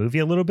underestimated the movie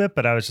a little bit,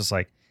 but I was just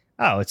like,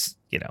 oh, it's,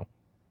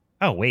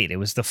 oh, wait, it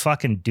was the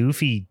fucking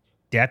doofy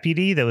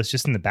deputy that was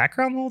just in the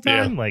background the whole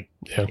time.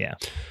 Yeah.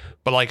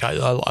 But like, I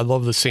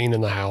love the scene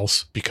in the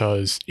house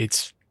because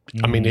it's,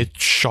 I mean,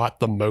 it's shot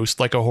the most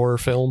like a horror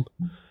film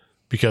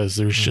because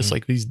there's just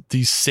like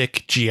these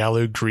sick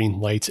giallo green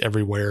lights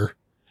everywhere,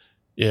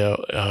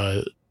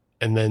 and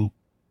then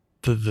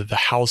the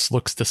house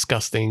looks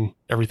disgusting.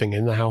 Everything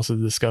in the house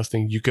is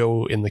disgusting. You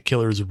go in the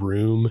killer's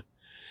room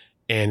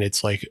and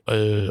it's like,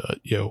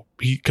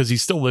 because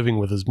he's still living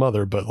with his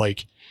mother, but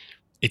like,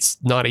 it's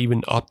not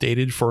even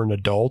updated for an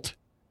adult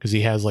because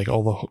he has like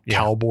all the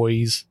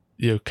cowboys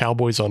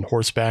on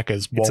horseback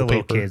as wallpaper. It's a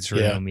little kid's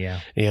room,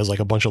 yeah. And he has like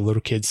a bunch of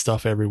little kid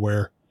stuff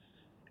everywhere.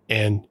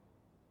 And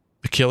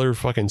the killer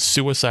fucking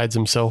suicides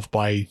himself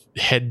by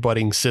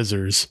headbutting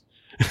scissors.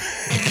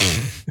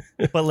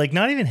 But like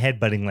not even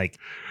headbutting, like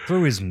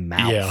through his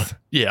mouth.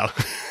 Yeah.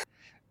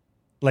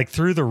 Like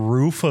through the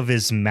roof of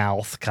his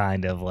mouth,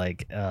 kind of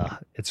like,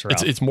 it's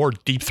rough. It's more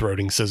deep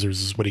throating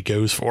scissors is what he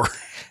goes for.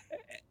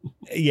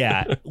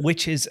 Yeah,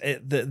 which is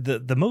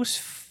the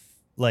most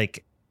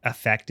like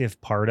effective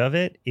part of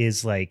it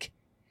is like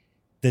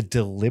the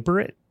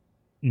deliberate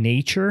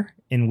nature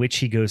in which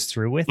he goes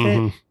through with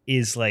it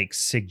is like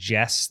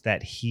suggests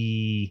that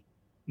he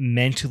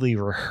mentally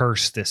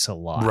rehearsed this a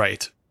lot.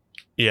 Right.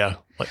 Yeah.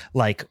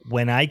 Like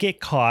when I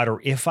get caught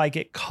or if I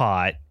get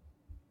caught,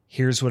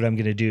 here's what I'm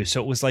going to do.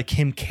 So it was like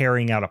him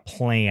carrying out a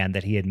plan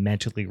that he had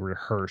mentally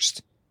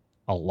rehearsed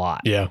a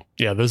lot. Yeah.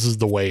 Yeah. This is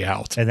the way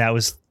out. And that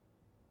was,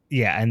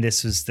 and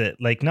this was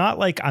not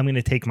like I'm going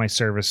to take my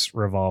service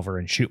revolver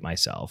and shoot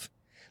myself.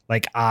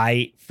 Like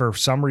for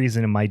some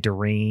reason in my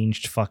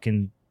deranged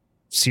fucking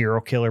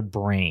serial killer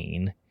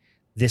brain,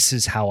 this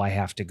is how I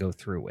have to go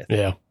through with it.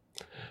 Yeah.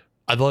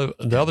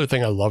 The other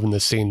thing I love in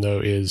this scene though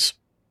is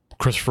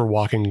Christopher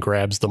Walken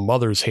grabs the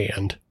mother's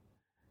hand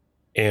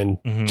and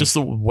just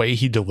the way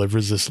he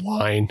delivers this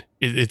line,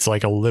 it's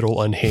like a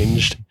little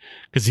unhinged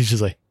because he's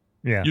just like,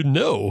 didn't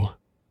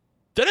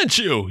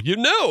you?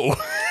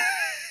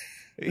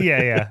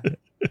 Yeah.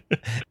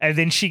 And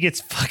then she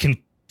gets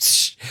fucking,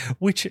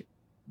 which,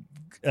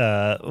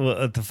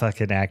 the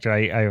fucking actor,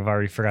 I've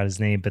already forgot his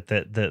name, but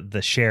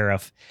the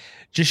sheriff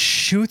just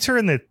shoots her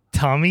in the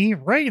tummy,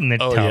 right in the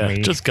tummy.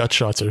 Yeah, just gut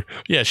shots her.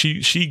 Yeah,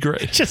 she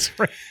grabs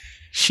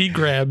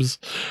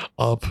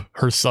up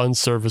her son's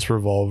service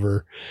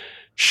revolver,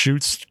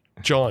 shoots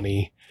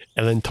Johnny,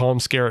 and then Tom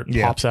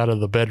Skerritt pops out of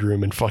the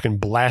bedroom and fucking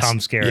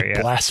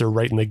blasts her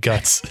right in the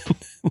guts.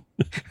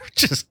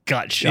 Just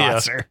gut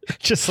shots her,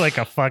 just like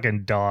a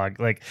fucking dog.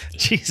 Like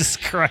Jesus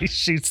Christ,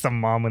 shoots the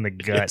mom in the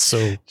gut.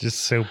 It's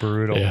so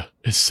brutal. Yeah,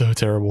 it's so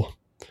terrible.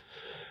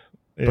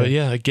 Yeah. But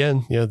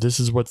again, this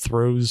is what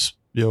throws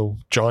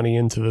Johnny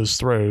into those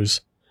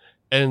throws,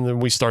 and then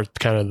we start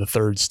kind of the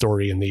third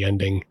story in the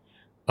ending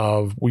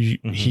of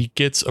he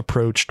gets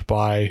approached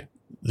by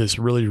this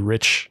really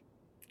rich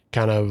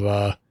kind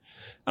of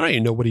I don't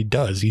even know what he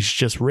does. He's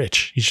just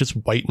rich. He's just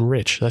white and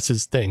rich. That's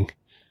his thing.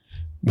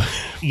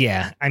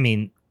 Yeah, I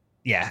mean,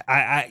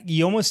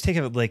 you almost take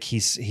it like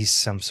he's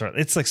some sort.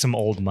 It's like some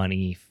old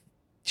money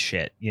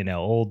shit,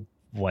 old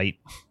white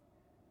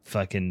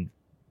fucking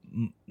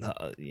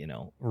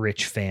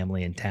rich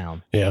family in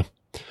town. Yeah,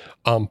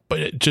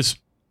 but just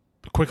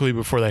quickly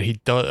before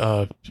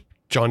that,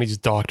 Johnny's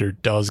doctor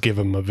does give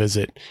him a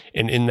visit,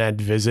 and in that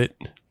visit,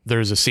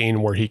 there's a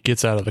scene where he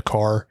gets out of the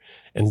car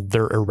and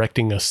they're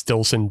erecting a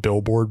Stilson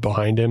billboard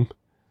behind him.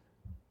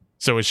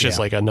 So it's just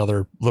like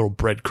another little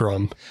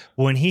breadcrumb.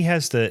 When he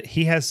has the,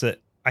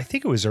 I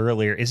think it was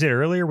earlier. Is it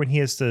earlier when he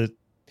has the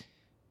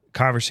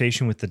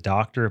conversation with the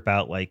doctor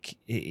about like,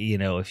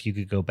 if you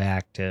could go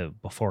back to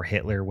before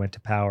Hitler went to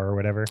power or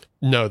whatever?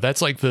 No,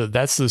 that's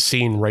the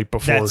scene right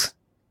before.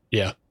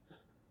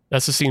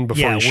 That's the scene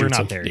before he shoots him. We're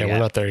not there yet. We're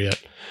not there yet.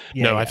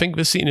 I think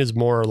this scene is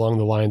more along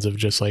the lines of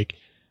just like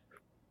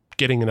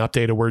getting an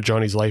update of where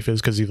Johnny's life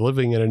is because he's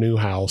living in a new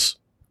house.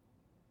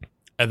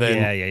 And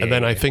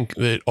then I think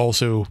that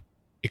also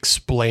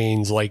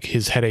explains like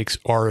his headaches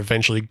are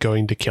eventually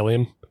going to kill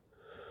him,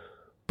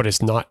 but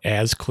it's not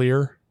as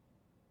clear.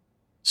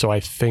 So I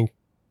think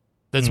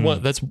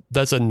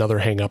that's another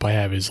hang up I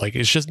have is like,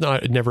 it's just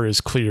never as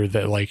clear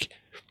that like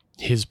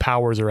his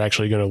powers are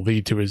actually going to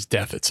lead to his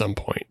death at some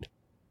point.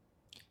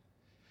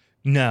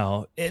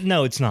 No,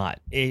 it's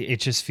not. It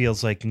just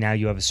feels like now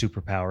you have a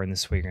superpower and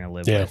this is what you're going to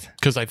live with.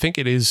 Because I think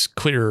it is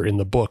clear in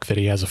the book that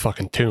he has a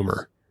fucking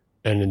tumor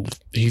and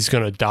he's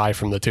going to die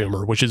from the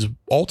tumor, which is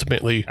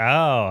ultimately.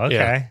 Oh,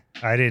 okay.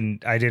 Yeah. I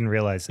didn't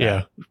realize that.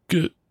 Yeah.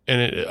 Good.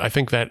 And I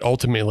think that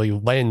ultimately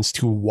lends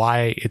to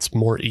why it's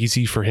more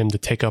easy for him to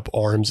take up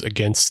arms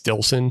against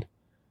Stilson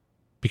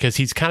because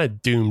he's kind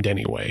of doomed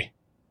anyway.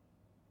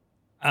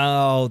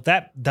 Oh,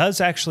 that does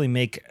actually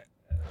make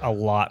a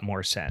lot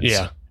more sense.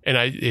 Yeah. And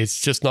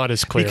it's just not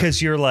as clear.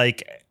 Because you're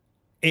like,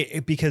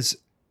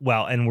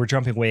 and we're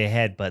jumping way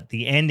ahead, but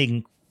the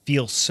ending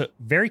feels so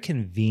very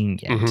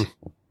convenient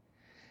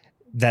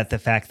that the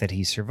fact that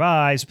he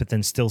survives, but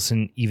then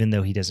Stilson, even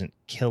though he doesn't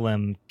kill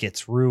him,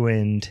 gets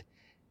ruined.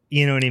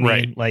 You know what I mean?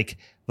 Right. Like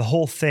the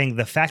whole thing,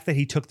 the fact that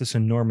he took this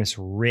enormous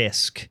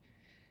risk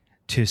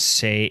to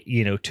say,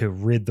 to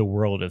rid the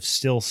world of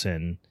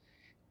Stilson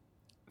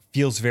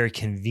feels very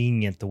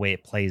convenient the way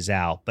it plays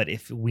out. But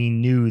if we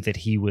knew that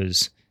he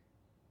was,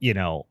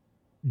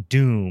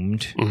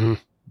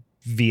 doomed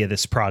via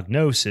this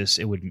prognosis,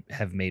 it would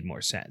have made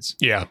more sense.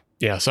 Yeah.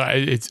 Yeah. So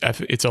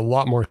it's a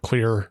lot more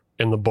clear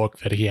in the book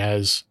that he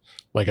has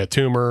like a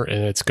tumor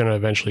and it's going to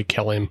eventually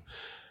kill him.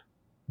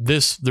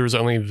 There's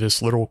only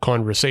this little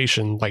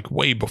conversation like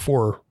way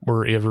before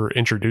we're ever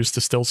introduced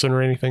to Stilson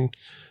or anything.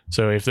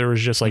 So if there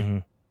was just like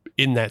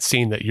in that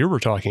scene that you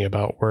were talking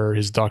about where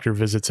his doctor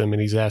visits him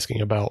and he's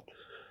asking about,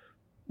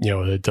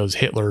 does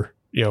Hitler,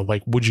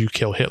 like, would you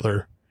kill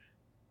Hitler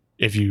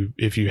if you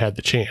had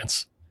the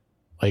chance?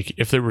 Like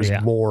if there was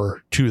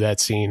more to that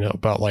scene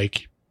about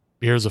like,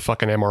 here's a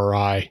fucking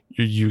MRI,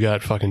 you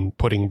got fucking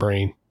pudding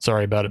brain.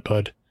 Sorry about it,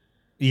 bud.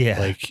 Yeah.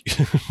 Like,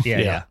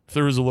 yeah.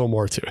 There was a little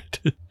more to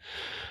it,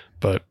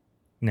 but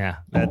yeah,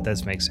 that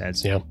does make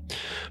sense. Yeah.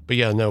 But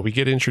yeah, no, we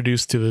get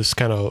introduced to this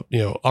kind of,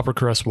 upper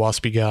crust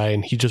waspy guy,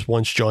 and he just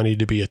wants Johnny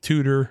to be a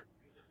tutor.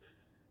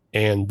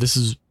 And this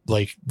is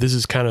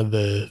kind of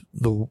the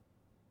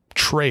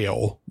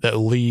trail that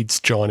leads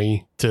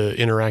Johnny to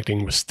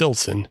interacting with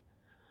Stilson,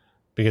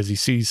 because he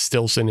sees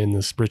Stilson in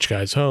this rich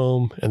guy's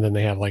home, and then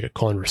they have like a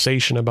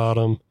conversation about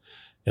him.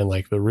 And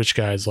like the rich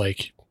guy's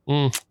like,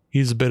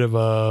 he's a bit of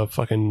a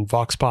fucking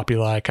vox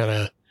populi kind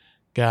of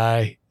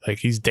guy. Like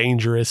he's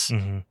dangerous.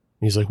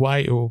 He's like,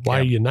 why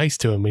are you nice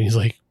to him? And he's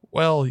like,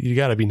 well, you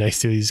got to be nice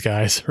to these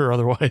guys or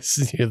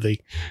otherwise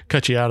they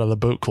cut you out of the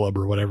boat club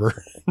or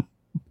whatever.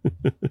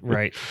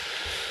 Right.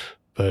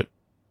 But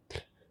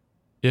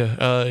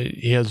yeah,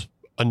 he has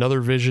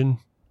another vision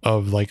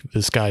of like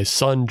this guy's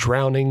son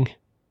drowning,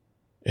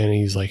 and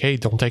he's like, hey,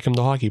 don't take him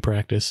to hockey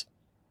practice.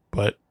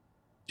 But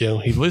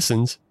he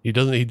listens. He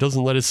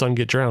doesn't let his son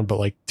get drowned, but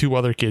like 2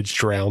 other kids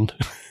drowned.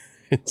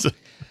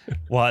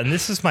 Well, and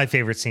this is my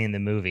favorite scene in the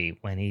movie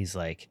when he's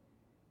like,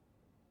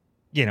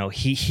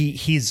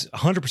 he's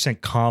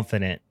 100%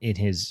 confident in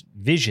his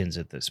visions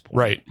at this point.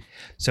 Right.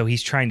 So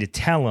he's trying to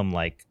tell him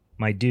like,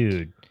 my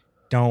dude,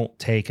 don't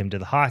take him to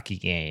the hockey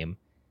game.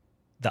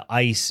 The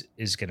ice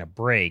is going to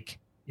break.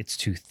 It's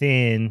too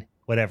thin,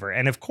 whatever.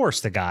 And of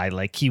course the guy,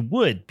 like he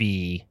would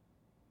be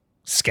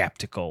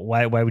skeptical.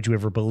 Why would you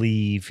ever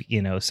believe,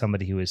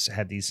 somebody who has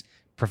had these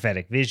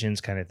prophetic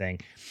visions kind of thing?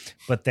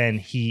 But then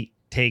he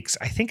takes,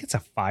 I think it's a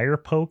fire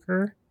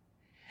poker,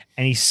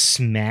 and he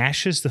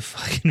smashes the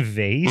fucking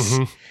vase.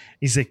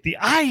 He's like, the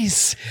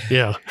ice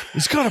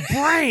is going to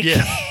break.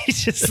 Yeah.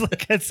 He's just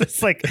like, it's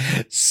this like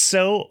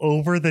so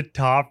over the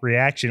top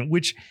reaction,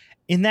 which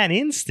in that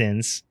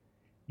instance,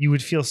 you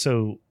would feel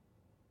so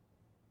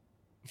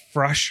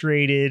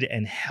frustrated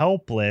and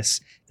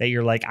helpless that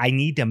you're like, I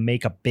need to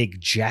make a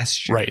big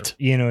gesture. Right.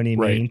 You know what I mean?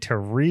 Right. To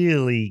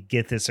really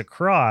get this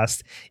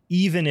across,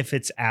 even if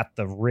it's at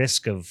the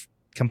risk of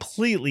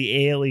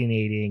completely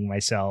alienating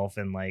myself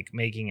and like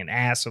making an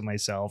ass of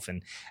myself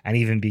and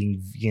even being,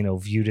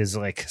 viewed as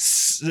like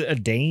a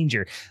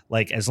danger.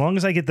 Like as long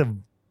as I get the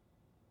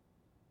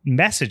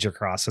message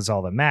across, that's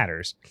all that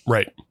matters.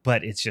 Right.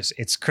 But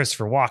it's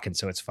Christopher Walken,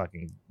 so it's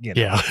fucking, he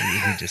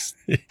just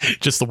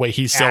just the way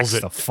he sells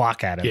it, the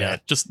fuck out of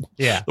it. Just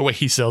the way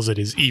he sells it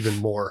is even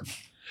more.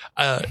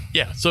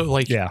 So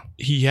like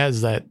he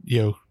has that,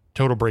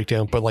 total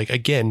breakdown, but like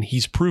again,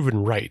 he's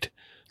proven right.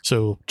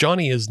 So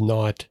Johnny is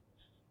not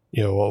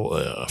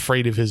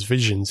afraid of his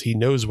visions. He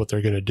knows what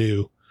they're going to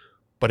do,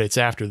 but it's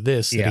after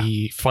this that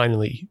he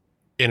finally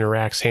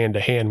interacts hand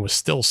to hand with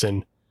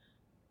Stilson,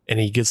 and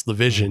he gets the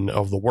vision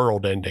of the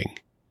world ending,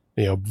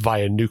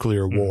 via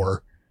nuclear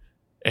war.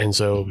 And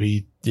so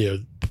he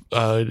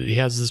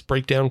has this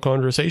breakdown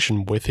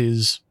conversation with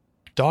his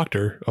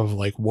doctor of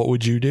like, what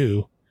would you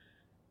do?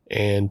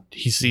 And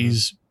he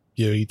sees,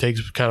 he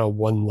takes kind of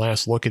one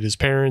last look at his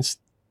parents,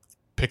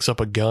 picks up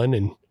a gun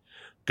and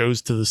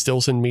goes to the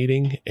Stilson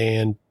meeting.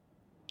 And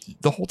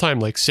the whole time,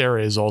 like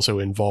Sarah is also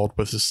involved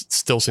with this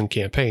Stilson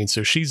campaign.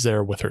 So she's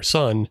there with her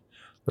son.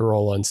 They're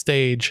all on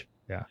stage.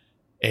 Yeah.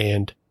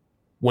 And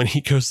when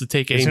he goes to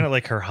take Isn't it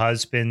like her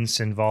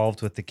husband's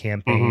involved with the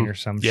campaign or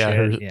some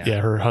shit?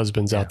 Her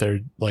husband's out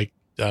there like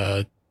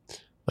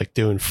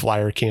doing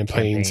flyer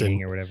campaigns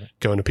and or whatever,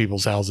 going to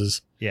people's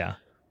houses. Yeah.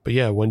 But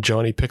yeah, when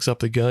Johnny picks up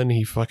the gun,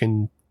 he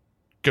fucking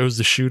goes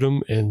to shoot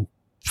him, and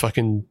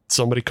fucking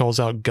somebody calls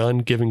out gun,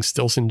 giving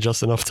Stilson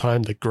just enough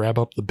time to grab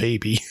up the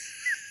baby.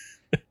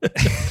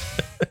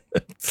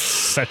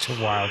 Such a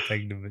wild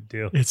thing to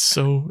do. It's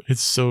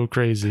so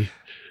crazy.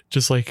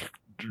 Just like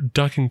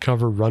duck and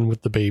cover, run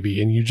with the baby,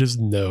 and you just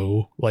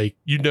know, like,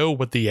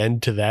 what the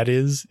end to that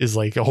is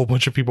like a whole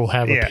bunch of people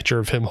have a picture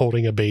of him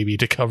holding a baby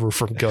to cover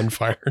from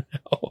gunfire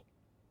now.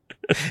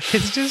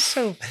 It's just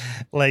so,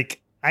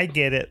 like, I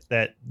get it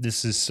that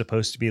this is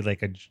supposed to be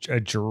like a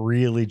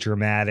really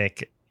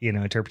dramatic,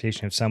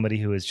 interpretation of somebody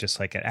who is just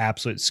like an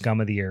absolute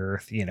scum of the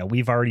earth.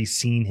 We've already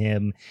seen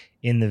him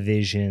in the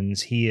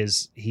visions. He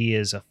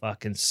is a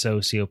fucking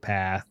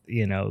sociopath,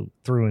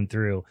 through and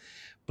through.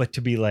 But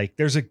to be like,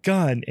 there's a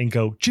gun, and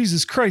go,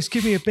 Jesus Christ,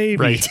 give me a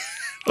baby. Right.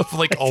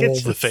 Like all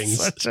the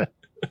things.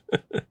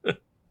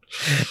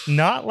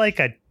 Not like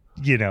a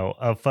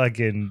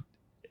fucking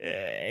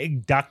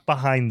duck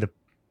behind the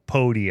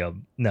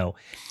podium. No,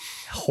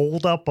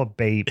 hold up a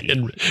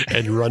baby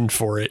and run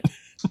for it.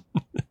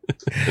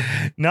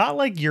 Not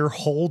like you're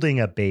holding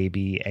a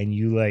baby and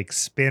you like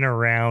spin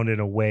around in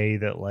a way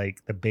that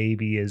like the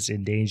baby is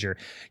in danger.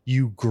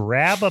 You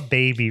grab a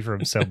baby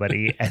from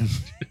somebody and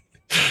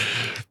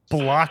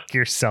block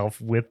yourself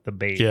with the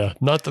baby. Yeah,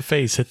 not the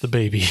face, hit the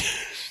baby.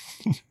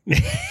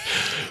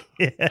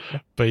 Yeah.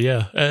 But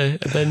yeah, and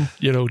then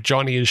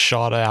Johnny is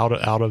shot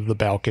out of the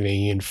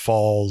balcony and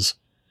falls,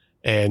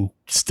 and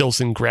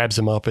Stillson grabs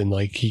him up, and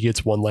like he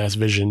gets one last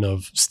vision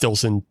of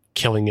Stillson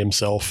killing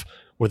himself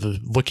with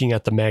looking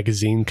at the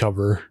magazine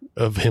cover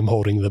of him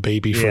holding the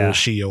baby for a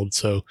shield.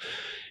 So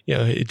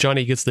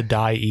Johnny gets to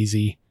die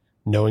easy,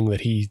 knowing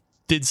that he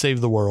did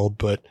save the world,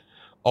 but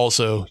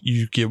also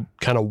you get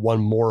kind of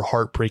one more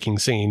heartbreaking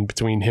scene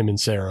between him and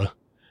Sarah,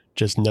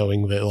 just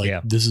knowing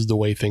that this is the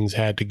way things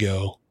had to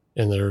go,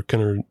 and there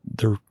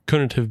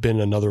couldn't have been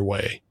another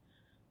way,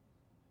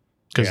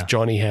 because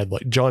Johnny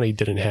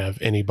didn't have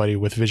anybody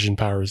with vision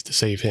powers to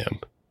save him.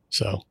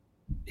 So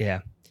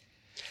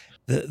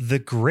the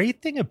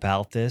great thing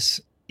about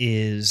this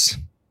is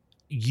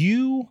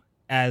you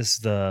as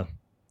the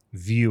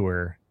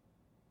viewer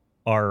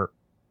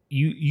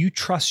you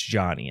trust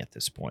Johnny at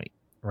this point,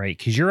 right?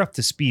 Because you're up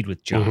to speed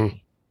with Johnny. Mm-hmm.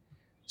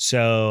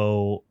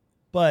 So,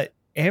 but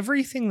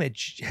everything that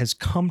has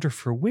come to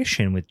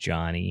fruition with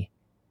Johnny,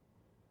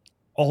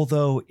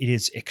 although it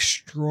is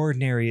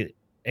extraordinarily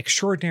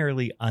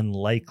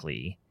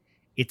unlikely,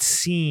 it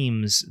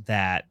seems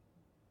that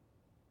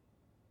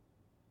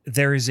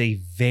there is a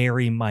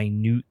very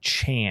minute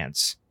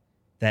chance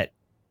that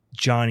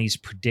Johnny's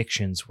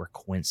predictions were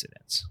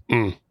coincidence.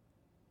 Mm.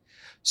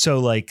 So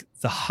like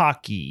the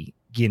hockey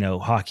game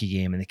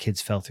and the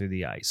kids fell through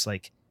the ice,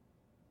 like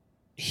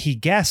he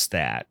guessed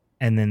that,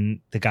 and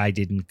then the guy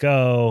didn't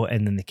go,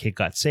 and then the kid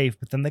got safe,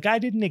 but then the guy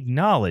didn't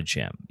acknowledge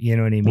him. You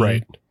know what I mean?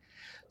 Right.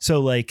 So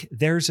like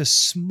there's a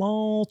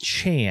small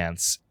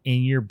chance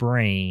in your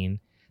brain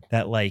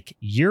that like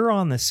you're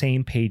on the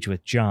same page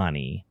with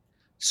Johnny.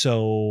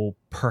 So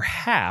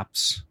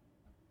perhaps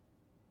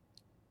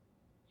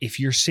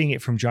if you're seeing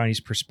it from Johnny's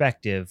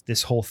perspective,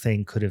 this whole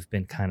thing could have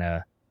been kind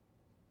of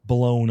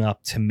blown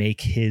up to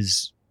make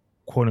his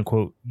quote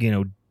unquote,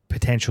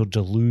 potential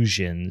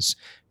delusions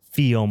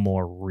feel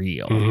more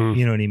real. Mm-hmm.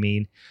 You know what I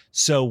mean?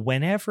 So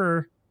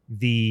whenever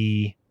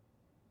the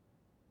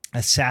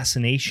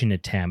assassination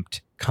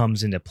attempt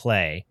comes into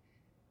play,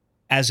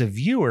 as a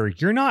viewer,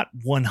 you're not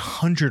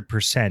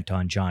 100%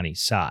 on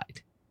Johnny's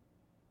side.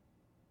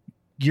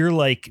 You're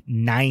like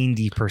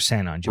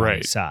 90% on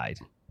Johnny's side.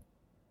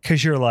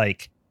 Because you're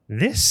like,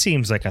 this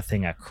seems like a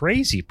thing a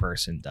crazy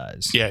person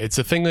does. Yeah, it's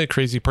a thing that a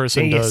crazy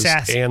person does.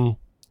 And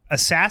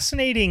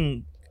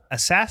assassinating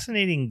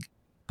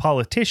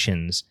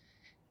politicians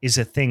is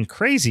a thing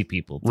crazy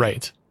people do.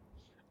 Right.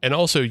 And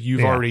also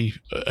you've already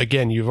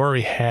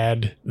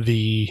had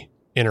the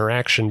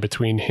interaction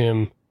between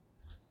him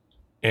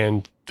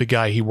and the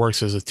guy he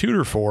works as a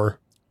tutor for.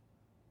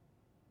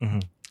 Mm-hmm.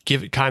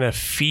 Kind of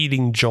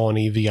feeding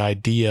Johnny the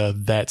idea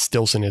that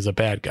Stillson is a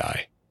bad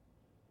guy.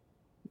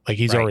 Like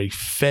he's already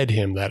fed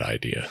him that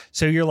idea.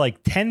 So you're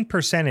like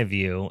 10% of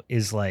you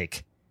is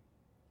like,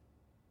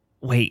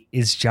 wait,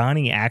 is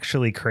Johnny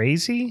actually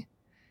crazy?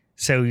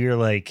 So you're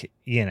like,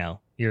 you're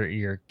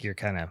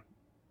kind of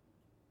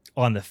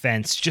on the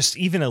fence, just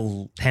even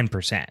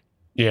 10%.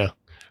 Yeah.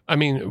 I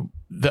mean,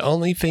 the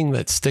only thing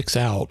that sticks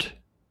out,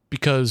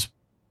 because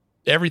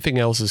everything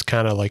else is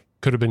kind of like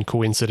could have been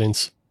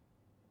coincidence,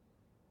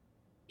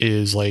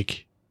 is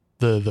like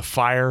the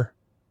fire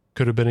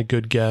could have been a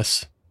good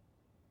guess.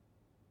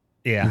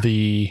 Yeah.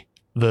 The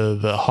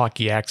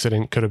hockey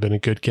accident could have been a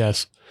good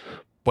guess,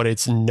 but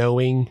it's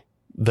knowing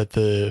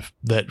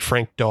that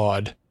Frank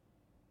Dodd,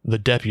 the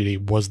deputy,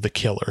 was the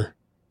killer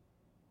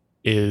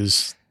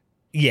is.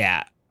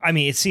 Yeah. I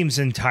mean, it seems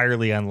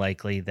entirely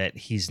unlikely that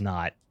he's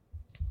not,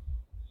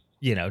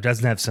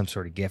 doesn't have some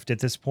sort of gift at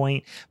this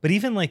point. But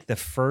even like the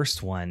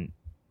first one,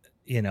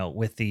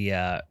 with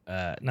the,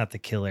 not the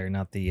killer,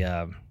 not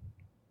the,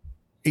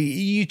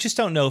 you just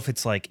don't know if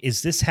it's like,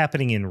 is this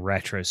happening in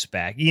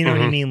retrospect? You know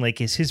what I mean?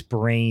 Like, is his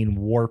brain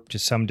warped to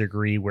some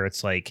degree where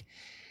it's like,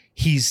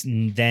 he's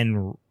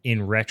then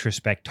in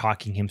retrospect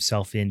talking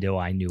himself into,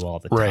 I knew all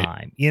the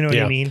time. You know what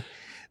I mean?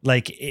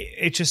 Like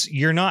it just,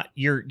 you're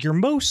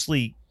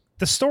mostly,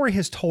 the story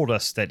has told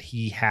us that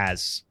he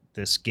has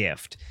this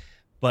gift,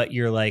 but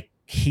you're like,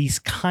 he's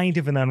kind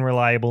of an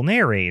unreliable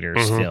narrator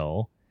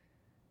still.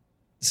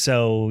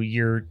 So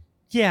you're,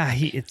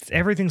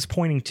 everything's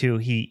pointing to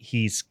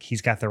he's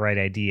got the right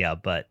idea,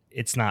 but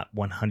it's not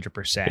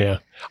 100%. Yeah.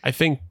 I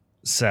think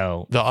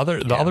so. The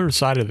other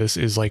side of this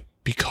is like,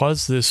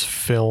 because this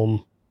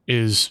film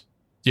is,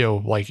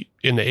 like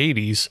in the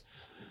 80s,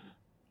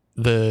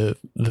 the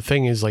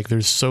thing is like,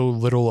 there's so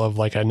little of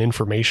like an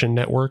information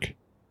network.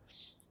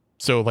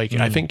 So like,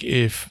 I think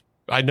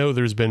I know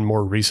there's been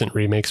more recent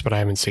remakes, but I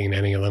haven't seen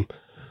any of them.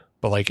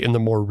 But like in the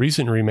more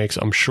recent remakes,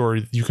 I'm sure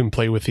you can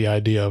play with the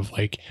idea of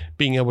like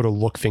being able to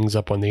look things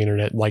up on the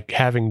internet, like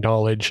having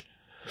knowledge.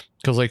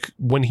 Because like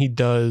when he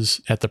does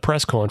at the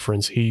press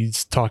conference,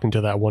 he's talking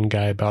to that one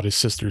guy about his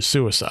sister's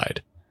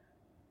suicide.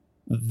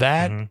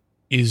 That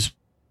is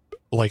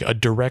like a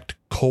direct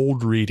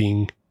cold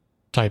reading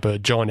type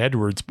of John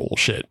Edwards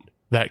bullshit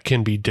that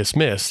can be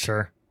dismissed.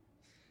 Sure.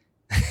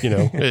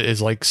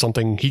 Is like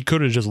something he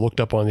could have just looked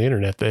up on the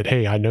internet that,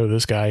 hey, I know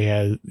this guy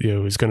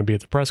is going to be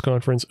at the press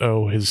conference.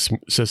 Oh, his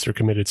sister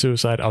committed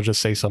suicide. I'll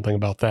just say something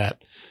about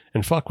that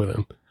and fuck with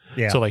him.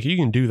 Yeah. So like you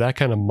can do that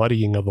kind of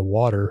muddying of the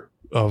water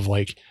of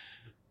like,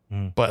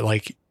 but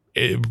like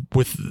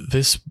with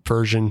this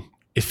version,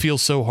 it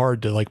feels so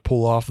hard to like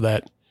pull off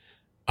that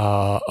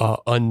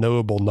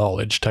unknowable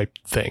knowledge type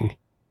thing.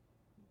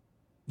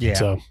 Yeah.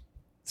 So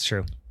it's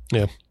true.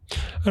 Yeah.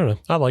 I don't know.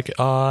 I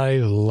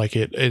like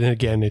it. And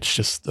again, it's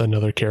just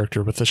another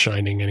character with The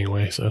Shining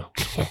anyway. So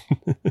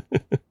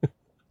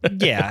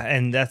yeah.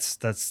 And that's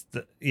the,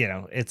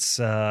 it's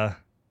The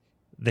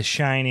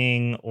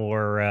Shining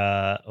or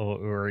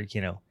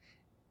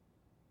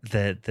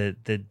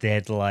the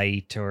Dead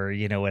Light or,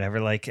 whatever.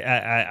 Like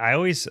I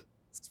always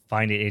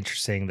find it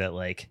interesting that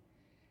like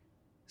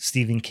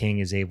Stephen King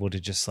is able to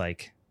just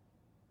like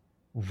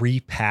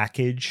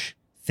repackage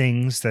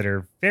things that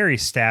are very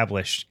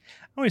established.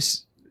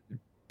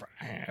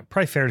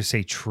 Probably fair to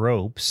say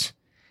tropes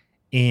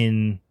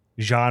in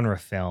genre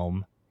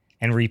film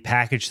and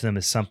repackage them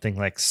as something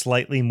like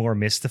slightly more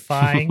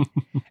mystifying.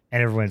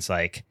 And everyone's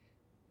like,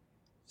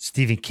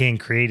 Stephen King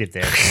created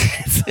this.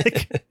 It's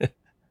like,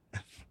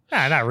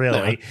 nah, not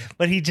really. No.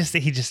 But he just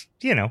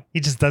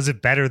does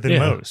it better than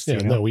most. Yeah,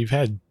 no, we've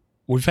had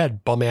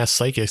bum ass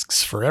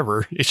psychics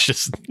forever. It's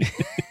just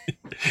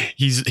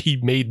he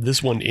made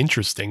this one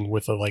interesting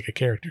with a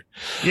character.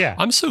 Yeah.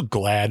 I'm so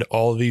glad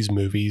all of these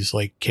movies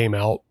like came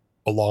out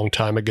a long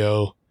time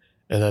ago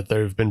and that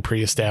they've been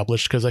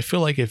pre-established, because I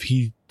feel like if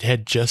he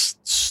had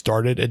just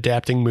started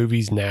adapting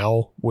movies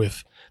now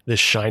with this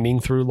Shining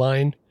through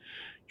line,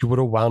 you would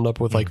have wound up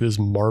with like this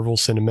Marvel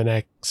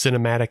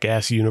cinematic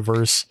ass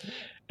universe,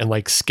 and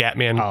like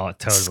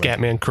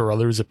Scatman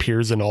Carruthers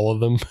appears in all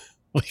of them.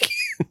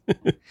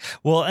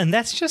 Well, and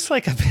that's just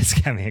like a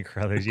Scatman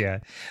Carruthers, yeah.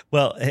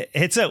 Well,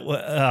 it's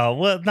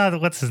not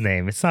what's his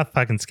name? It's not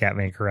fucking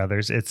Scatman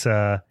Carruthers. It's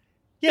it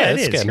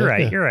is. Scatman, you're right.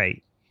 Yeah. You're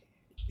right.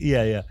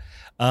 Yeah.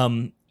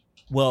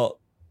 Well,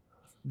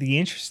 the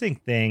interesting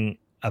thing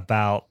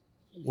about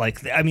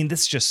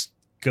this just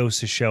goes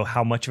to show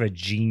how much of a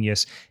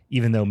genius,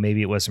 even though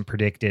maybe it wasn't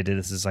predicted,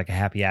 this is like a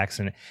happy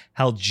accident,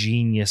 how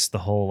genius the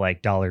whole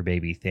like Dollar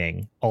Baby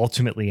thing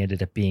ultimately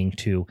ended up being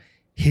to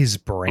his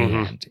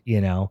brand,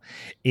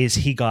 is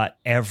he got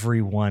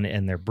everyone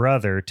and their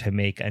brother to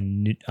make a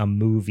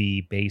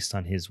movie based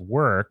on his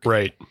work.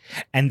 Right.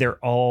 And they're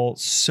all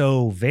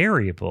so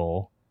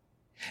variable.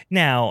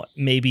 Now,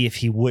 maybe if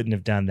he wouldn't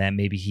have done that,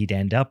 maybe he'd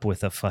end up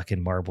with a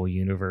fucking Marvel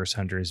universe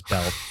under his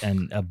belt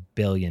and $1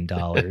 billion.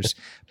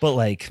 But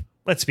like,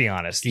 let's be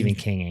honest, Stephen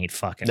King ain't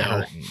fucking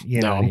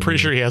hurting. I'm pretty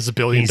sure he has $1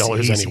 billion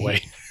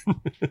anyway.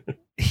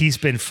 He's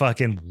been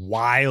fucking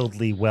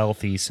wildly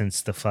wealthy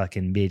since the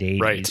fucking mid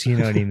 80s. Right. You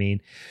know what I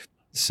mean?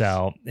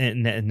 So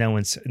no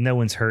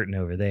one's hurting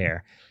over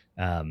there.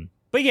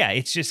 But yeah,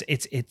 it's just,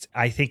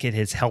 I think it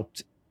has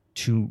helped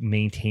to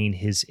maintain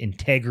his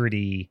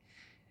integrity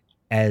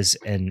as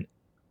an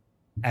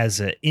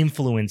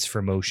influence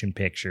for motion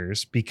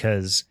pictures,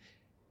 because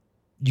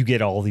you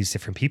get all these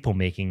different people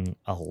making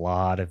a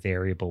lot of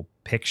variable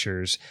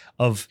pictures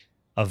of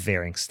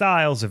varying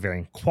styles, of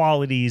varying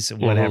qualities,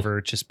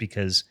 whatever, just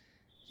because,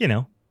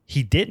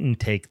 he didn't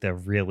take the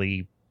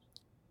really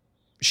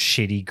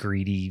shitty,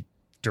 greedy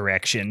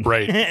direction.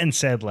 Right. And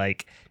said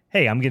like,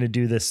 hey, I'm going to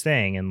do this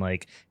thing. And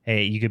like,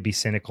 hey, you could be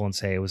cynical and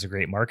say it was a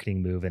great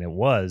marketing move, and it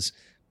was,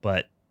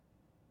 but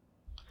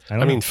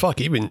I mean,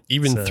 fuck, even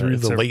through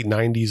the late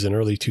 90s and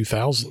early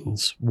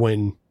 2000s,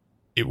 when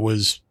it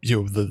was,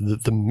 the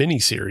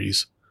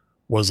miniseries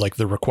was like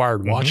the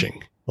required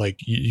watching. Like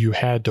you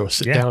had to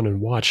sit down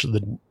and watch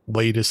the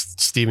latest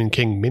Stephen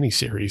King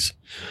miniseries.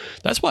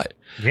 That's why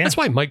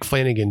Mike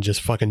Flanagan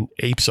just fucking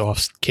apes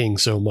off King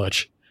so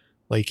much.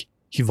 Like,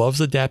 he loves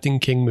adapting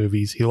King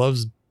movies. He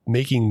loves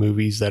making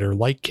movies that are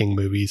like King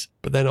movies,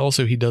 but then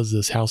also he does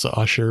this House of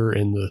Usher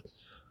and the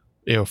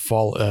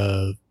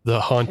the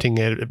Haunting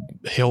at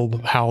Hill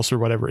House or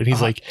whatever, and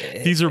he's like,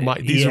 these are my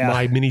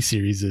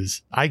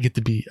miniseries.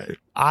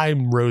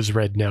 I'm Rose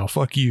Red now.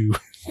 Fuck you.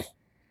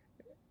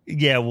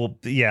 Yeah, well,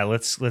 yeah.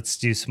 Let's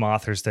do some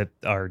authors that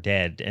are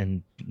dead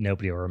and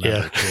nobody will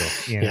remember.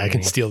 Too, I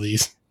can steal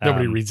these.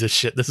 Nobody reads this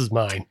shit. This is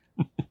mine.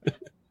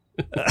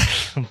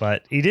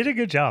 But he did a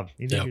good job.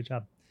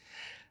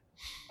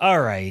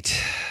 All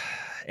right.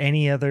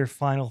 Any other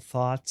final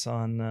thoughts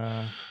on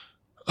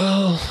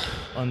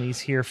these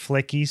here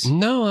flickies?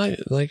 No,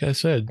 like I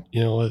said,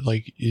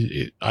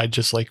 I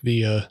just like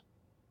I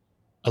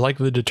like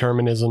the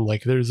determinism.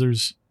 Like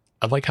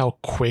I like how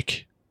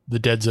quick the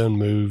Dead Zone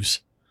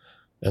moves,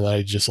 and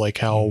I just like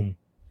how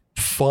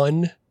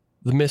fun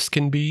the Mist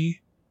can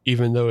be,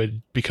 even though it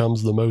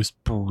becomes the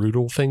most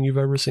brutal thing you've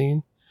ever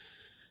seen.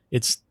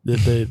 It's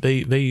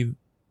they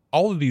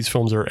all of these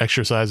films are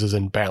exercises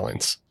in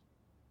balance,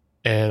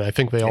 and I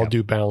think they all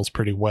do balance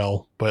pretty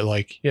well. But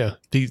like, yeah,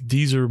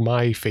 these are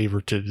my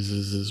favorite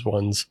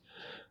ones,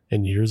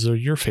 and yours are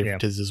your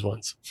favorite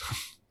ones.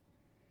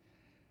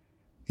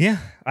 Yeah,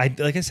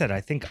 like I said,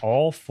 I think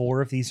all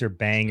four of these are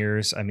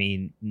bangers. I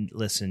mean,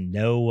 listen,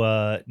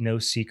 no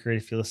secret.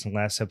 If you listen to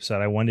last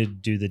episode, I wanted to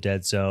do the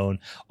Dead Zone,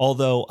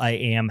 although I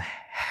am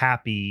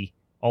happy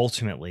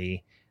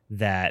ultimately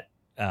that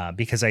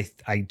because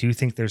I do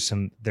think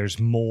there's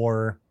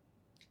more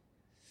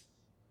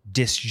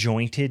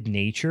disjointed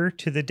nature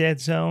to the Dead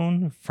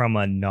Zone from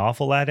a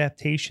novel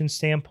adaptation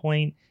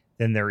standpoint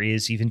than there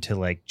is even to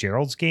like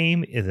Gerald's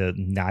Game.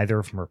 Neither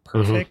of them are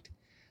perfect.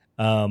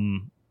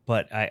 Mm-hmm.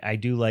 But I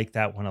do like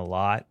that one a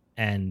lot.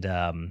 And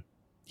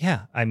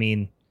yeah, I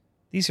mean,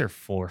 these are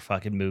four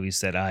fucking movies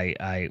that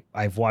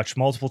I've watched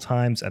multiple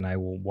times and I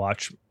will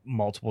watch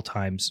multiple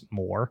times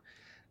more.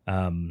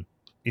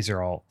 These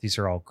are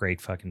all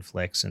great fucking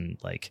flicks, and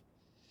like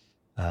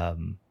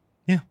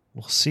yeah,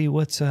 we'll see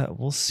what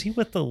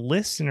the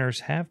listeners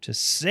have to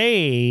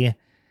say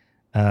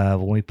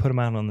when we put them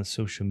out on the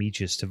social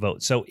medias to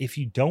vote. So if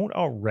you don't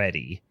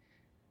already,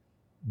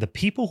 the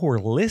people who are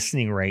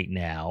listening right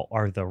now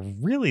are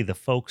the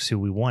folks who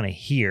we want to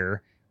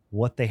hear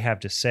what they have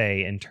to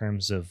say in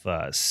terms of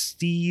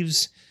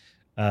Steve's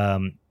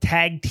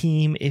tag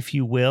team, if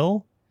you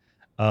will,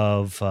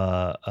 of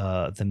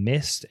the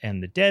Mist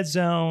and the Dead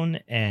Zone,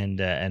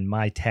 and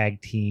my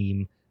tag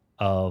team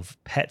of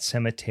Pet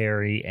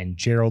Sematary and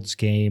Gerald's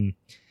Game.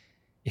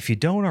 If you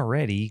don't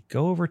already,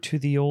 go over to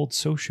the old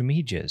social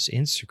medias,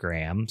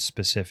 Instagram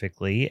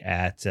specifically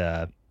at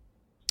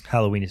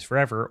Halloween is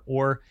Forever,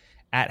 or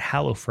at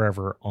Hallow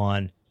Forever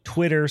on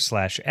Twitter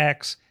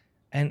 /X,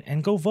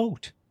 and go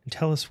vote and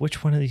tell us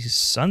which one of these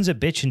sons of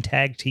bitchin'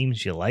 tag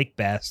teams you like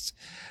best.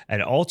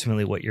 And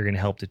ultimately what you're going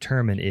to help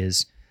determine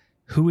is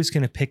who is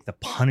going to pick the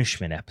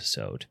punishment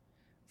episode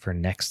for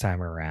next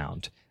time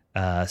around.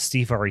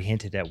 Steve already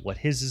hinted at what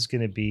his is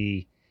going to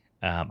be.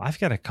 I've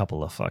got a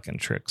couple of fucking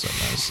tricks up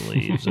my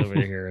sleeves over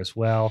here as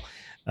well.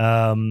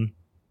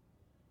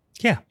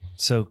 Yeah,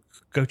 so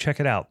go check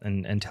it out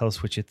and tell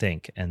us what you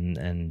think, and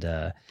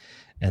vote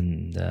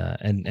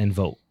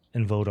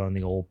on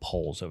the old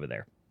polls over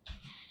there.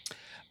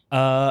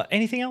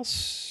 Anything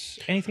else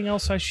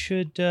I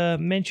should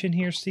mention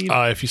here, Steve?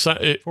 If you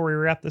before we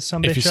wrap this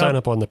if you sign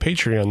up on the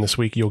Patreon this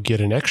week, you'll get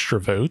an extra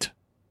vote.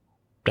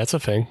 That's a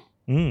thing.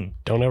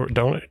 Don't ever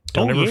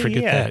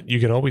forget that. You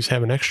can always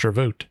have an extra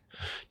vote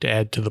to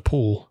add to the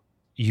pool.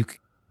 You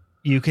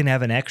can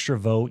have an extra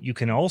vote. You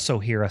can also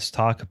hear us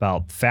talk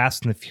about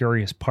Fast and the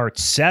Furious Part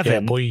 7. Yeah,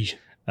 boy.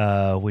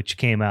 Which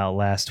came out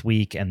last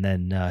week, and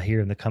then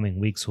here in the coming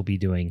weeks we'll be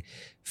doing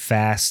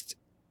Fast.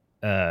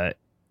 What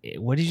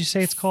did you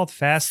say it's called?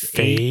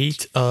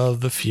 Fate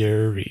of the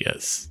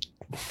Furious.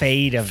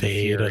 Fate of the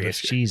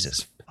Furious.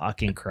 Jesus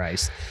fucking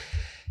Christ!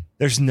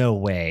 There's no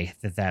way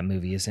that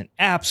movie is an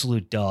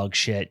absolute dog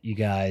shit, you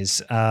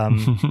guys. All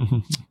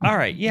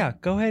right, yeah,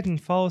 go ahead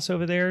and follow us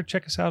over there.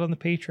 Check us out on the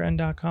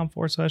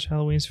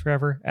patreon.com/Halloween's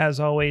Forever. As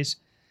always,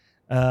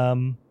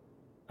 all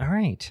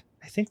right.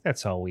 I think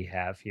that's all we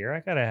have here.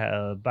 I got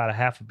about a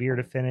half a beer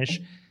to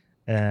finish,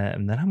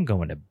 and then I'm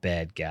going to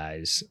bed,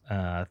 guys.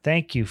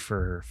 Thank you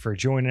for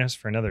joining us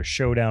for another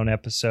Showdown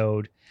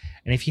episode.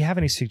 And if you have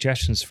any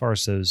suggestions as far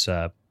as those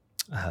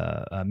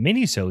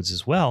mini-sodes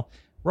as well,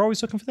 we're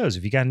always looking for those.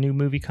 If you got a new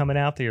movie coming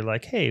out that you're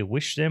like, hey,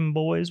 wish them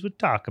boys would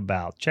talk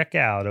about, check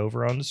out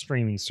over on the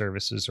streaming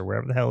services or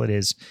wherever the hell it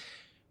is,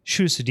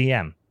 shoot us a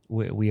DM.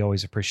 We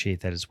always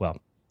appreciate that as well.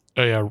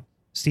 Oh, yeah.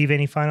 Steve,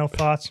 any final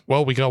thoughts?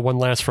 Well, we got one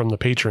last from the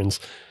patrons.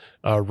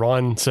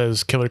 Ron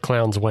says Killer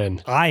Clowns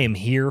win. I am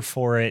here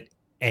for it.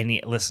 And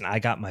listen, I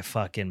got my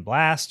fucking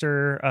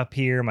blaster up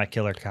here, my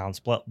Killer Clowns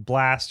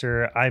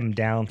blaster. I'm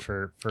down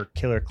for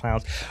Killer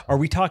Clowns. Are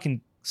we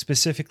talking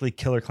specifically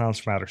Killer Clowns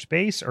from Outer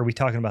Space, or are we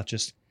talking about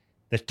just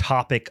the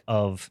topic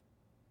of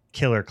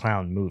Killer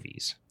Clown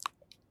movies?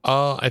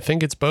 I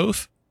think it's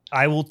both.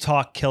 I will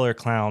talk Killer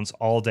Clowns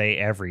all day,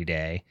 every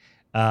day.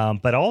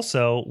 But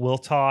also we'll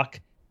talk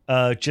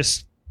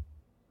just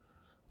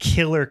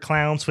Killer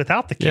Clowns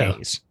without the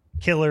K's.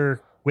 Yeah.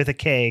 Killer with a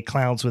K,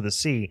 Clowns with a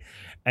C.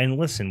 And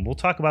listen, we'll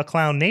talk about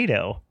Clown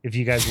NATO if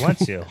you guys want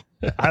to.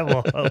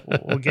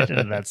 We'll get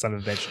into that son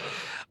of a bitch.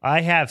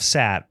 I have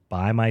sat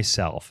by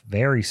myself,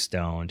 very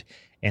stoned,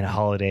 in a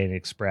Holiday Inn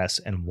Express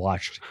and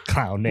watched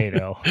Clown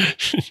NATO.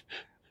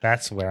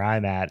 That's where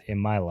I'm at in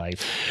my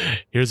life.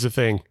 Here's the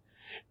thing.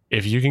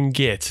 If you can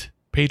get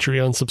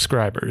Patreon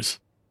subscribers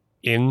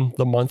in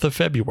the month of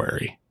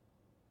February,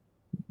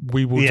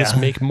 we will just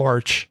make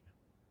March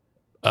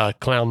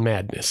Clown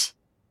Madness.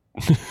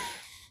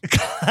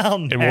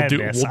 Clown and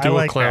Madness. we'll do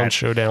a Clown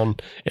Showdown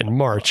in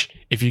March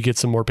if you get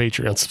some more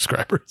Patreon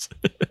subscribers.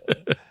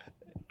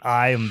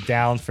 I am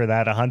down for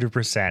that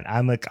 100%.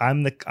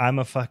 I'm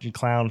a fucking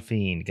clown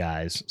fiend,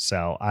 guys.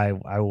 So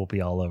I will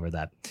be all over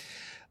that.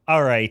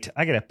 All right,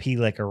 I gotta pee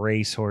like a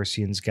racehorse,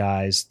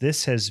 guys.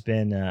 This has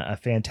been a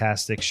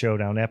fantastic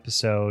Showdown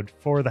episode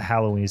for the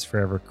Halloween is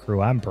Forever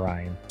crew. I'm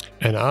Brian.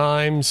 And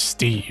I'm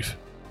Steve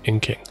in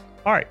King.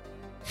 All right.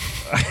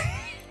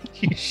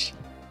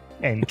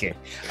 And King.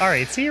 All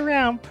right, see you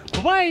around.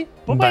 Bye-bye.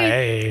 Bye-bye.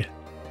 Bye.